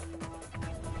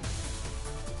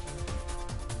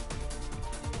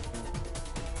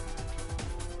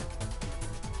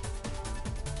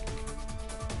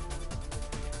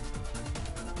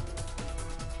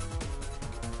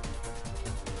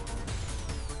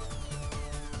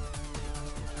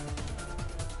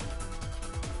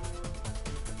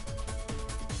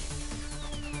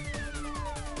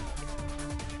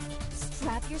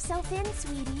 Strap yourself in,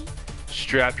 sweetie.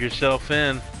 Strap yourself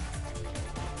in.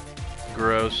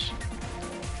 Gross.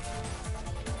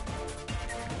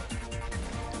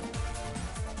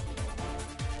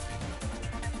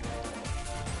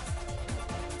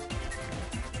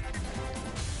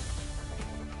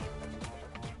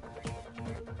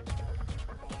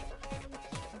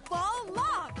 Ball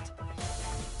locked.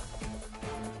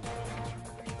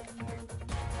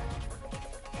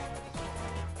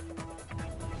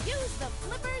 Use the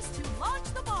flippers to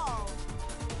launch the ball.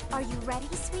 Are you ready,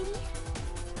 sweetie?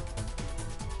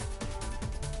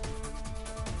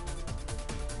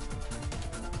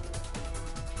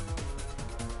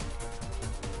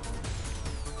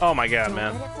 Oh my god, Don't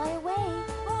man. let it fly away.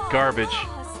 Garbage.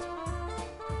 Lost.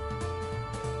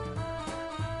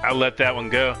 I let that one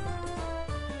go.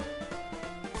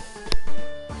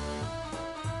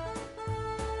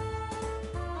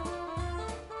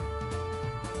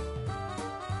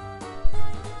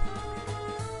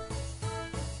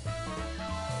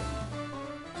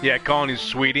 Yeah, calling you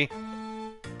sweetie.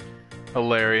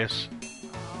 Hilarious.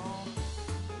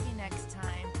 Maybe next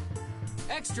time.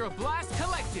 Extra blast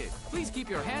collected. Please keep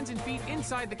your hands and feet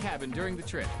inside the cabin during the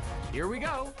trip. Here we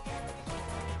go.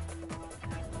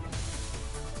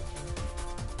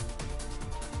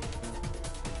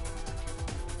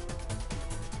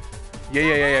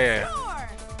 Yeah. Score!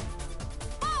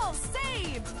 Ball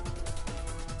saved!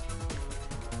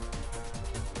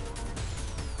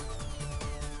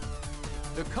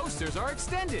 The coasters are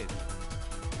extended.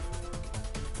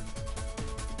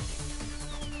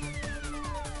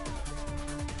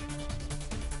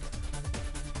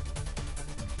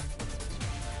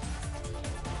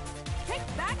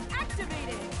 Kickback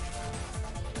activated!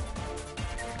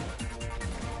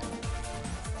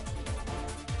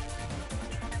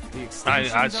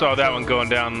 I saw that one going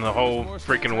down the whole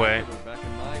freaking way.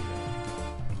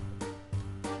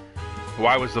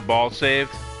 Why was the ball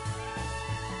saved?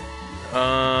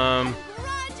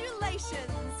 Congratulations!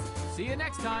 See you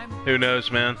next time. Who knows,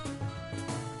 man?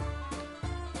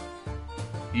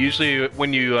 Usually,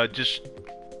 when you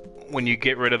when you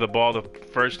get rid of the ball the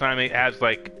first time, it has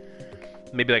like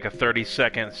maybe like a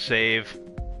 30-second save,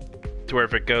 to where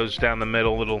if it goes down the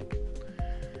middle, it'll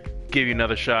give you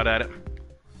another shot at it.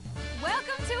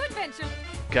 Welcome to adventure.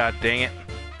 God dang it!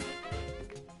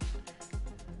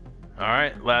 All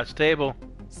right, last table.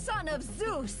 Son of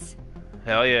Zeus!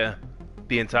 Hell yeah.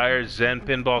 The entire Zen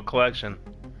pinball collection.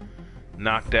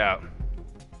 Knocked out.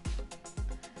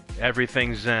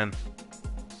 Everything Zen.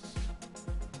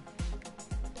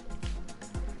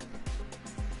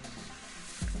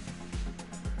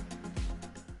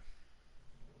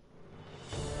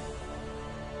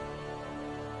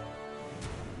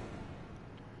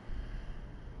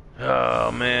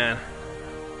 Oh, man.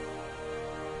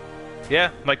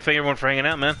 Yeah, I'd like to thank everyone for hanging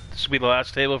out, man. This will be the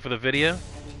last table for the video.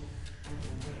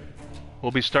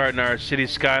 We'll be starting our City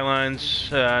Skylines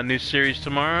new series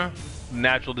tomorrow.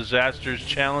 Natural Disasters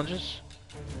Challenges.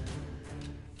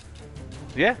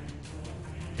 Yeah.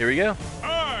 Here we go.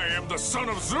 I am the son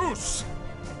of Zeus!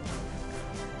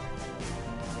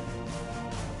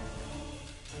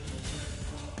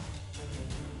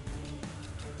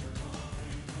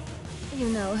 You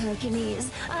know,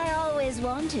 Hercules, I always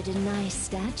wanted a nice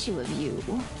statue of you.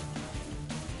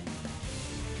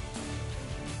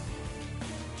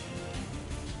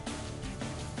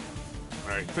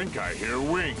 I think I hear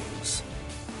wings.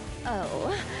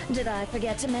 Oh, did I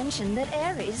forget to mention that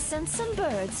Ares sent some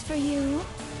birds for you?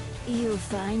 You'll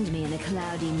find me in a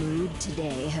cloudy mood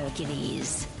today,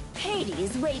 Hercules.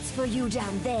 Hades waits for you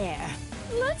down there.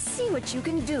 Let's see what you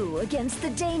can do against the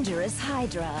dangerous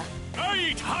Hydra. I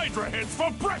eat Hydra heads for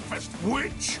breakfast,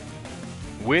 witch!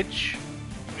 Witch?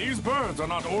 These birds are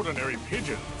not ordinary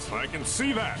pigeons. I can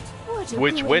see that. What a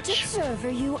Witch, great witch. observer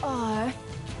you are.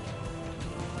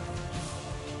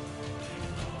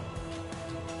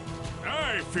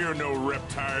 I fear no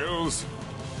reptiles.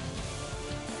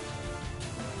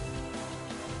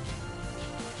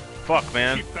 Fuck,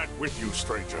 man. Keep that with you,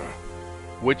 stranger.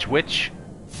 Witch?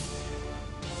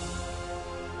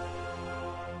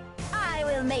 I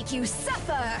will make you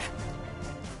suffer.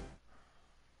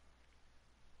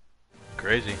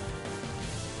 Crazy.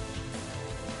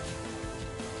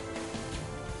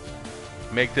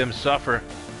 Make them suffer.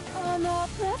 Or more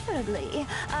preferably,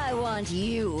 I want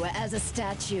you as a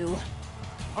statue.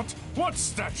 What? What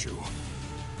statue?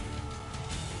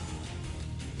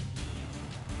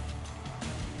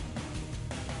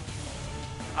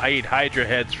 I eat Hydra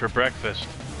heads for breakfast.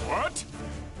 What?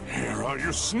 Here are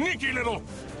you sneaky little...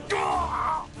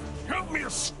 Gah! Help me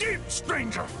escape,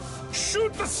 stranger!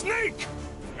 Shoot the snake!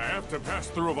 I have to pass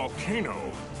through a volcano.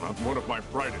 Not one of my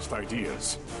brightest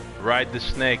ideas. Ride the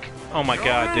snake. Oh my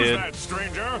god, Who's dude. that,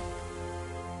 stranger?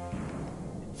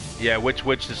 Yeah, witch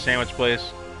the sandwich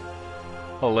place.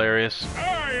 Hilarious.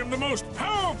 I am the most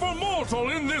powerful mortal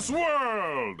in this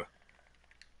world!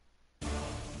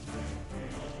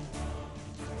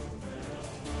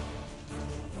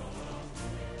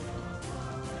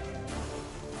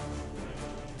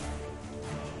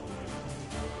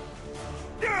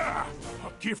 Yeah!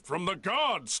 A gift from the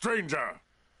gods, stranger!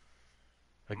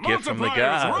 A gift from the Multipliers,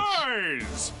 gods.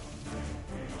 rise!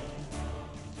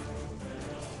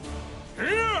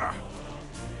 Yeah!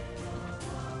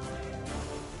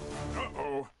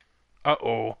 Uh-oh.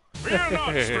 Uh-oh. Fear not,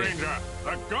 stranger!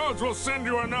 The gods will send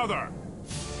you another!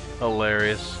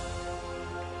 Hilarious.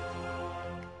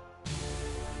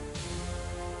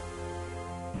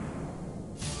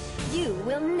 You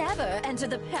will never enter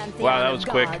the pantheon Wow, that of was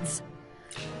quick. gods.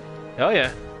 Hell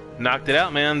yeah. Knocked it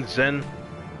out, man. Zen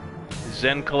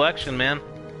collection, man.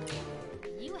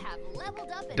 You have leveled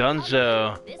up and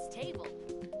Dunzo. upgrade this table.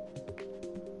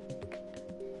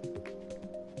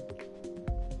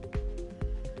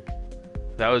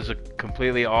 That was a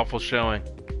completely awful showing.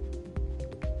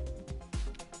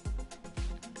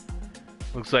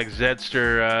 Looks like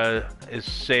Zedster is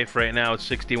safe right now at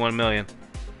 61 million.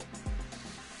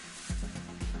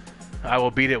 I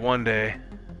will beat it one day.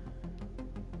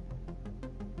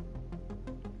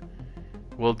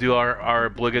 We'll do our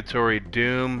obligatory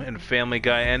Doom and Family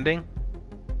Guy ending.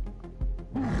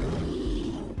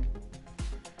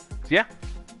 Yeah.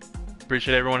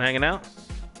 Appreciate everyone hanging out.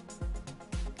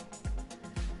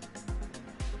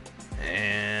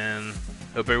 And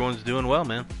hope everyone's doing well,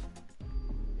 man.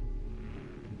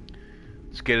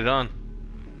 Let's get it on.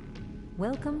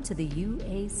 Welcome to the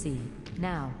UAC.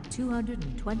 Now,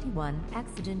 221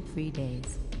 accident-free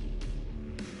days.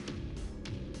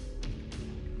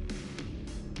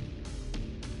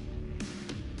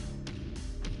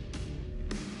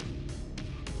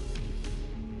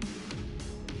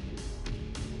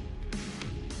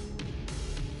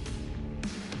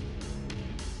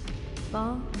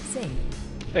 Ball safe.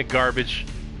 That garbage.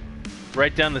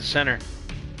 Right down the center.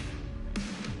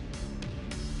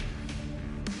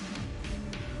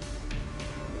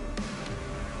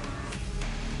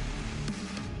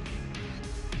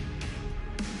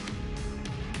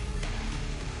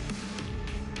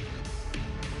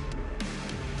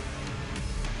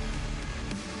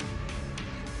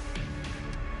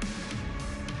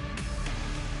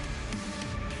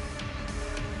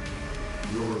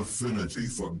 Your affinity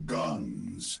for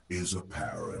guns is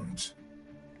apparent.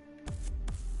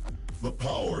 The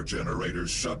power generators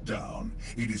shut down.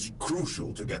 It is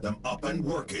crucial to get them up and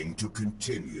working to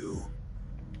continue.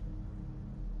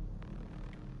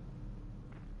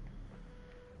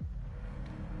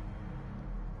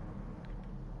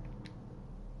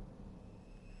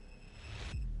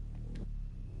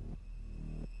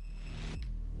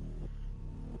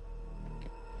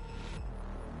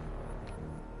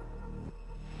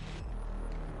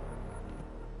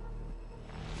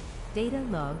 Data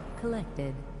log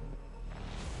collected.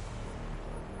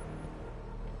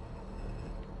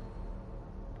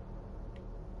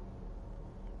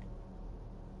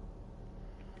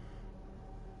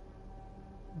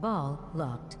 Ball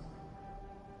locked.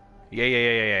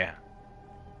 Yeah.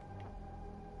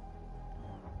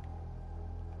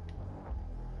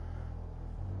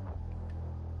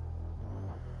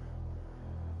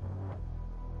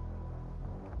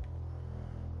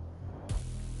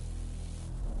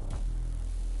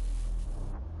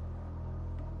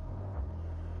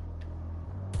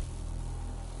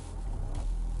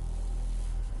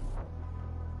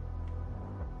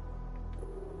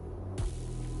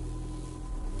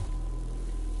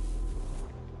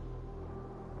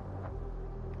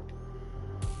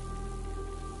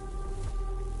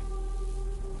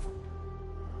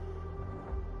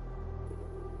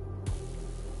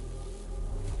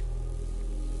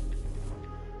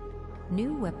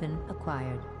 New weapon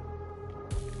acquired.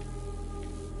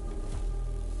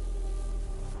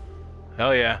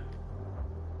 Hell yeah.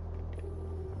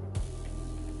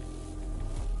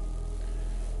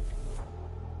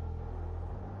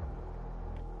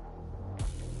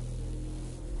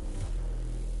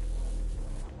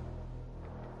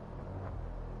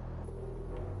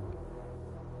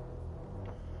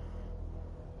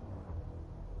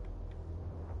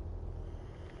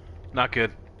 Not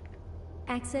good.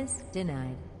 Access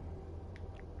denied.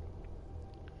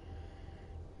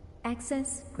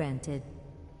 Access granted.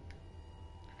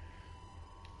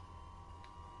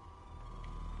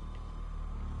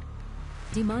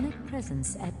 Demonic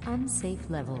presence at unsafe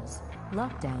levels.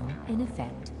 Lockdown in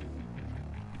effect.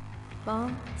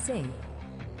 Ball safe.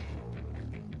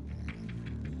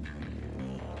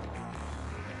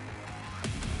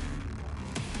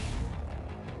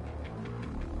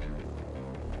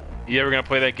 You ever gonna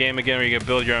play that game again where you can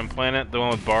build your own planet? The one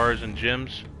with bars and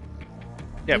gyms?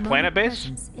 Yeah, Demonic Planet Base?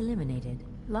 presence eliminated.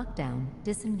 Lockdown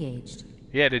disengaged.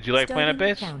 Yeah, did you like Starting Planet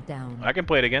Base? countdown. I can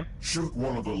play it again. Shoot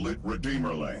one of the lit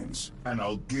Redeemer lanes, and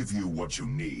I'll give you what you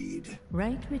need.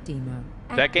 Right Redeemer.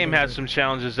 That game has activated. some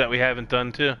challenges that we haven't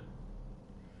done too.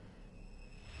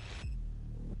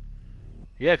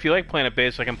 Yeah, if you like Planet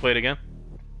Base, I can play it again.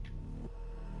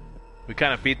 We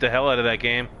kind of beat the hell out of that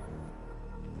game.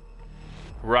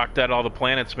 Rocked out all the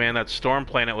planets, man. That storm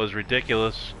planet was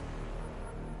ridiculous.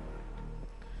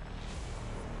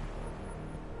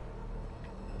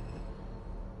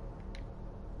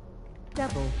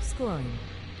 Double scoring.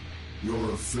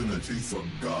 Your affinity for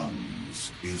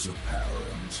guns is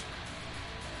apparent.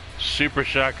 Super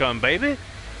shotgun, baby.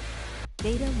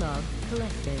 Data log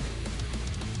collected.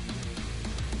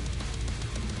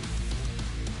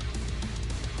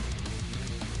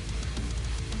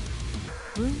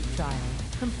 Room trial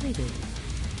completed.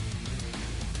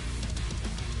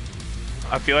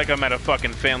 I feel like I'm at a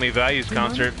fucking Family Values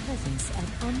concert. Demonic presence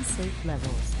at unsafe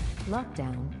levels.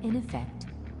 Lockdown in effect.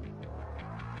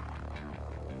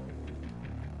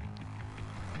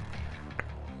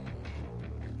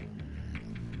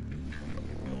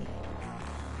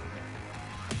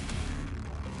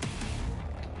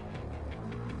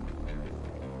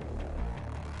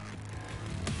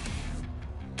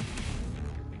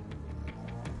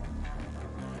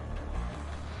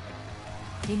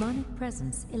 Demonic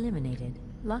presence eliminated.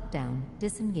 Lockdown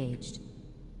disengaged.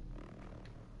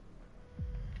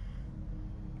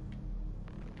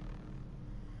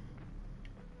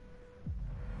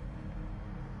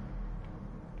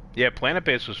 Yeah, Planet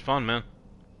Base was fun, man.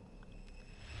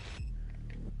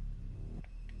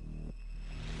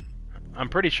 I'm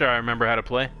pretty sure I remember how to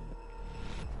play.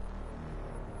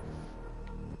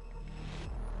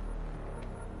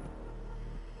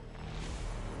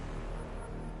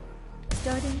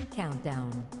 Starting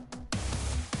countdown.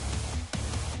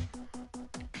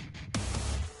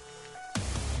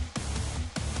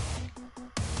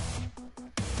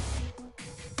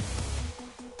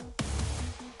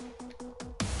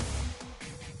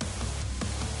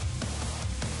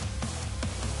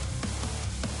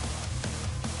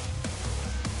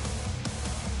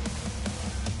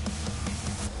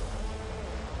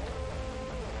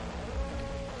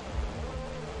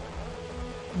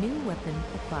 New weapon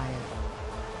acquired.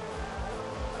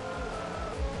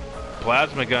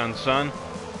 Plasma gun, son.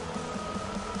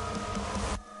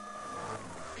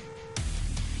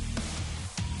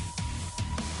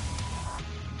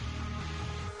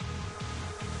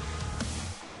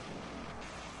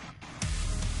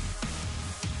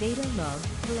 Data log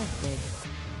collected.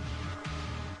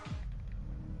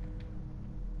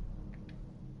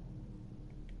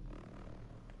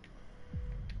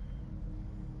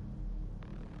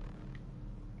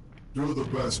 Do the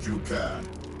best you can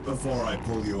before I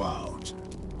pull you out.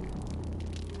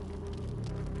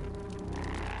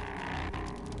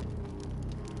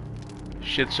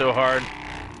 Shit's so hard.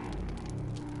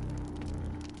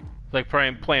 Like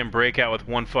playing Breakout with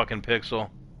one fucking pixel.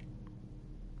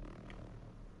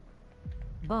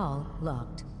 Ball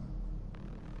locked.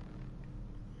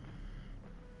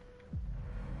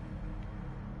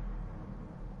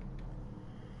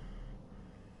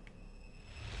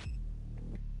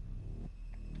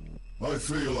 I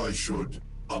feel I should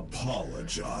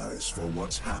apologize for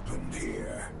what's happened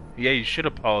here. Yeah, you should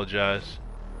apologize.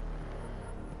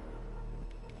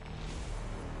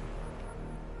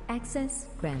 Access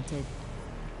granted.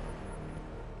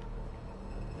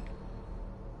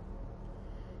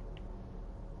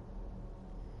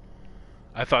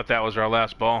 I thought that was our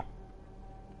last ball.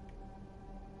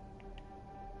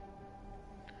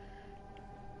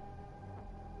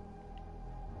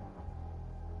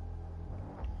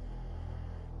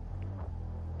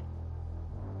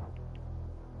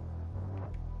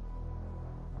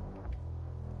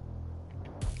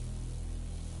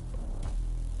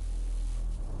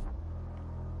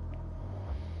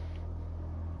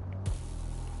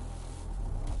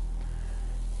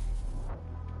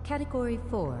 Category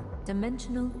 4,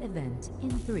 Dimensional Event in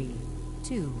 3,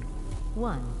 2,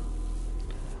 1.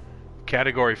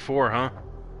 Category 4, huh?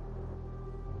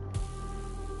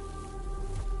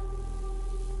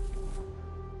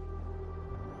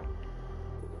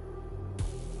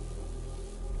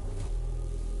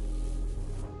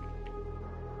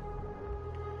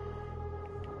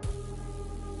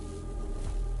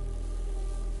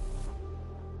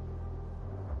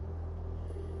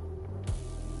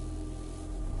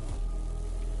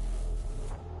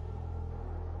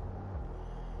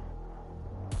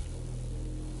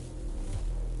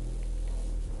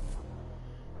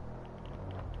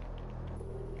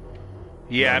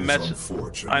 Yeah, I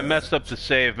messed up the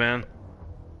save, man.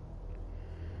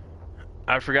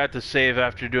 I forgot to save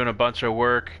after doing a bunch of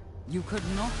work. You could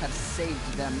not have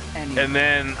saved them anyway. And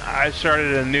then I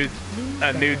started a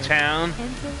new town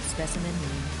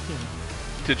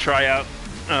to try out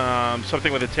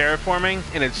something with the terraforming,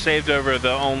 and it saved over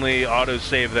the only auto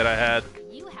save that I had.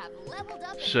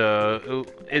 So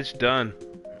it's done.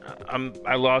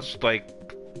 I lost like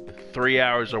 3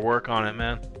 hours of work on it,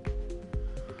 man.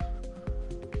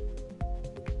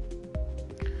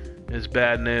 It's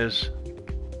bad news.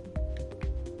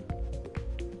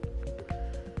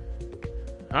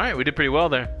 Alright, we did pretty well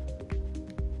there.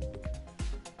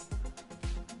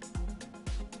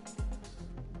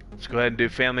 Let's go ahead and do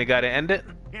Family Guy to end it.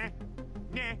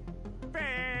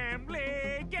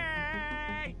 Family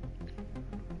Guy!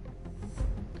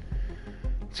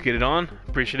 Let's get it on.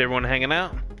 Appreciate everyone hanging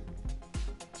out.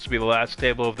 This will be the last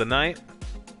table of the night.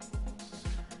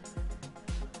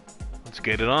 Let's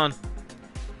get it on.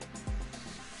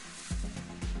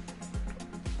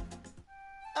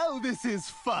 Oh, this is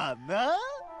fun, huh?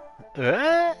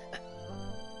 Let's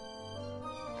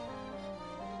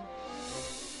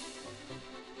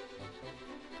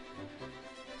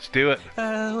do it.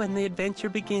 Oh, and the adventure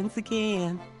begins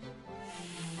again.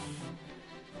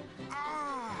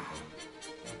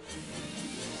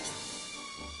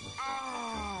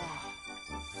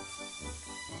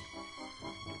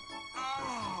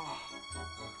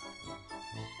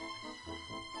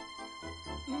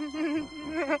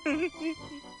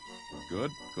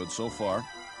 Good so far.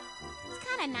 It's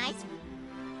kind of nice.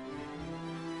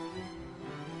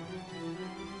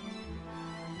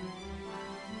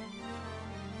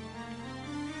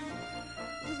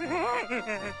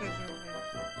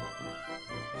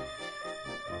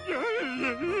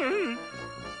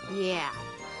 Yeah.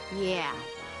 Yeah.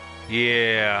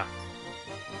 Yeah.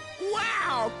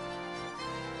 Wow!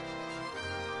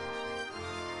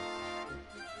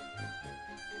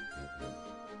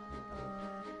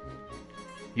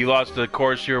 You lost the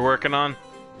course you were working on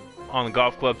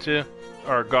Golf Club 2?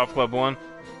 Or Golf Club 1?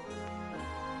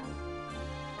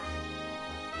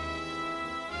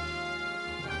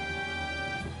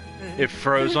 It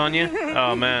froze on you?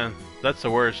 Oh man, that's the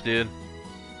worst, dude.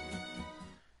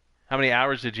 How many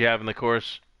hours did you have in the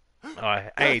course? Oh,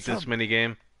 I hate this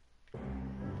minigame.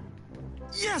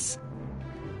 Yes!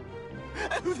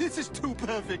 Oh, this is too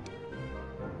perfect.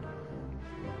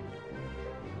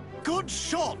 Good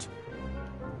shot!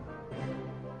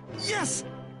 Yes!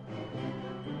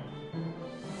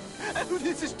 Oh,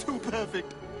 this is too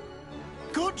perfect.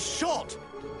 Good shot!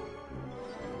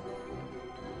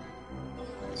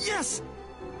 Yes!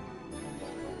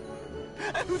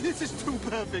 Oh, this is too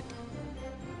perfect.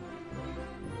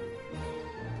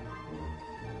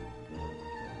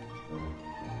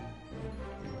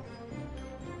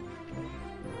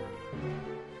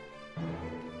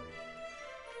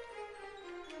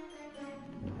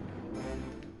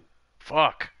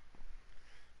 Fuck.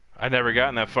 I never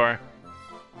gotten that far.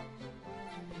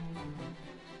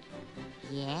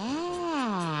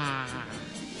 Yeah.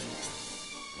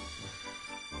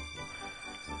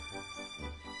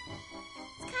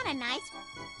 It's kind of nice.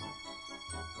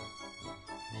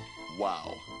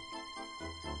 Wow.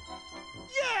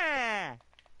 Yeah!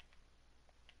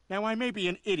 Now, I may be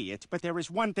an idiot, but there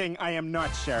is one thing I am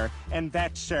not, sir, and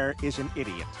that, sir, is an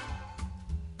idiot.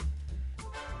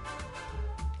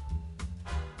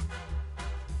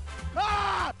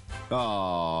 Ah!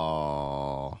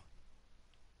 Oh.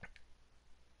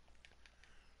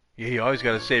 Yeah, you always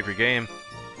gotta save your game.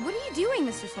 What are you doing,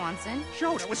 Mr. Swanson?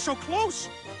 Joe, that was so close!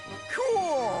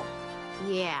 Cool!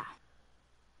 Yeah.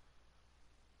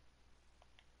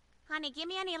 Honey, give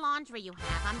me any laundry you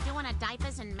have. I'm doing a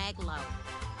diapers and Meg load.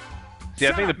 See,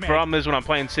 I think the problem is when I'm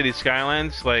playing City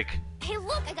Skylines, like, Hey,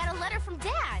 look, I got a letter from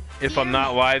Dad. if I'm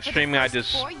not live streaming, I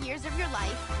just 4 years of your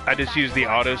life. use the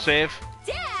autosave.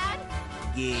 Dad!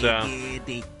 So,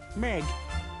 Meg,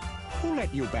 who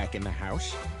let you back in the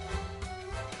house?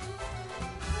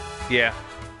 yeah.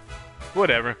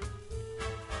 Whatever.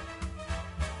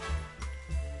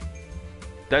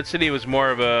 That city was more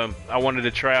of a, I wanted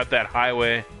to try out that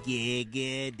highway.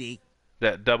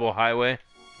 That double highway.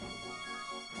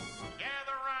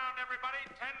 Gather around, everybody.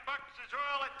 $10 is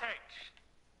all it takes.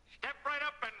 Step right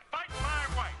up and fight my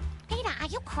way. Peter, are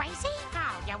you crazy?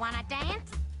 Oh, you wanna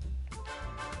dance?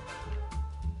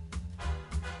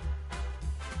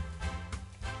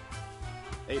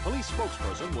 A police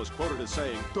spokesperson was quoted as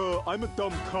saying, "Duh, I'm a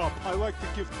dumb cop. I like to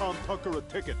give Tom Tucker a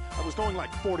ticket. I was going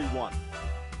like 41.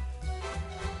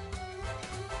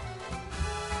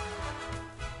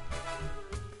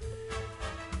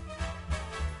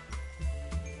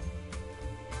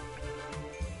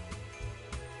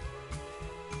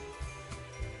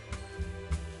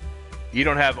 You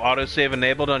don't have autosave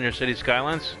enabled on your City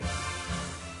Skylines?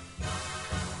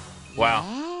 Wow.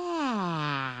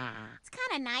 Yeah. It's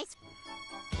kind of nice.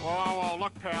 Whoa,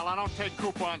 look, pal, I don't take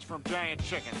coupons from giant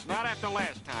chickens. Not after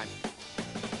last time.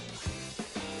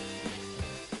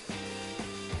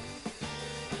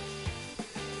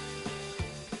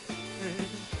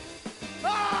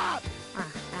 Ah!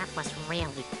 Oh, that was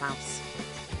really close.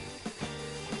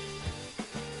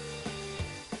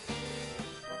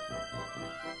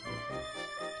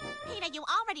 Peter, you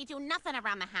already do nothing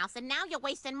around the house, and now you're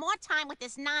wasting more time with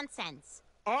this nonsense.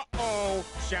 Uh-oh.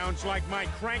 Sounds like my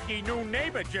cranky new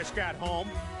neighbor just got home.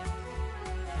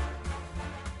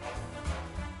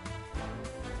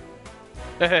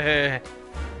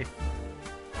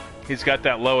 He's got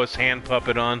that Lois hand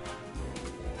puppet on.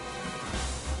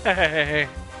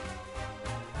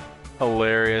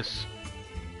 Hilarious.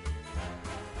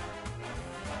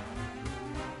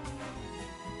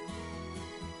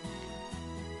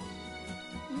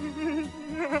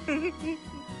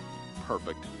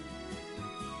 Perfect.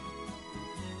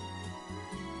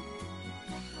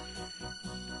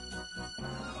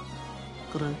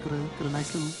 Got a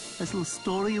nice little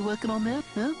story you're working on there,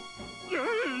 huh?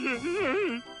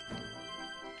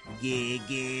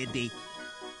 Giggity.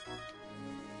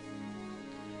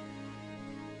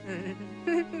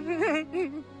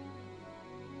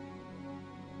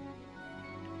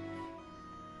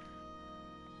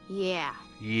 Yeah.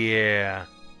 Yeah.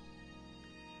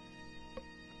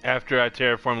 After I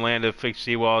terraformed land to fix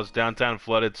seawalls, downtown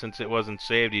flooded since it wasn't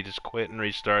saved. He just quit and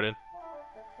restarted.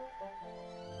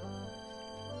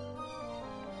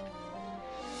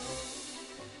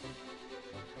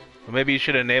 Well, maybe you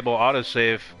should enable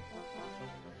autosave.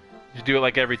 Just do it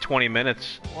like every 20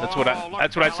 minutes. That's what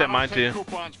I set mine to.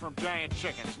 Coupons from giant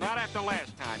chickens, not after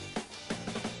last time.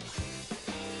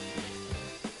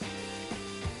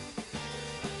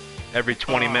 Every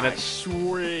 20 minutes.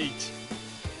 Sweet.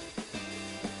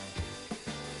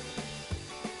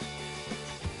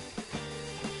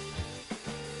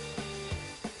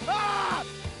 Ah!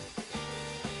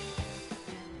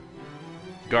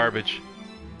 Garbage.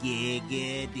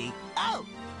 Giggity. Oh!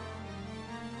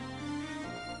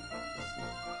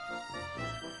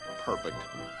 Perfect.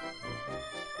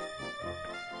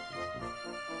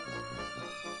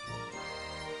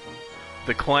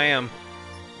 The clam.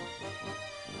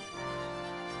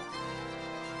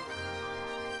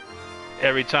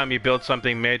 Every time you build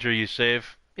something major, you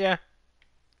save. Yeah.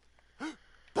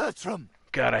 Bertram!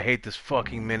 God, I hate this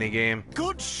fucking minigame.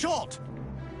 Good shot!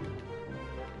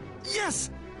 Yes!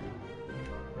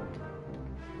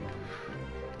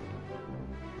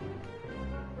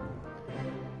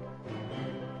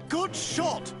 Good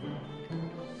shot!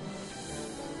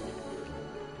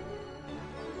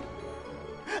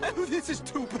 Oh, this is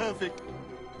too perfect.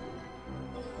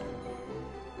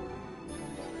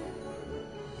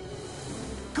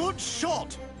 Good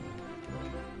shot!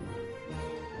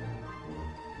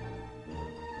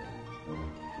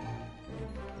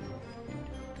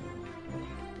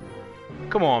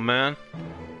 Come on, man.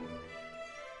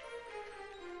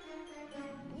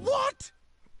 What?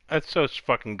 That's so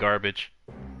fucking garbage.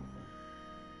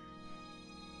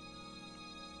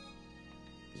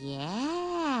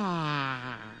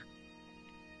 Yeah.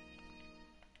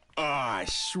 Ah,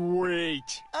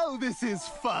 sweet. Oh, this is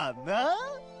fun, huh?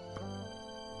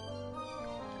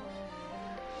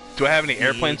 Do I have any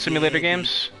airplane simulator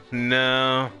games?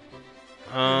 No.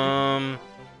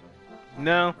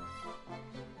 No.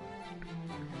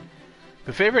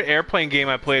 The favorite airplane game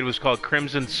I played was called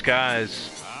Crimson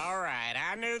Skies. All right,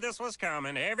 I knew this was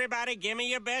coming. Everybody give me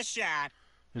your best shot.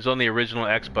 It was on the original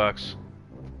Xbox.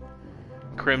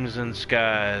 Crimson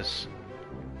Skies.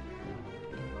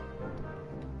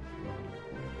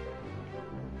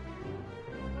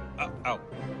 Oh.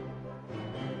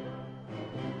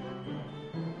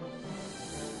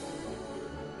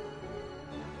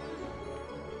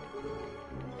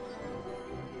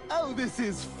 Oh, this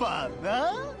is fun,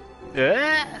 huh?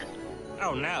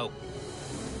 Oh, no.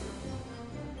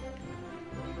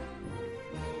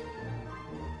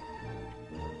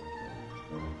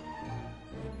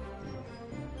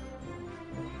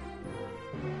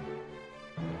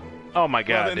 Oh my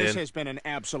god, well, then dude. This has been an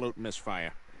absolute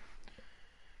misfire.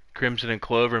 Crimson and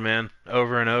Clover, man.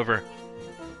 Over and over.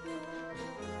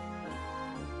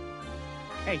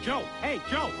 Hey, Joe,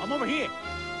 I'm over here.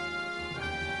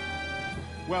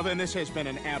 Well, then this has been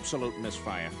an absolute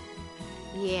misfire.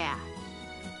 Yeah.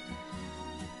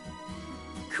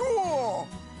 Cool!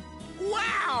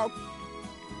 Wow!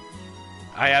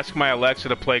 I asked my Alexa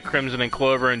to play Crimson and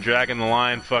Clover and Dragon the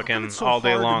Line fucking So all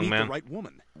day hard to long, meet man. The right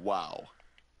woman. Wow.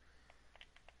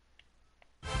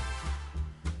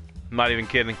 I'm not even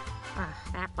kidding.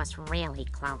 That was really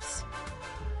close.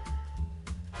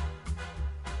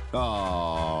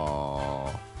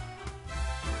 Oh.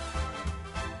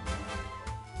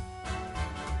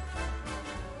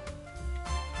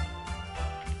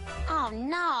 Oh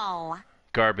no.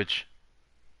 Garbage.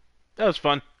 That was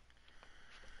fun.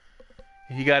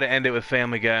 You gotta end it with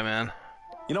Family Guy, man.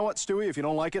 You know what, Stewie? If you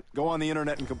don't like it, go on the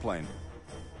internet and complain.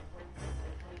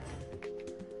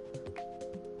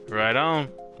 Right on.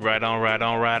 Right on, right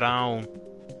on, right on.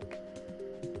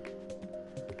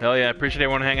 Hell yeah, I appreciate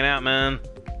everyone hanging out, man.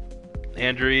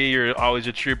 Andrew E., you're always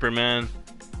a trooper, man.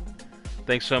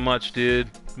 Thanks so much, dude.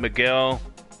 Miguel.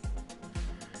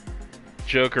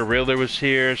 Joker Riddler was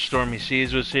here. Stormy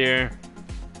Seas was here.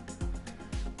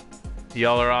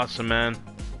 Y'all are awesome, man.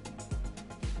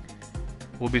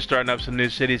 we'll be starting up some new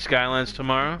city skylines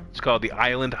tomorrow. It's called the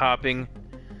Island Hopping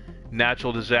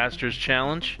Natural Disasters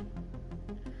Challenge.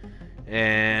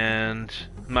 And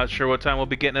I'm not sure what time we'll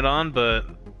be getting it on,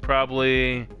 but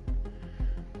probably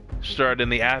start in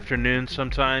the afternoon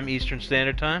sometime Eastern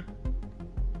Standard Time.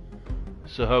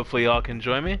 So hopefully y'all can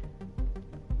join me.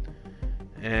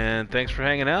 And thanks for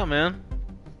hanging out, man.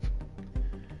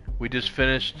 We just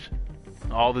finished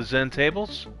all the Zen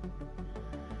tables.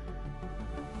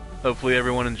 Hopefully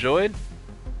everyone enjoyed.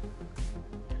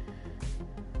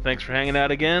 Thanks for hanging out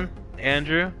again.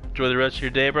 Andrew, enjoy the rest of your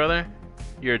day, brother.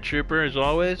 You're a trooper as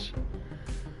always.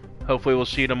 Hopefully we'll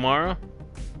see you tomorrow.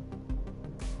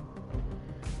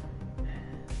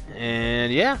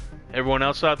 And yeah, everyone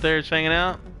else out there is hanging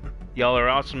out. Y'all are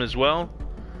awesome as well.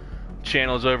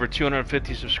 Channel is over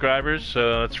 250 subscribers,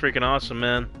 so that's freaking awesome,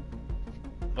 man.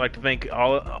 I'd like to thank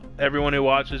everyone who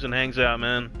watches and hangs out,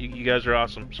 man. You guys are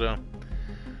awesome. So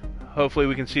hopefully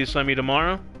we can see some of you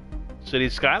tomorrow. City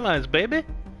Skylines, baby.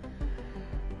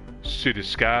 City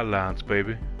Skylines,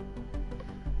 baby.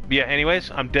 But yeah,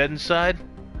 anyways, I'm dead inside.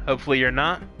 Hopefully you're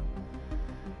not.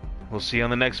 We'll see you on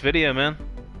the next video, man.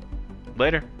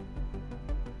 Later.